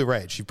probably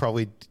right. She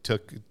probably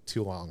took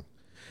too long.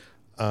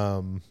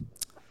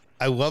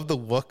 I love the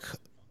look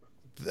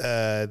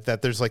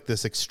that there's like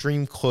this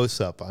extreme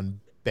close-up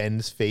on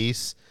Ben's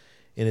face,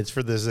 and it's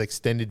for this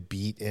extended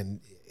beat, and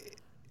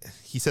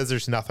he says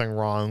there's nothing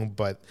wrong,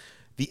 but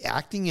the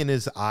acting in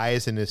his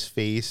eyes and his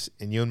face,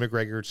 and Ewan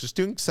McGregor is just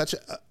doing such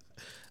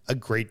a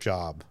great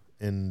job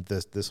in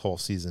this whole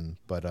season.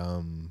 But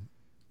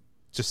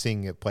just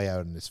seeing it play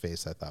out in his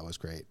face, I thought was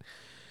great.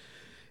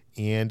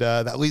 And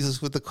that leaves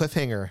us with the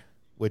cliffhanger,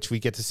 which we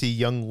get to see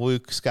young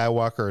Luke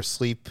Skywalker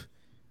asleep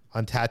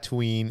on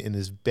Tatooine in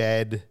his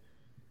bed.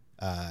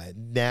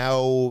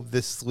 Now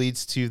this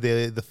leads to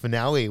the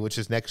finale, which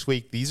is next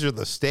week. These are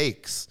the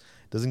stakes.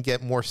 Doesn't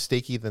get more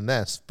stakey than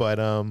this. But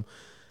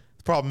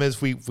the problem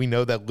is we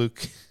know that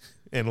Luke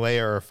and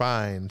Leia are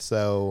fine.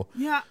 So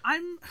yeah,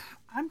 I'm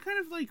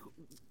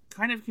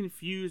kind of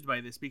confused by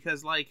this,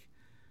 because like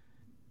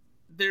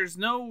there's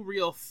no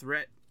real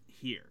threat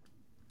here.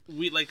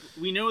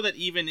 We know that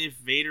even if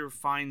Vader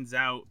finds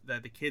out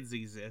that the kids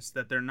exist,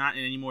 that they're not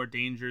in any more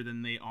danger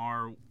than they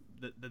are,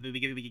 that they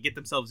get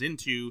themselves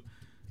into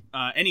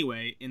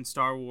anyway in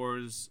Star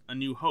Wars A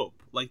New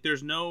Hope. Like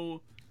there's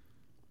no,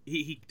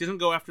 he doesn't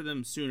go after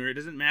them sooner. It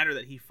doesn't matter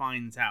that he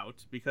finds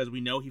out, because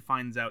we know he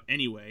finds out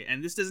anyway.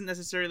 And this doesn't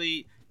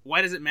necessarily,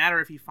 why does it matter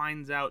if he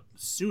finds out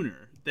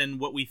sooner than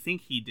what we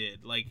think he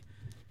did? Like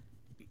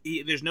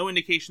there's no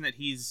indication that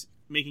he's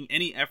making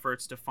any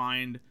efforts to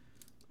find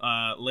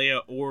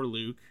Leia or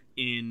Luke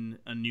in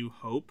A New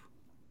Hope,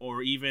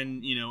 or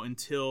even,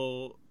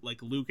 until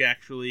like Luke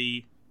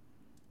actually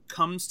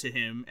comes to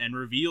him and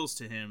reveals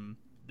to him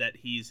that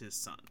he's his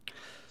son.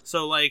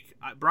 So like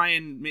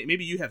Brian,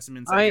 maybe you have some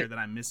insight here that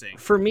I'm missing.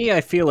 For me,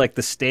 I feel like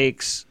the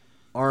stakes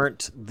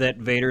aren't that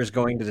Vader's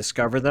going to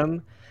discover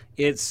them.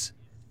 It's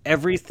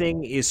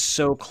everything is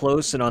so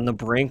close and on the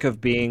brink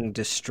of being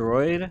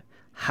destroyed.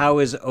 How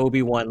is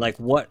Obi-Wan, like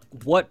what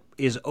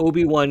is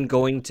Obi-Wan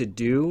going to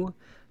do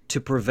to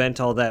prevent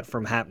all that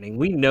from happening?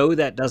 We know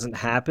that doesn't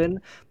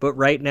happen, but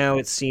right now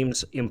it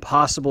seems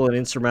impossible and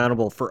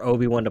insurmountable for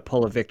Obi-Wan to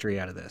pull a victory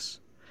out of this.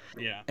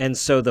 Yeah. And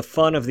so the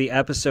fun of the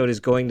episode is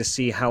going to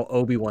see how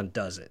Obi-Wan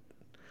does it.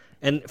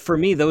 And for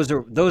me, those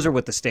are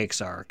what the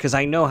stakes are, because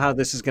I know how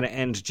this is going to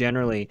end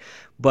generally,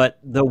 but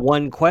the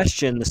one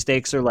question, the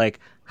stakes are like,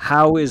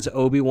 how is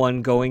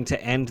Obi-Wan going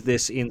to end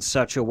this in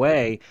such a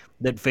way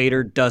that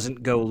Vader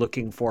doesn't go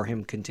looking for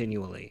him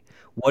continually?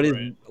 What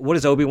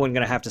is Obi-Wan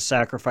going to have to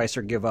sacrifice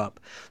or give up?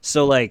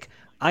 So like,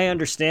 I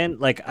understand,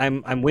 like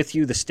I'm with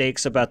you, the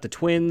stakes about the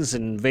twins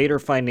and Vader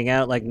finding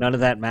out, like none of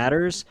that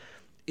matters.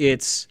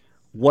 It's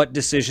what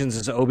decisions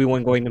is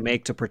Obi-Wan going to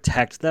make to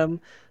protect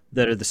them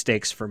that are the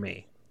stakes for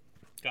me.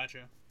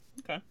 Gotcha.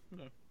 Okay.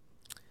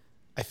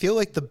 I feel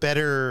like the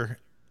better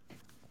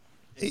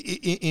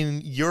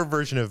in your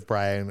version of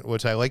Brian,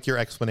 which I like your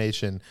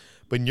explanation,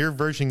 but in your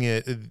version,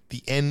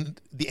 the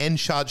end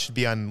shot should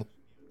be on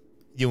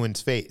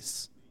Ewan's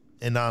face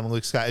and not on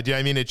Luke Skywalker. Do you know what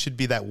I mean? It should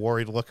be that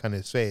worried look on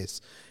his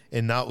face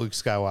and not Luke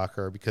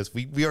Skywalker, because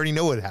we already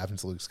know what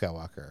happens to Luke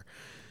Skywalker.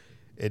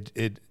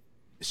 It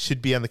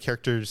should be on the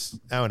characters.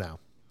 I don't know.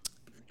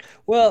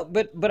 Well,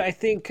 but I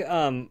think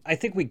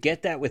we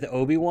get that with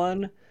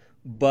Obi-Wan,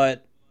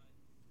 but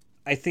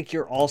I think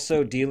you're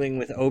also dealing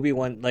with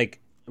Obi-Wan, like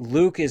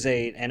Luke is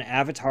an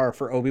avatar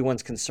for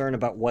Obi-Wan's concern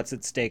about what's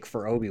at stake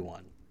for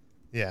Obi-Wan.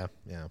 Yeah,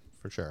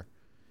 for sure.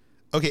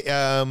 Okay,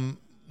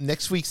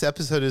 next week's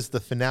episode is the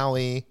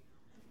finale.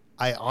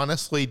 I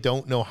honestly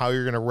don't know how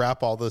you're going to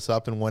wrap all this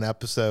up in one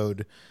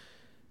episode.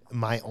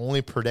 My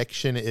only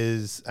prediction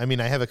is, I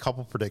have a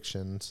couple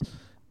predictions,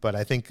 but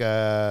I think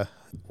we're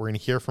going to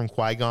hear from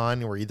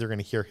Qui-Gon. We're either going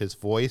to hear his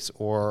voice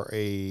or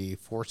a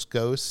Force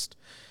ghost.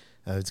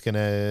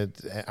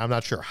 I'm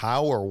not sure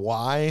how or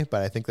why,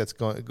 but I think that's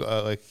going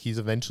he's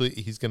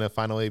going to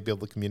finally be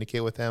able to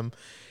communicate with him.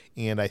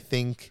 And I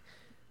think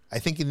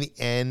in the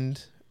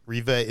end,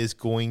 Reva is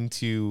going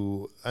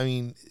to,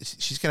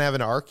 she's going to have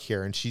an arc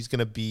here, and she's going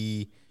to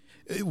be,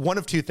 one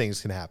of two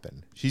things can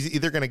happen. She's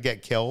either going to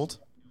get killed,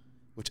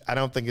 which I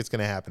don't think it's going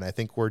to happen. I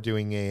think we're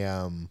doing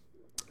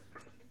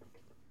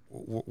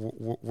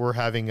we're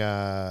having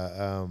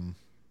a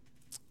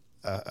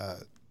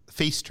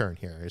face turn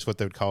here, is what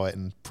they would call it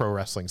in pro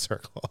wrestling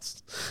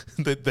circles.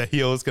 the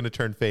heel is going to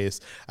turn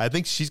face. I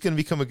think she's going to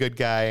become a good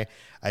guy.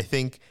 I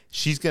think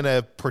she's going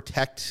to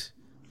protect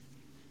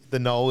the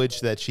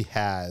knowledge that she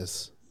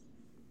has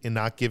and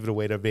not give it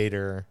away to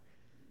Vader.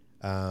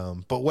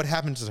 But what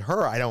happens to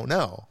her, I don't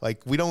know.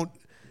 Like,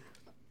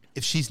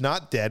 if she's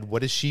not dead,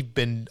 what has she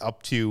been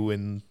up to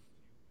in,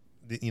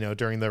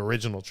 during the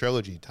original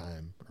trilogy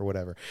time or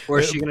whatever? Or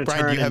is she going to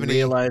turn and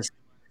realize?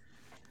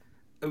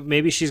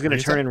 Maybe she's going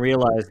to turn and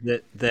realize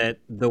that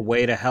the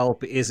way to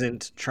help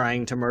isn't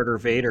trying to murder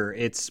Vader.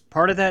 It's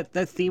part of that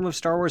theme of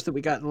Star Wars that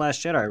we got in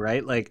Last Jedi,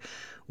 right? Like,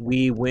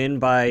 we win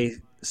by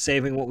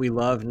saving what we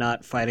love,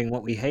 not fighting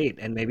what we hate.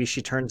 And maybe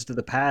she turns to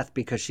the path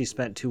because she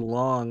spent too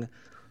long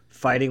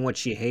fighting what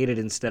she hated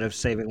instead of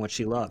saving what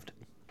she loved.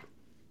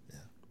 Yeah.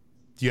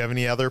 Do you have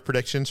any other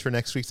predictions for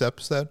next week's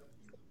episode?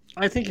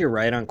 I think you're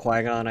right on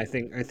Qui-Gon. I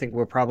think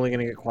we're probably going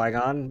to get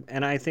Qui-Gon,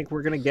 and I think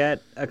we're going to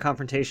get a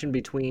confrontation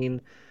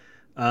between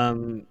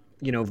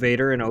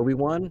Vader and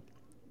Obi-Wan.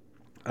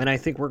 And I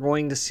think we're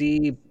going to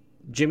see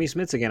Jimmy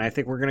Smits again. I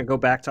think we're going to go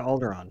back to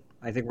Alderaan.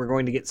 I think we're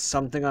going to get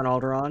something on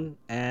Alderaan,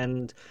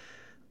 and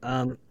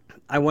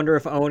I wonder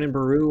if Owen and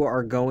Beru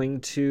are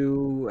going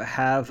to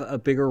have a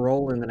bigger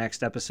role in the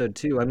next episode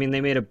too. I mean,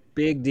 they made a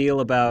big deal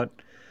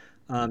about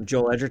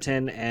Joel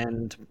Edgerton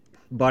and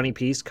Bonnie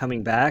Peace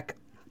coming back,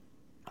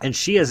 and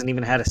she hasn't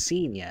even had a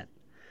scene yet,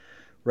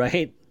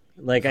 right?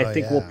 Like, I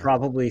think we'll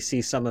probably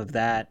see some of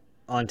that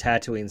on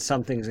Tatooine.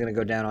 Something's going to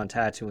go down on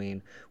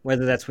Tatooine,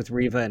 whether that's with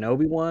Reva and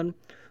Obi-Wan,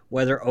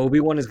 whether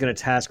Obi-Wan is going to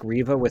task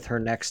Reva with her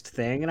next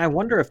thing. And I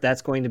wonder if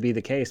that's going to be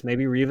the case.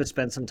 Maybe Reva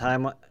spent some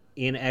time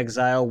in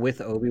exile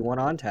with Obi-Wan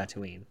on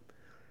Tatooine.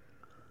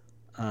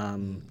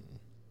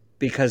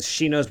 Because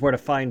she knows where to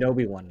find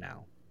Obi-Wan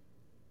now.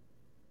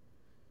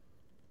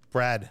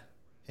 Brad,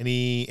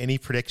 any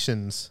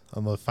predictions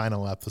on the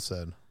final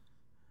episode?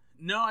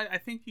 No, I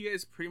think you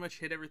guys pretty much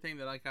hit everything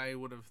that I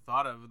would have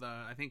thought of.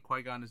 I think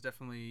Qui-Gon is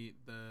definitely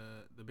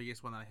the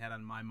biggest one that I had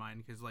on my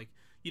mind, because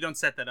you don't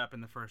set that up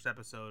in the first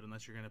episode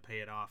unless you're going to pay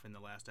it off in the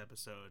last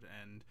episode.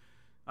 And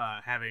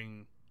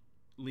having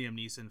Liam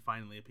Neeson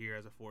finally appear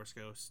as a Force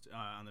ghost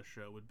on the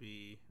show would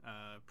be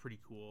pretty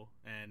cool,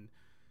 and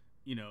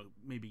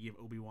maybe give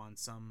Obi-Wan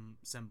some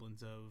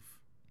semblance of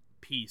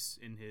peace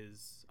in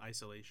his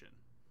isolation.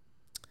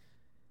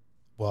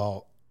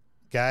 Well,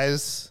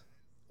 guys,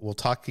 we'll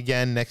talk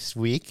again next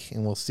week,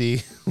 and we'll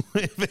see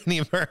if any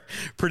of our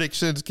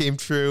predictions came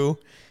true.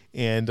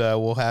 And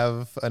we'll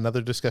have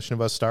another discussion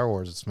about Star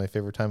Wars. It's my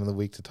favorite time of the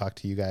week to talk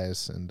to you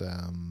guys.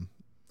 And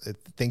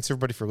thanks,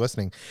 everybody, for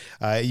listening.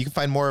 You can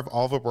find more of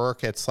all of our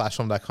work at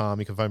slashfilm.com.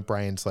 You can find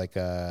Brian's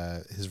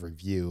his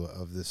review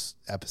of this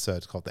episode.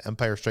 It's called The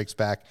Empire Strikes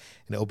Back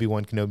and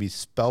Obi-Wan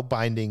Kenobi's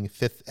Spellbinding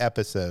 5th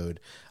episode.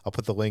 I'll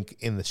put the link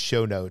in the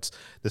show notes.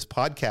 This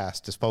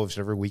podcast is published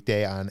every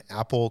weekday on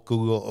Apple,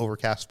 Google,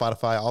 Overcast,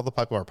 Spotify, all the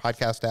popular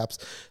podcast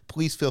apps.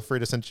 Please feel free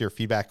to send your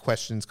feedback,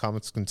 questions,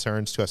 comments,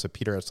 concerns to us at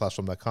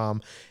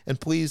peter@slashfilm.com. And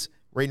please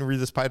rate and review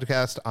this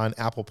podcast on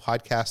Apple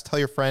Podcasts. Tell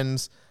your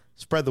friends,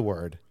 spread the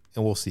word,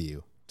 and we'll see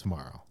you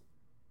tomorrow.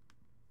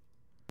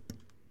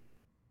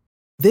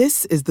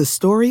 This is the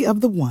story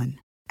of the one.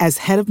 As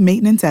head of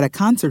maintenance at a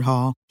concert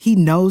hall, he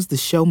knows the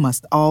show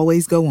must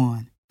always go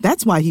on.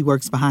 That's why he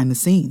works behind the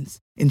scenes,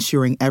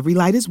 ensuring every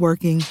light is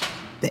working,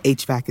 the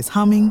HVAC is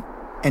humming,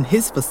 and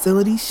his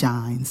facility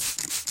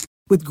shines.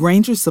 With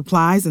Grainger's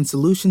supplies and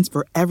solutions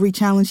for every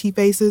challenge he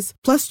faces,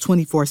 plus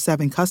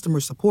 24/7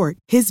 customer support,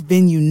 his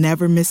venue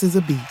never misses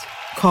a beat.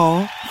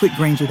 Call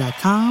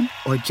quickgrainger.com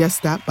or just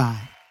stop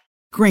by.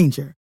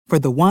 Grainger, for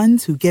the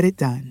ones who get it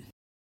done.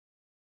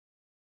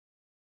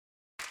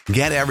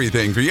 Get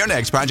everything for your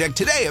next project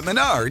today at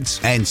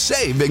Menards and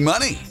save big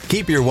money.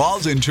 Keep your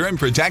walls and trim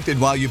protected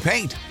while you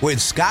paint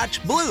with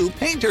Scotch Blue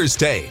Painter's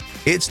Tape.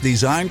 It's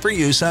designed for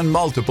use on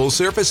multiple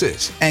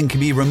surfaces and can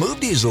be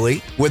removed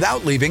easily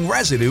without leaving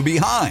residue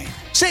behind.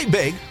 Save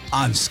big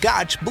on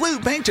Scotch Blue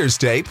Painter's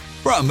Tape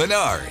from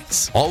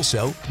Menards.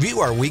 Also, view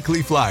our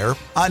weekly flyer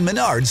on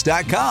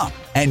menards.com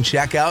and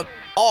check out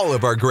all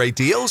of our great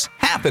deals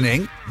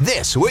happening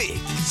this week.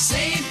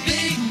 Save